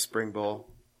think it was a spring ball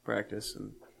practice,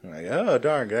 and like, oh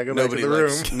darn, gotta go back to the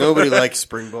room. Nobody likes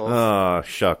spring ball. Oh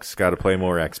shucks, got to play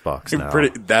more Xbox now.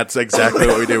 That's exactly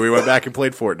what we did. We went back and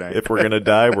played Fortnite. If we're gonna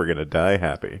die, we're gonna die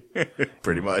happy.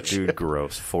 Pretty much, dude.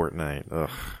 Gross. Fortnite. Ugh.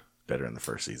 Better in the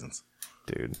first seasons,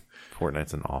 dude.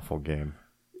 Fortnite's an awful game.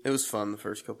 It was fun the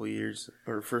first couple years,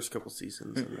 or first couple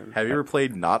seasons. And then... Have you ever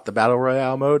played not the Battle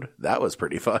Royale mode? That was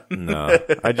pretty fun. No,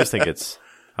 I just think it's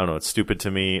stupid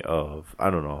to me. I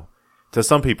don't know. To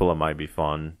some people, it might be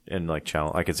fun and like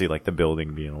I could see like the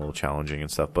building being a little challenging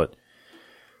and stuff, but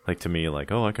like to me,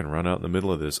 like, oh, I can run out in the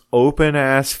middle of this open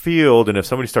ass field, and if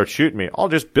somebody starts shooting me, I'll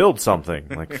just build something.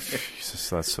 Like,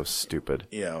 Jesus, that's so stupid.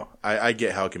 I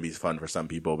get how it can be fun for some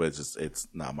people, but it's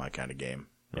not my kind of game.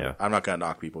 Yeah, I'm not gonna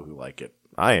knock people who like it.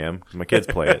 I am. My kids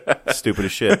play it. Stupid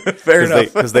as shit. Fair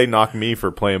enough. Because they knock me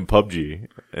for playing PUBG,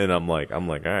 and I'm like, all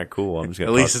right, cool. I'm just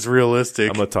gonna. At least it's realistic.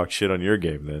 I'm gonna talk shit on your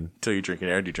game then. Until you drink an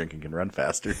energy drink and can run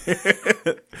faster.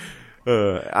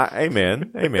 Hey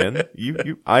man.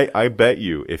 I bet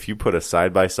you if you put a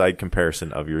side by side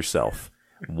comparison of yourself,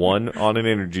 one on an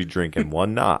energy drink and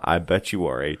one not, I bet you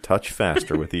are a touch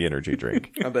faster with the energy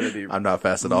drink. I bet it'd be. I'm not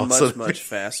fast at all. Much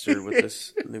faster with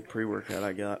this new pre-workout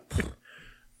I got.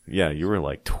 Yeah, you were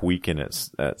like tweaking at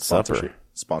supper.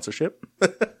 Sponsorship?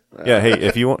 Yeah, hey,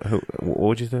 if you want, what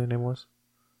would you say the name was?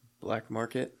 Black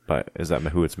Market. But is that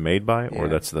who it's made by, or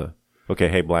that's the? Okay,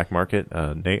 hey, Black Market.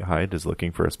 Nate Hyde is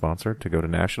looking for a sponsor to go to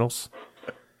nationals.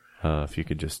 If you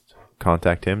could just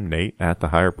contact him, Nate at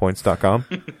thehigherpoints.com.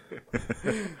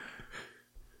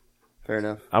 Fair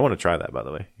enough. I want to try that, by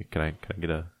the way. Can I get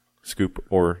a scoop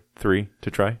or 3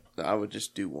 to try? I would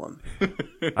just do 1.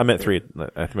 I meant 3.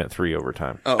 I meant 3 over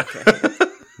time. Oh, okay.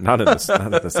 Not at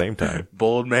the same time.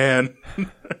 Bold man.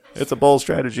 It's a bold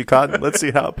strategy, Cotton. Let's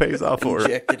see how it pays off for her.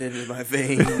 Inject it into my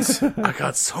veins. I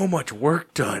got so much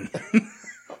work done.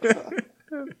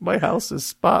 My house is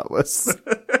spotless.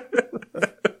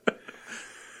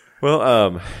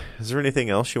 Well, is there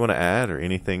anything else you want to add, or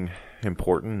anything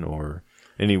important, or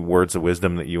any words of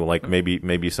wisdom that you like?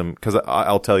 Maybe some, because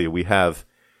I'll tell you, we have,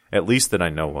 at least that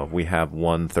I know of, we have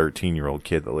one 13-year-old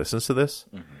kid that listens to this.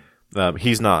 Mm-hmm.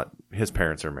 He's not, his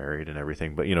parents are married and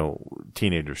everything, but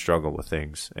teenagers struggle with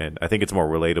things, and I think it's more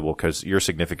relatable because you're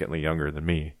significantly younger than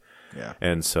me. Yeah.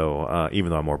 And so, even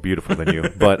though I'm more beautiful than you,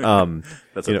 but,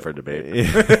 that's up for debate.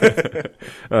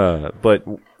 But,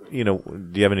 do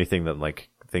you have anything that like,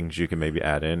 things you can maybe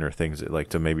add in, or things that like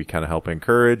to maybe kind of help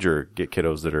encourage or get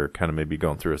kiddos that are kind of maybe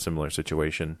going through a similar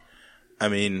situation? I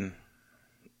mean,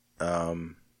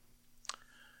 I'm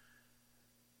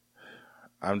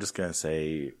just going to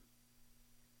say,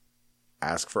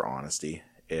 ask for honesty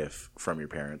from your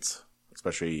parents,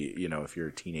 especially, if you're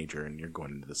a teenager and you're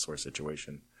going into this sort of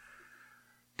situation.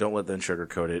 Don't let them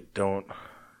sugarcoat it. Don't,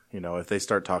 if they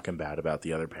start talking bad about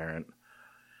the other parent,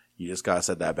 you just got to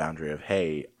set that boundary of,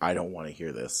 hey, I don't want to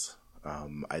hear this.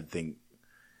 I think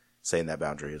saying that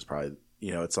boundary is probably,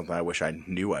 it's something I wish I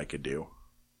knew I could do.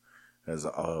 As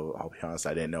I'll be honest,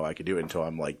 I didn't know I could do it until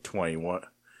I'm like 21,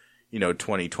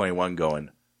 21 going,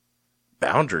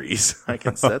 boundaries. I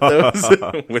can set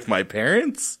those with my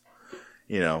parents,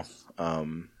 but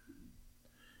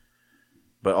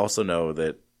also know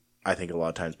that I think a lot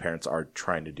of times parents are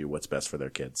trying to do what's best for their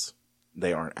kids.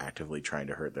 They aren't actively trying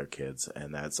to hurt their kids.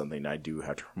 And that's something I do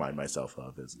have to remind myself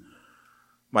of is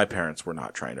my parents were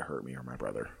not trying to hurt me or my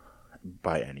brother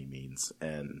by any means.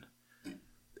 And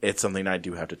it's something I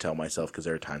do have to tell myself because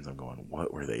there are times I'm going,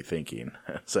 what were they thinking?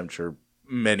 As I'm sure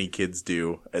many kids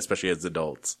do, especially as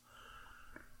adults.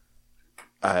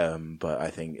 But I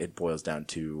think it boils down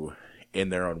to, in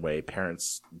their own way,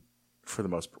 parents,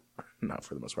 not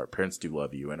for the most part, parents do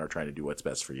love you and are trying to do what's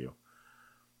best for you.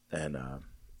 And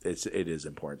it is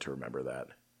important to remember that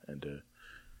and to,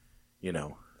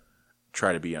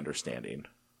 try to be understanding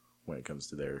when it comes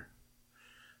to their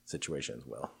situation as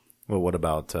well. Well, what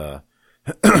about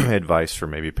advice for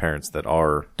maybe parents that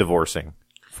are divorcing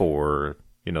for,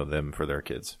 them, for their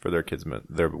kids,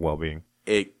 their well-being?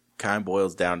 It kind of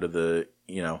boils down to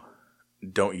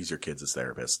don't use your kids as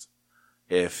therapists.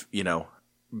 If,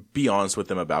 be honest with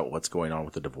them about what's going on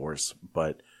with the divorce,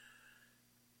 but,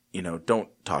 don't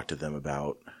talk to them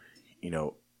about,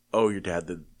 oh, your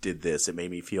dad did this. It made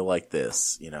me feel like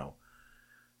this,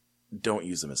 Don't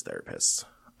use them as therapists.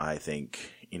 I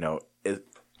think,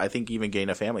 I think even getting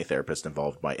a family therapist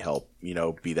involved might help,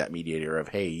 be that mediator of,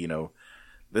 hey,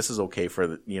 this is okay for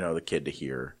the kid to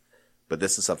hear, but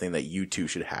this is something that you two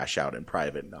should hash out in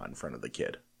private, not in front of the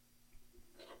kid.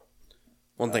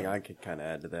 One thing I could kind of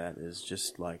add to that is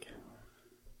just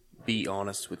be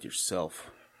honest with yourself.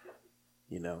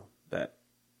 That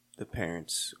the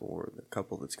parents or the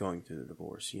couple that's going through the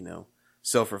divorce,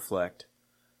 self-reflect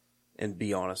and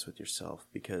be honest with yourself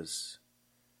because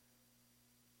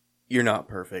you're not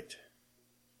perfect.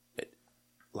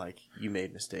 You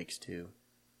made mistakes too.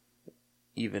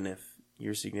 Even if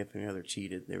your significant other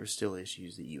cheated, there were still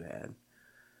issues that you had.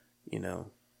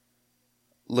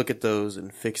 Look at those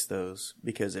and fix those,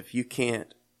 because if you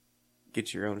can't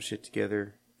get your own shit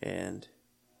together and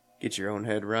get your own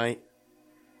head right,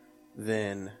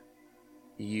 then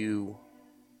your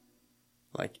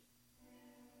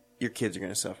kids are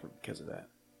going to suffer because of that.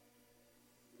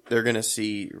 They're going to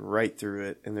see right through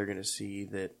it, and they're going to see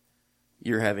that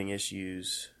you're having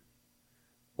issues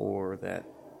or that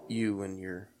you and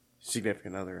your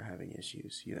significant other are having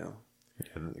issues,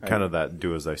 Kind of that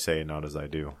do as I say, not as I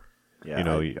do. Yeah,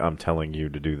 I'm telling you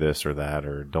to do this or that,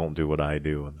 or don't do what I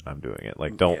do, and I'm doing it.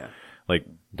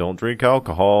 Don't drink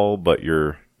alcohol, but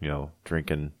you're,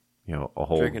 drinking, a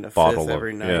whole drinking a bottle fifth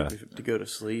every night yeah. to go to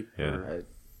sleep. Yeah.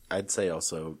 I'd say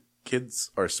also,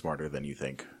 kids are smarter than you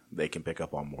think. They can pick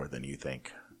up on more than you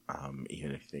think.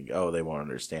 Even if you think, oh, they won't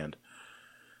understand.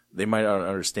 They might not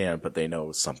understand, but they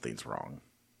know something's wrong.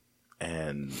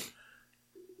 And,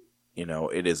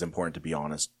 it is important to be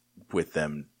honest with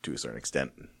them to a certain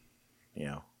extent.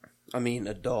 I mean,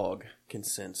 a dog can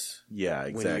sense Yeah,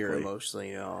 exactly. when you're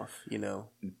emotionally off.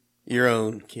 Your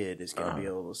own kid is going to be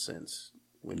able to sense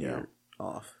when you're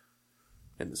off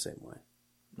in the same way.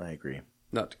 I agree.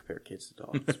 Not to compare kids to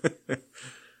dogs.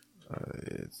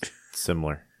 It's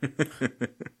similar.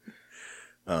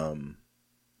 But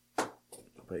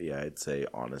yeah, I'd say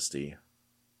honesty.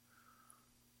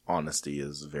 Honesty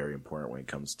is very important when it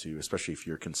comes to, especially if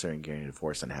you're considering getting a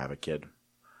divorce and have a kid.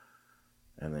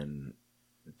 And then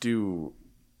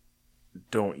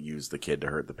don't use the kid to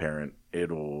hurt the parent.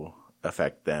 It'll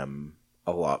affect them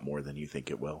a lot more than you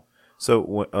think it will.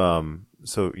 So,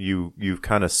 you've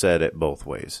kind of said it both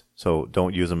ways. So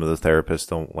don't use them as a therapist.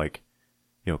 Don't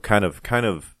kind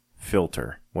of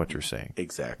filter what you're saying.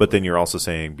 Exactly. But then you're also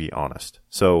saying be honest.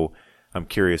 So I'm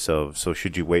curious so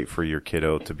should you wait for your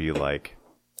kiddo to be like,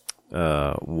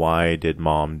 why did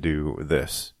mom do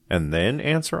this? And then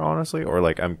answer honestly? Or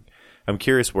I'm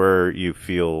curious where you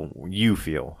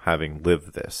feel having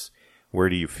lived this. Where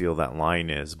do you feel that line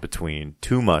is between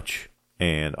too much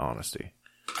and honesty?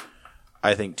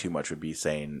 I think too much would be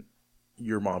saying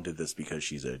your mom did this because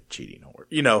she's a cheating whore.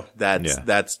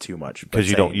 That's too much. Because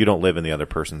you don't live in the other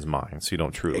person's mind, so you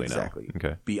don't truly exactly know.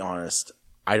 Okay. Be honest.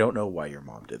 I don't know why your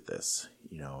mom did this.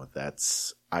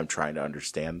 I'm trying to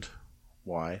understand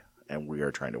why, and we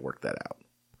are trying to work that out.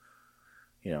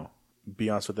 Be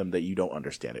honest with them that you don't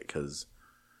understand it because,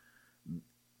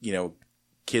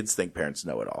 kids think parents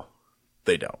know it all.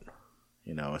 They don't.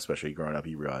 Especially growing up,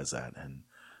 you realize that. And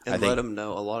let them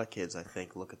know. A lot of kids, I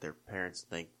think, look at their parents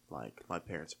and think, my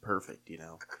parents are perfect,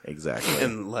 Exactly.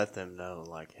 And let them know,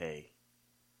 hey,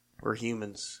 we're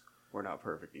humans. We're not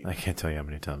perfect either. I can't tell you how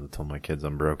many times I told my kids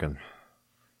I'm broken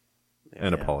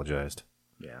and apologized.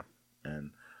 Yeah.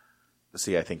 And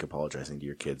see, I think apologizing to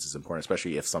your kids is important,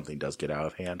 especially if something does get out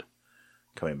of hand.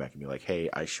 Coming back and be like, hey,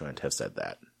 I shouldn't have said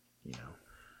that. You know,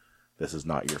 this is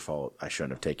not your fault. I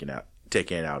shouldn't have taken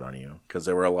it out on you. Because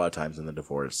there were a lot of times in the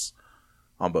divorce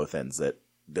on both ends that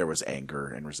there was anger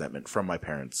and resentment from my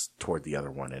parents toward the other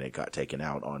one, and it got taken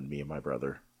out on me and my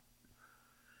brother.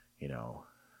 You know,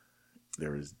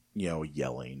 there was,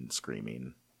 yelling,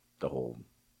 screaming, the whole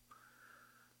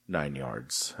 9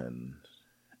 yards. And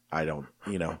I don't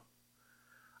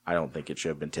think it should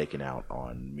have been taken out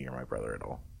on me or my brother at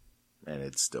all. And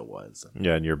it still was.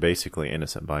 Yeah, and you're basically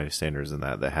innocent bystanders in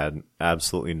that had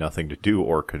absolutely nothing to do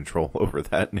or control over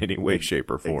that in any way, shape,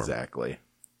 or form. Exactly.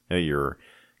 You're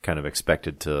kind of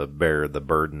expected to bear the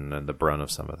burden and the brunt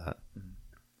of some of that.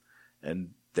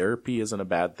 And therapy isn't a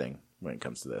bad thing when it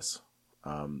comes to this.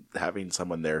 Having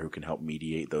someone there who can help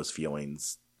mediate those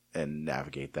feelings and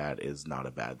navigate that is not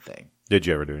a bad thing. Did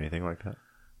you ever do anything like that?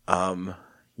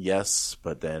 Yes,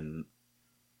 but then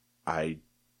I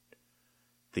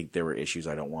think there were issues.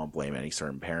 I don't want to blame any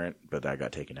certain parent, but I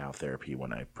got taken out of therapy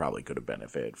when I probably could have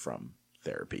benefited from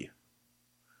therapy.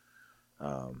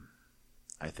 I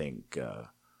think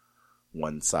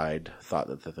one side thought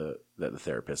that the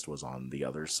therapist was on the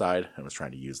other side and was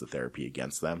trying to use the therapy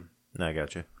against them. I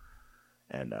got you.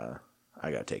 And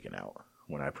I got taken out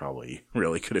when I probably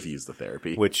really could have used the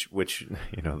therapy. Which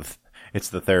it's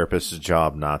the therapist's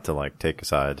job not to take a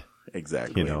side.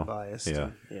 Exactly. Biased.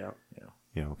 Yeah.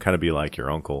 Kind of be like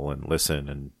your uncle and listen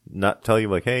and not tell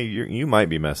you hey, you might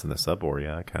be messing this up, or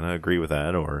I kind of agree with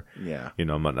that, or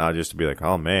not just to be like,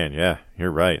 oh man, yeah,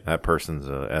 you're right, that person's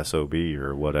a SOB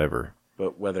or whatever.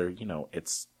 But whether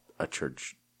it's a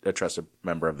trusted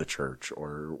member of the church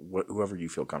or whoever you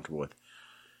feel comfortable with,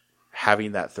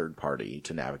 having that third party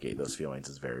to navigate those feelings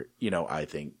is very, I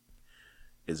think,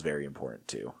 is very important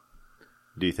too.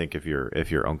 Do you think if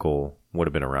your uncle would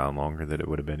have been around longer, that it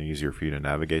would have been easier for you to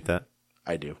navigate that?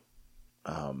 I do.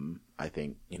 I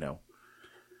think,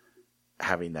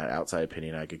 having that outside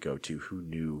opinion I could go to who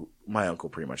knew, my uncle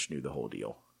pretty much knew the whole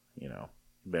deal,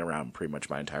 been around pretty much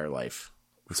my entire life.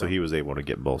 So he was able to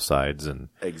get both sides and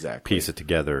exactly piece it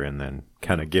together and then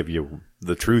kind of give you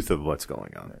the truth of what's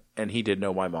going on. And he did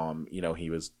know my mom, he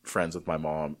was friends with my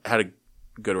mom, had a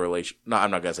good relation. No,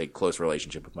 I'm not going to say close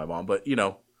relationship with my mom, but,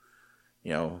 knew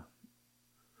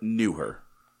her.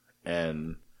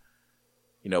 And,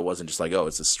 it wasn't just like, oh,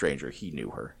 it's a stranger. He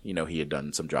knew her. He had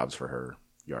done some jobs for her,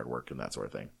 yard work and that sort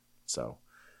of thing. So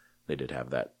they did have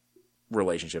that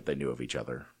relationship. They knew of each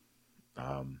other.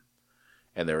 And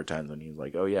there were times when he was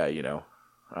like, oh, yeah, I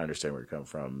understand where you're coming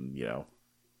from.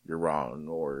 You're wrong,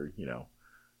 or,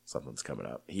 something's coming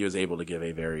up. He was able to give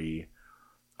a very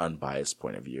unbiased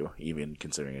point of view, even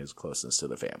considering his closeness to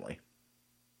the family.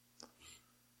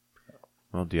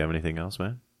 Well, do you have anything else,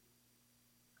 man?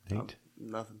 Nate?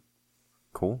 Nothing.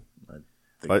 Cool. I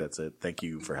think that's it. Thank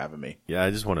you for having me. Yeah,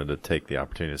 I just wanted to take the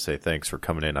opportunity to say thanks for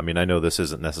coming in. I mean, I know this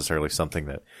isn't necessarily something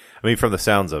that, from the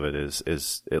sounds of it,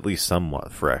 is at least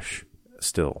somewhat fresh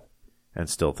still, and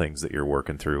still things that you're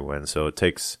working through. And so it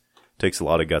takes a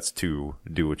lot of guts to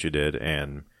do what you did.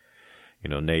 And,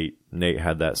 Nate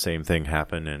had that same thing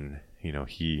happen, and,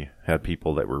 he had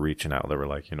people that were reaching out that were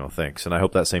like, thanks. And I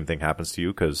hope that same thing happens to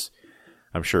you, because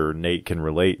I'm sure Nate can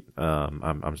relate.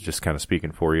 I'm just kind of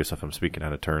speaking for you, so if I'm speaking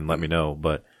out of turn, let me know.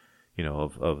 But,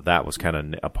 of that was kind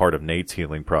of a part of Nate's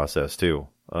healing process too,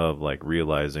 of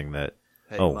realizing that,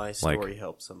 hey, my story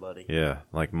helped somebody. Yeah,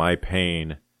 my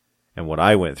pain and what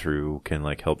I went through can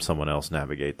help someone else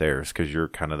navigate theirs, because you're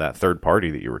kind of that third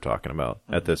party that you were talking about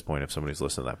at this point if somebody's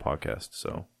listening to that podcast.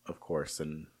 So of course,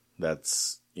 and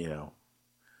that's,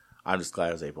 I'm just glad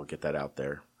I was able to get that out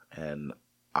there. And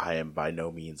I am by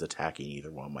no means attacking either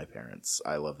one of my parents.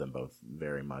 I love them both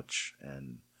very much.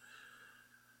 And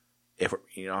if we're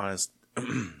being honest,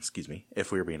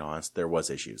 if we were being honest, there was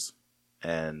issues.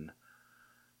 And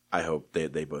I hope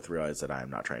they both realize that I am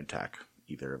not trying to attack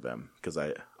either of them, because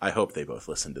I hope they both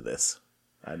listen to this.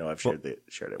 I know I've shared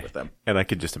it with them. And I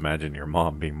could just imagine your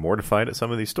mom being mortified at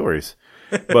some of these stories.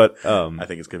 But I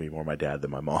think it's going to be more my dad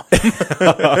than my mom.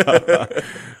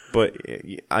 But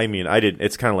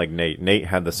it's kind of like Nate. Nate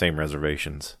had the same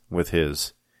reservations with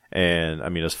his. And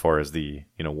as far as the,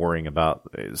 worrying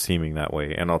about seeming that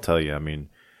way. And I'll tell you,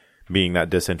 being that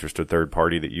disinterested third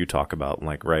party that you talk about,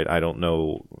 right, I don't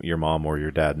know your mom or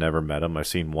your dad, never met him. I've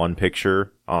seen one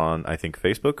picture on, I think,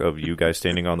 Facebook of you guys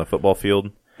standing on the football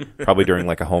field, probably during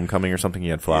a homecoming or something.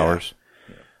 You had flowers.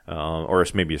 Yeah. Or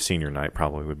it's maybe a senior night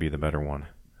probably would be the better one.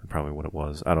 probably what it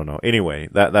was. I don't know. Anyway,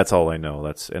 that's all I know.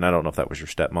 And I don't know if that was your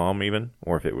stepmom even,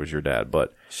 or if it was your dad.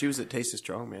 But She was at Taste of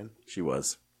Strong, man. She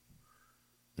was.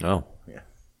 no, Yeah.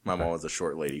 My mom was a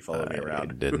short lady, followed me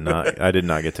around. I did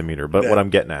not get to meet her. But what I'm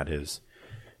getting at is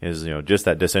just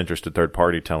that disinterested third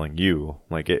party telling you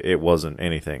like it wasn't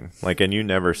anything. Like, and you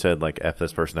never said like F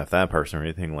this person, F that person, or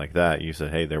anything like that. You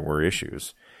said, hey, there were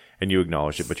issues. And you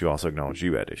acknowledged it, but you also acknowledged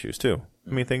you had issues too.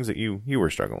 I mean, things that you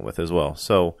were struggling with as well.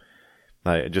 So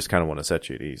I just kind of want to set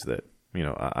you at ease that,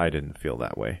 I didn't feel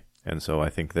that way. And so I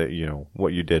think that,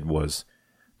 what you did was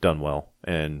done well.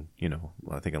 And,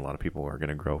 I think a lot of people are going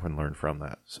to grow and learn from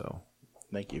that. So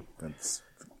thank you.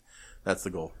 That's the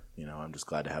goal. I'm just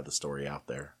glad to have the story out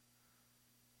there.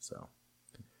 So.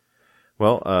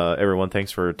 Well, everyone,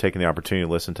 thanks for taking the opportunity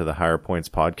to listen to the Higher Points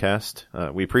podcast.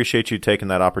 We appreciate you taking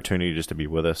that opportunity just to be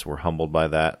with us. We're humbled by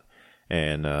that.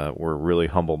 And we're really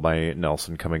humbled by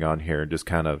Nelson coming on here, just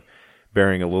kind of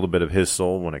bearing a little bit of his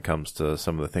soul when it comes to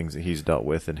some of the things that he's dealt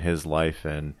with in his life.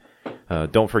 And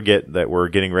don't forget that we're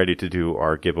getting ready to do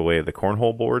our giveaway of the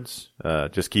cornhole boards.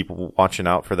 Just keep watching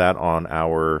out for that on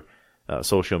our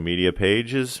social media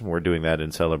pages. We're doing that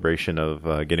in celebration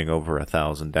of getting over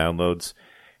 1,000 downloads.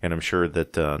 And I'm sure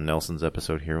that Nelson's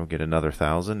episode here will get another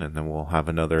 1,000, and then we'll have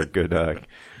another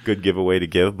good giveaway to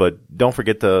give. But don't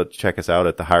forget to check us out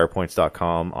at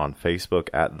thehigherpoints.com, on Facebook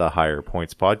at The Higher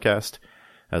Points Podcast,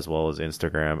 as well as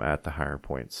Instagram at The Higher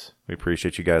Points. We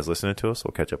appreciate you guys listening to us.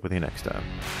 We'll catch up with you next time.